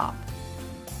the top.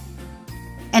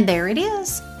 And there it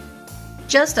is.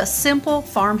 Just a simple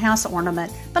farmhouse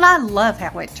ornament, but I love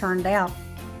how it turned out.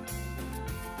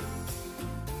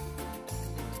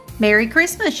 Merry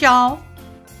Christmas, y'all!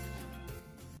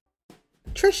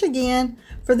 Trish again.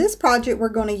 For this project, we're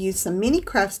going to use some mini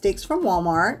craft sticks from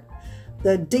Walmart,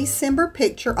 the December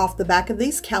picture off the back of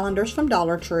these calendars from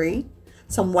Dollar Tree,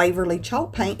 some Waverly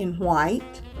chalk paint in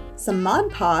white, some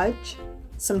Mod Podge,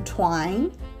 some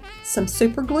twine, some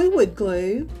super glue wood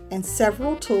glue, and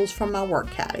several tools from my work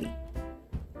caddy.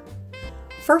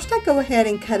 First, I go ahead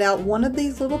and cut out one of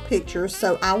these little pictures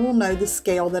so I will know the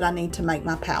scale that I need to make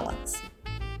my palettes.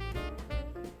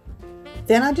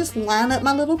 Then I just line up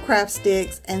my little craft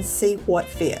sticks and see what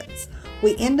fits.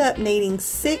 We end up needing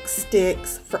 6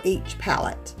 sticks for each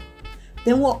palette.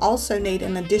 Then we'll also need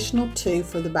an additional 2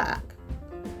 for the back.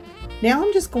 Now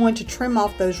I'm just going to trim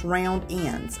off those round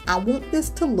ends. I want this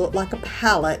to look like a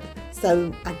palette,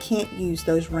 so I can't use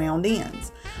those round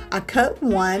ends. I cut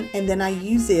one and then I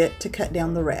use it to cut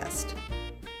down the rest.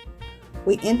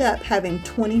 We end up having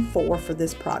 24 for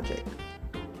this project.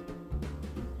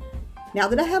 Now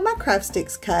that I have my craft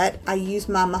sticks cut, I use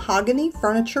my mahogany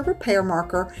furniture repair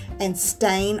marker and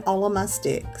stain all of my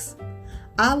sticks.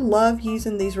 I love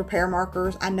using these repair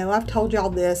markers. I know I've told y'all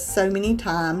this so many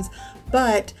times,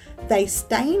 but they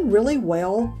stain really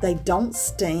well, they don't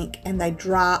stink, and they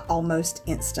dry almost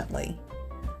instantly.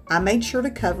 I made sure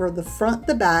to cover the front,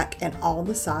 the back, and all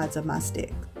the sides of my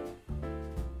stick.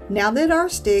 Now that our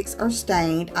sticks are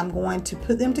stained, I'm going to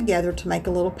put them together to make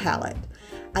a little palette.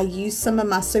 I use some of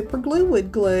my super glue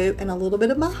wood glue and a little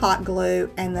bit of my hot glue,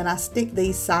 and then I stick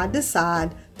these side to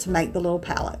side to make the little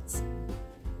palettes.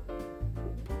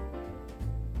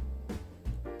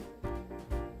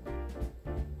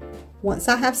 Once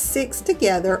I have 6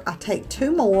 together, I take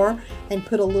 2 more and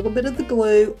put a little bit of the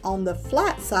glue on the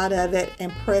flat side of it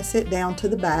and press it down to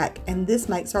the back, and this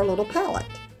makes our little palette.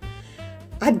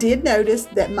 I did notice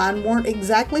that mine weren't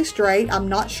exactly straight. I'm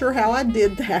not sure how I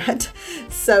did that.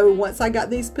 So once I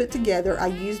got these put together, I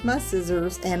used my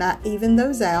scissors and I evened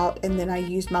those out, and then I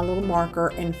used my little marker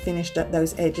and finished up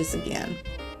those edges again.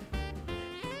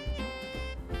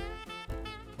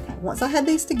 Once I had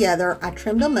these together, I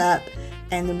trimmed them up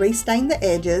and restained the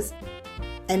edges.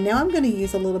 And now I'm going to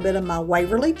use a little bit of my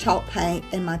Waverly chalk paint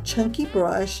and my chunky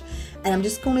brush, and I'm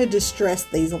just going to distress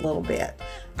these a little bit.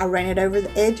 I ran it over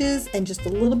the edges and just a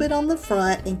little bit on the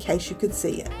front in case you could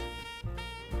see it.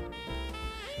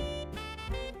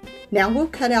 Now we'll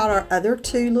cut out our other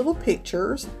 2 little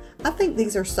pictures. I think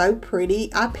these are so pretty.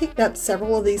 I picked up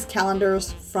several of these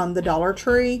calendars from the Dollar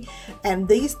Tree, and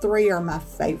these 3 are my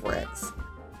favorites.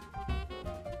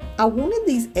 I wanted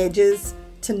these edges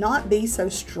to not be so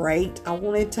straight. I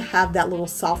wanted to have that little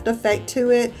soft effect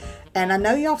to it. And I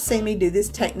know y'all have seen me do this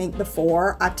technique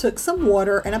before. I took some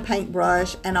water and a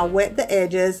paintbrush and I wet the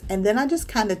edges, and then I just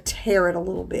kind of tear it a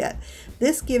little bit.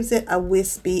 This gives it a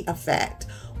wispy effect.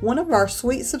 One of our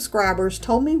sweet subscribers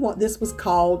told me what this was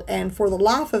called, and for the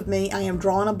life of me, I am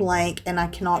drawing a blank and I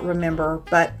cannot remember,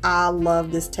 but I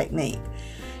love this technique.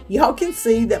 Y'all can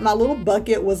see that my little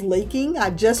bucket was leaking. I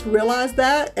just realized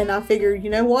that, and I figured, you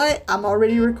know what? I'm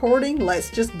already recording. Let's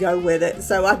just go with it.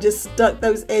 So I just stuck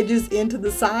those edges into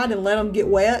the side and let them get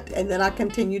wet, and then I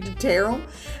continued to tear them.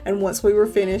 And once we were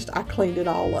finished, I cleaned it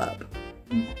all up.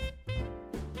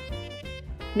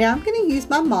 Now I'm going to use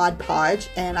my Mod Podge,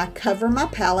 and I cover my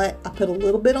palette. I put a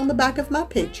little bit on the back of my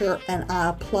picture, and I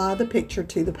apply the picture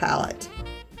to the palette.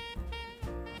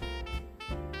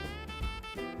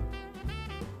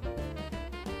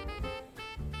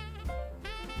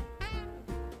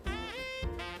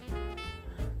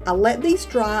 I let these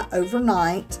dry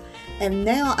overnight, and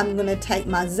now I'm going to take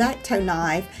my X-Acto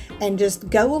knife and just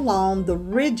go along the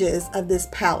ridges of this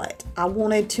palette. I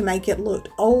wanted to make it look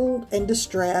old and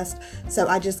distressed, so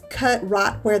I just cut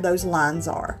right where those lines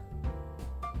are.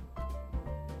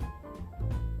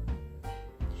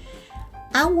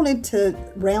 I wanted to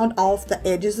round off the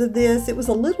edges of this. It was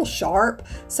a little sharp,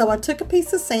 so I took a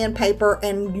piece of sandpaper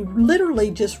and you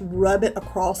literally just rub it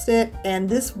across it, and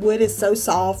this wood is so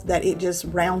soft that it just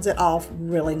rounds it off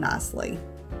really nicely.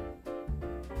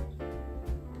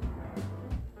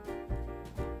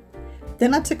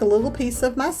 Then I took a little piece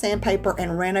of my sandpaper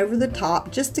and ran over the top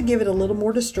just to give it a little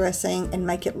more distressing and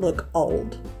make it look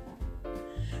old.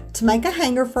 To make a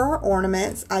hanger for our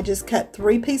ornaments, I just cut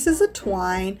 3 pieces of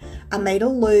twine. I made a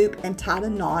loop and tied a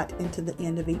knot into the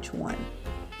end of each one.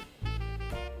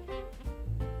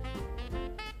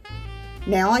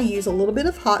 Now I use a little bit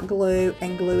of hot glue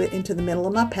and glue it into the middle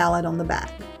of my palette on the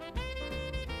back.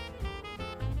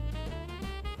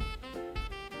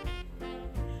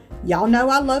 Y'all know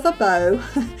I love a bow,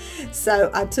 so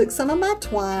I took some of my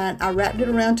twine, I wrapped it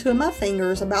around 2 of my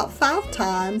fingers about 5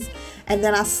 times, and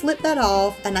then I slipped that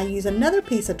off and I use another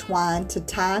piece of twine to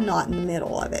tie a knot in the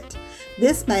middle of it.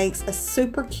 This makes a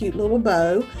super cute little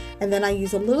bow, and then I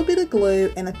use a little bit of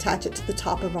glue and attach it to the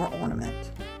top of our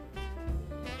ornament.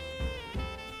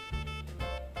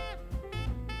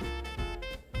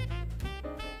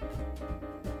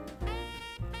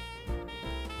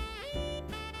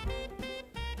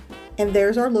 And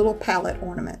there's our little palette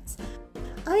ornaments.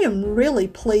 I am really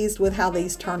pleased with how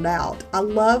these turned out. I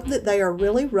love that they are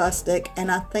really rustic,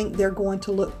 and I think they're going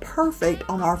to look perfect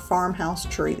on our farmhouse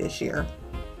tree this year.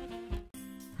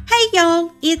 Hey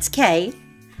y'all, it's Kay.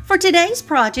 For today's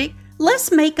project,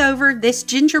 let's make over this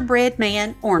gingerbread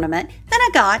man ornament that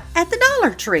I got at the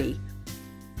Dollar Tree.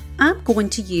 I'm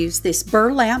going to use this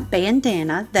burlap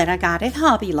bandana that I got at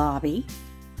Hobby Lobby,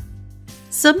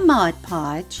 some Mod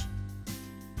Podge,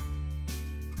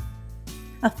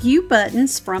 a few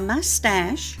buttons from my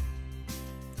stash,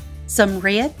 some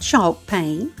red chalk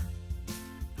paint,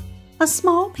 a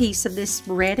small piece of this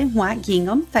red and white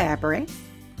gingham fabric,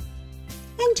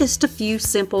 and just a few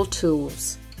simple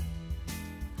tools.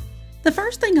 The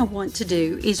first thing I want to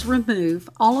do is remove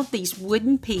all of these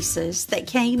wooden pieces that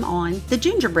came on the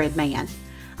gingerbread man.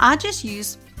 I just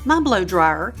use my blow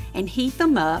dryer and heat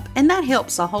them up, and that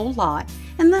helps a whole lot.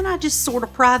 And then I just sort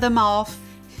of pry them off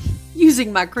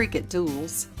using my Cricut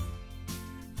tools.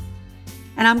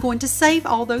 And I'm going to save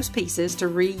all those pieces to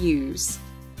reuse.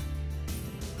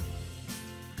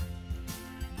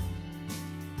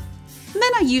 And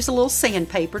then I use a little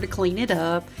sandpaper to clean it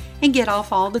up and get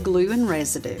off all the glue and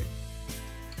residue.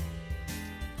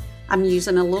 I'm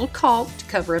using a little caulk to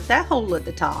cover up that hole at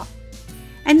the top.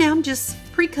 And now I'm just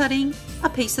pre-cutting a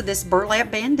piece of this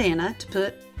burlap bandana to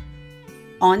put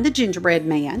on the gingerbread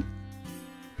man.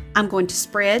 I'm going to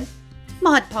spread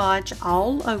Mod Podge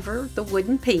all over the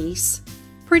wooden piece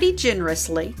pretty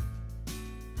generously,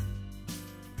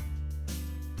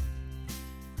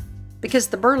 because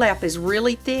the burlap is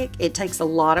really thick. It takes a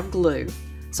lot of glue.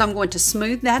 So I'm going to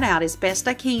smooth that out as best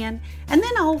I can, and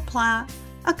then I'll apply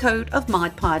a coat of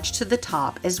Mod Podge to the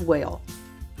top as well.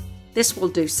 This will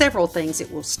do several things.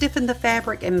 It will stiffen the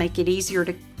fabric and make it easier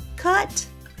to cut,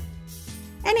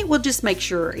 and it will just make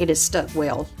sure it is stuck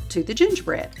well to the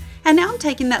gingerbread. And now I'm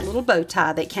taking that little bow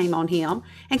tie that came on him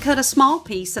and cut a small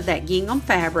piece of that gingham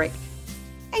fabric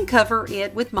and cover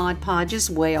it with Mod Podge as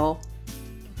well.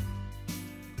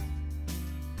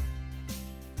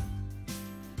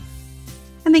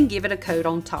 And then give it a coat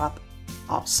on top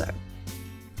also.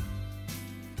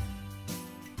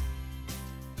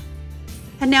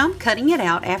 And now I'm cutting it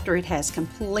out after it has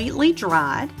completely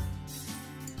dried.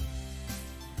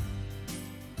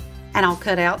 And I'll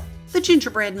cut out the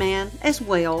gingerbread man as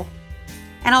well.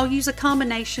 And I'll use a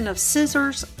combination of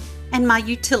scissors and my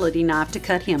utility knife to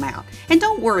cut him out. And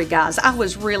don't worry guys, I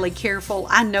was really careful.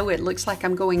 I know it looks like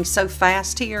I'm going so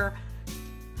fast here,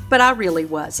 but I really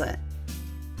wasn't.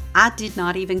 I did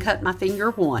not even cut my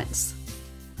finger once.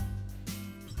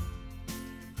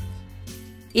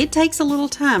 It takes a little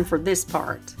time for this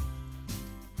part,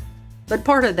 but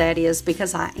part of that is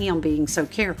because I am being so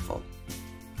careful.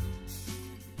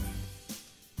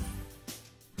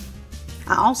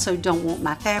 I also don't want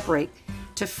my fabric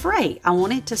to fray. I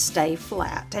want it to stay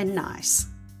flat and nice.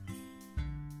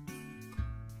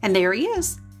 And there he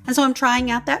is. And so I'm trying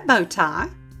out that bow tie.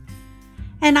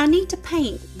 And I need to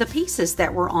paint the pieces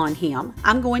that were on him.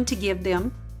 I'm going to give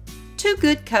them 2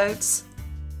 good coats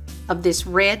of this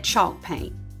red chalk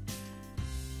paint.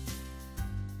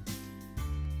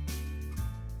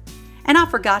 And I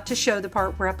forgot to show the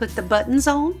part where I put the buttons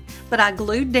on, but I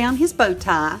glued down his bow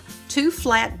tie, 2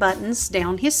 flat buttons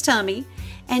down his tummy,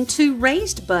 and 2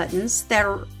 raised buttons that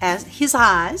are as his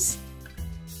eyes.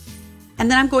 And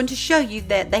then I'm going to show you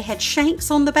that they had shanks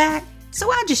on the back, so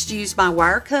I just used my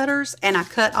wire cutters and I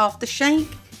cut off the shank,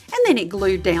 and then it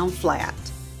glued down flat.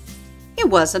 It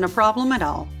wasn't a problem at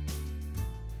all.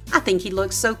 I think he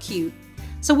looks so cute.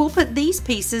 So we'll put these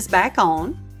pieces back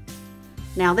on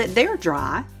now that they're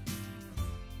dry,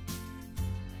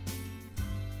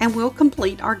 and we'll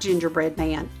complete our gingerbread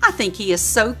man. I think he is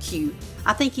so cute.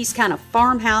 I think he's kind of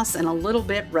farmhouse and a little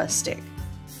bit rustic.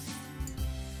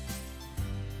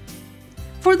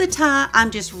 For the tie,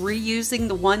 I'm just reusing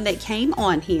the one that came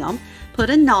on him. Put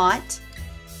a knot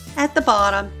at the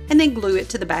bottom and then glue it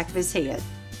to the back of his head.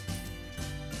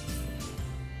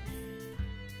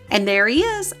 And there he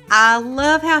is. I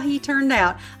love how he turned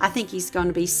out. I think he's going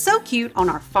to be so cute on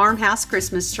our farmhouse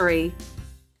Christmas tree.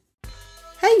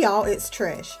 Hey y'all, it's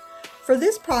Trish. For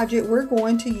this project, we're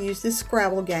going to use this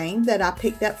Scrabble game that I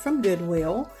picked up from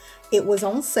Goodwill. It was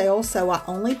on sale, so I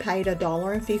only paid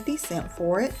 $1.50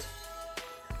 for it.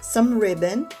 Some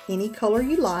ribbon, any color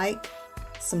you like,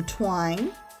 some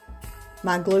twine,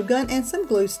 my glue gun and some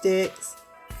glue sticks,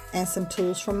 and some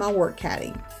tools from my work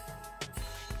caddy.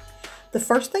 The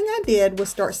first thing I did was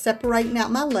start separating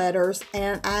out my letters,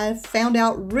 and I found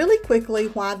out really quickly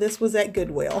why this was at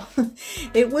Goodwill.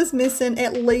 It was missing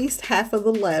at least half of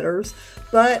the letters,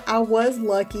 but I was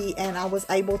lucky and I was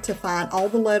able to find all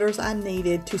the letters I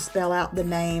needed to spell out the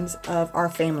names of our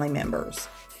family members.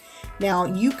 Now,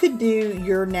 you could do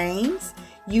your names,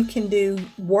 you can do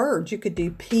words, you could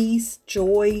do peace,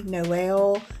 joy,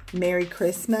 Noel, Merry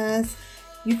Christmas.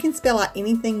 You can spell out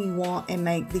anything you want and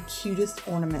make the cutest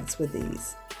ornaments with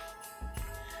these.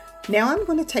 Now I'm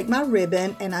going to take my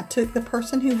ribbon, and I took the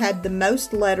person who had the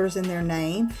most letters in their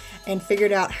name and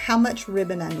figured out how much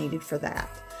ribbon I needed for that.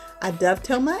 I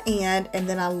dovetail my end and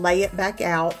then I lay it back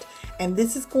out, and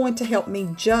this is going to help me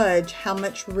judge how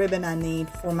much ribbon I need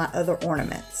for my other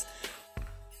ornaments.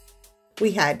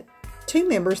 We had 2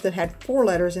 members that had 4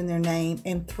 letters in their name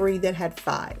and 3 that had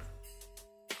 5.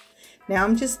 Now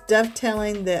I'm just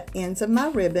dovetailing the ends of my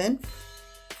ribbon,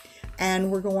 and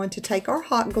we're going to take our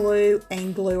hot glue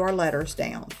and glue our letters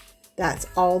down. That's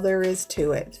all there is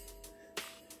to it.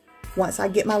 Once I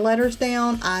get my letters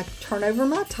down, I turn over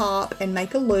my top and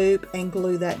make a loop and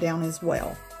glue that down as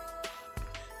well.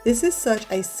 This is such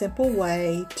a simple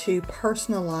way to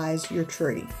personalize your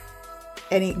tree,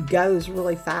 and it goes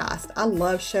really fast. I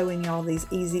love showing y'all these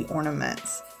easy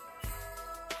ornaments.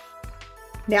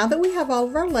 Now that we have all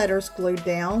of our letters glued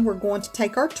down, we're going to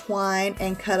take our twine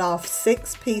and cut off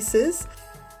 6 pieces.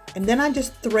 And then I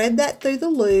just thread that through the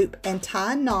loop and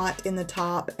tie a knot in the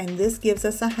top, and this gives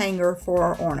us a hanger for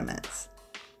our ornaments.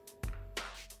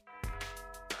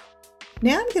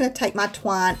 Now I'm going to take my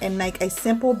twine and make a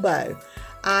simple bow.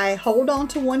 I hold on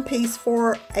to one piece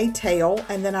for a tail,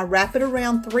 and then I wrap it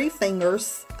around 3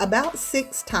 fingers about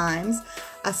 6 times.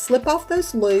 I slip off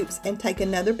those loops and take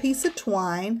another piece of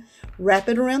twine, wrap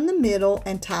it around the middle,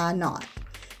 and tie a knot.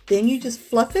 Then you just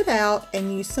fluff it out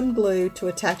and use some glue to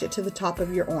attach it to the top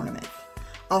of your ornament.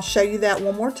 I'll show you that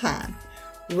one more time.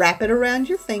 Wrap it around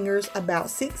your fingers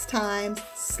about 6 times,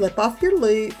 slip off your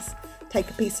loops, take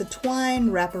a piece of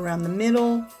twine, wrap around the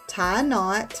middle, tie a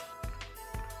knot.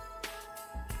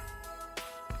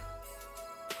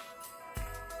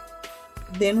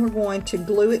 Then we're going to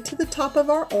glue it to the top of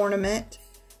our ornament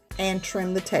and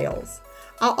trim the tails.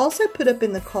 I'll also put up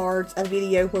in the cards a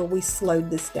video where we slowed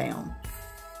this down.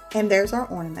 And there's our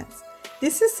ornaments.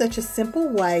 This is such a simple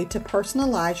way to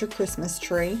personalize your Christmas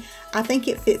tree. I think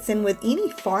it fits in with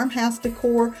any farmhouse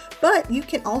decor, but you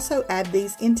can also add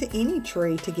these into any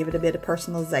tree to give it a bit of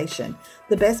personalization.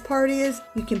 The best part is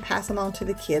you can pass them on to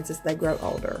the kids as they grow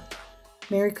older.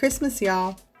 Merry Christmas,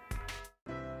 y'all.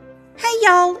 Hey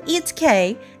y'all, it's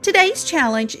Kay. Today's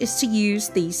challenge is to use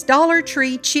these Dollar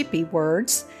Tree chippy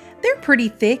words. They're pretty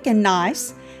thick and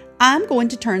nice. I'm going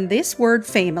to turn this word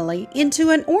family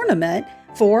into an ornament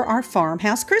for our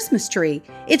farmhouse Christmas tree.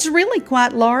 It's really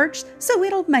quite large, so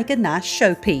it'll make a nice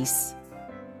showpiece.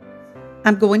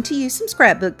 I'm going to use some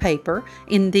scrapbook paper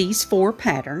in these 4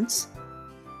 patterns.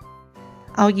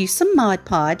 I'll use some Mod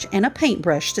Podge and a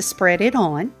paintbrush to spread it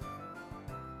on.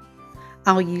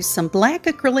 I'll use some black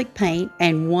acrylic paint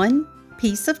and 1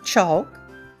 piece of chalk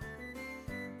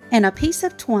and a piece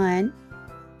of twine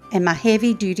and my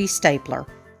heavy-duty stapler.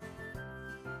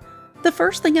 The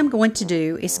first thing I'm going to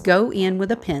do is go in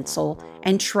with a pencil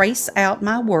and trace out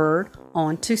my word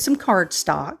onto some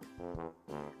cardstock.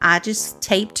 I just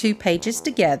tape 2 pages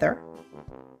together,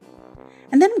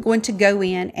 and then I'm going to go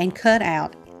in and cut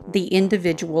out the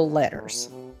individual letters.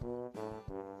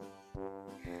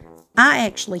 I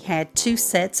actually had 2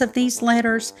 sets of these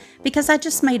letters because I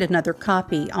just made another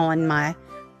copy on my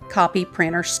copy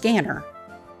printer scanner.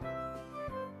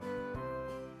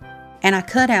 And I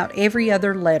cut out every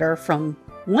other letter from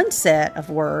 1 set of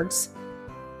words.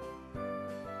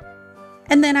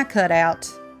 And then I cut out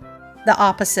the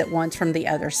opposite ones from the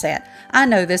other set. I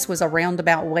know this was a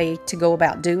roundabout way to go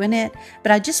about doing it,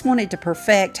 but I just wanted to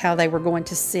perfect how they were going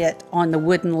to sit on the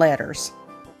wooden letters.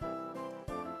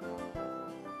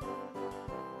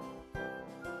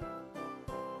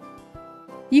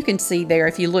 You can see there,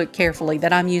 if you look carefully,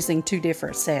 that I'm using 2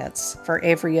 different sets for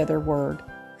every other word.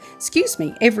 Excuse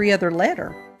me, every other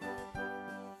letter.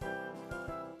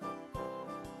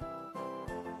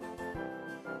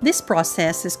 This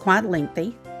process is quite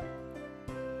lengthy,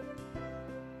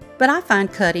 but I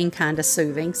find cutting kind of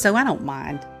soothing, so I don't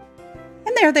mind.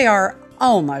 And there they are,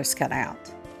 almost cut out.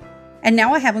 And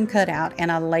now I have them cut out,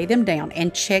 and I lay them down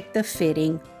and check the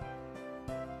fitting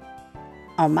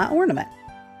on my ornament.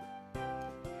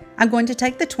 I'm going to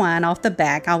take the twine off the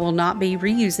back. I will not be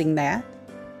reusing that.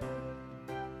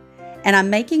 And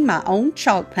I'm making my own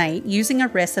chalk paint using a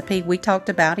recipe we talked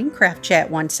about in Craft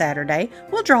Chat one Saturday.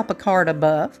 We'll drop a card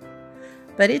above.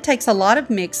 But it takes a lot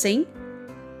of mixing.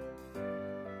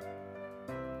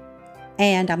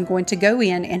 And I'm going to go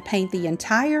in and paint the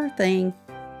entire thing,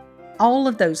 all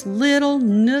of those little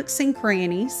nooks and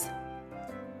crannies,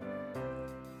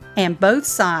 and both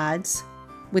sides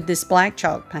with this black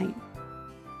chalk paint.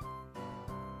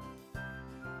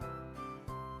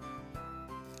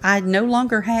 I no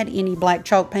longer had any black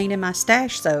chalk paint in my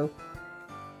stash, so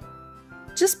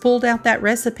just pulled out that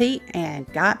recipe and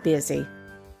got busy.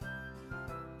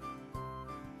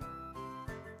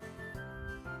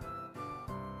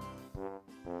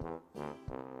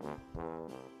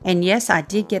 And yes, I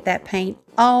did get that paint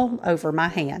all over my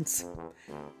hands.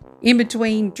 In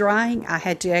between drying, I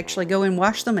had to actually go and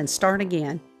wash them and start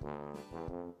again.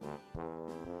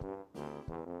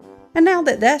 And now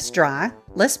that that's dry,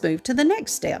 let's move to the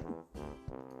next step.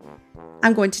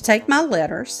 I'm going to take my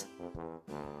letters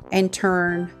and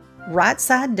turn right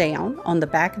side down on the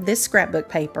back of this scrapbook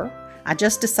paper. I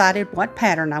just decided what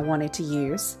pattern I wanted to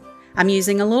use. I'm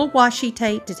using a little washi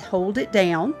tape to hold it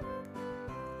down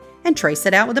and trace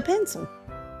it out with a pencil.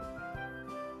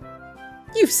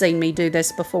 You've seen me do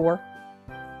this before.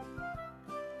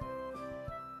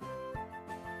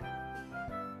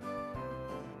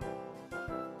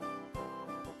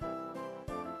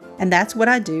 And that's what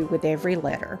I do with every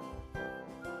letter.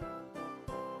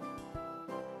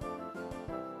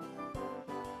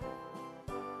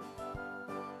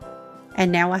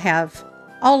 And now I have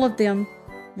all of them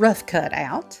rough cut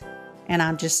out. And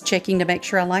I'm just checking to make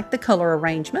sure I like the color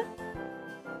arrangement.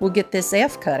 We'll get this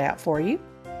F cut out for you.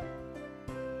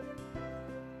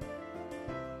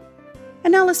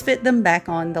 And now let's fit them back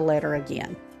on the letter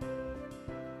again.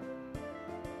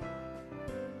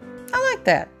 I like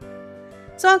that.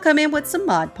 So I'll come in with some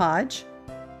Mod Podge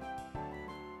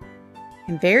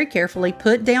and very carefully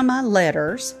put down my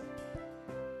letters.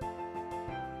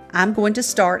 I'm going to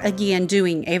start again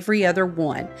doing every other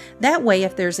one. That way,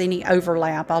 if there's any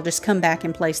overlap, I'll just come back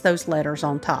and place those letters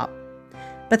on top.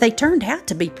 But they turned out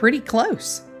to be pretty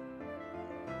close.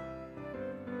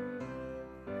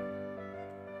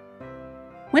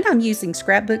 When I'm using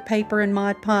scrapbook paper and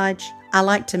Mod Podge, I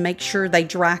like to make sure they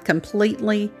dry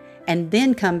completely and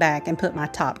then come back and put my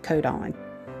top coat on.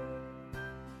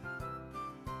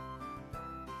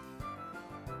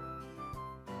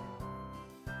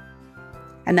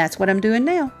 And that's what I'm doing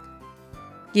now,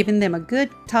 giving them a good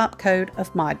top coat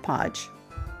of Mod Podge.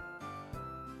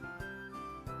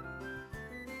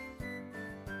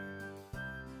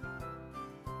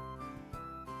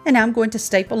 And I'm going to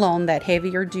staple on that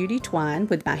heavier duty twine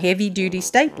with my heavy duty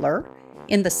stapler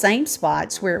in the same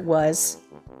spots where it was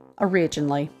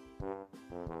originally.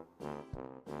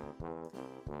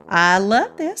 I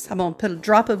love this. I'm going to put a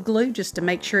drop of glue just to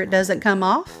make sure it doesn't come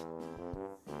off.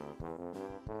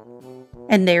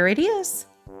 And there it is.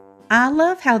 I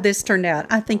love how this turned out.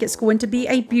 I think it's going to be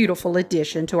a beautiful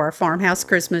addition to our farmhouse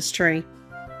Christmas tree.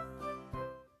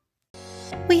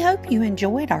 We hope you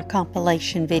enjoyed our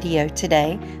compilation video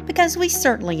today because we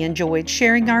certainly enjoyed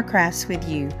sharing our crafts with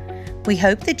you. We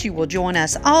hope that you will join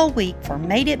us all week for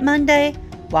Made It Monday,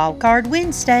 Wildcard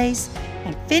Wednesdays,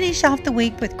 and finish off the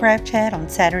week with Craft Chat on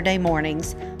Saturday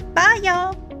mornings. Bye,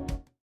 y'all!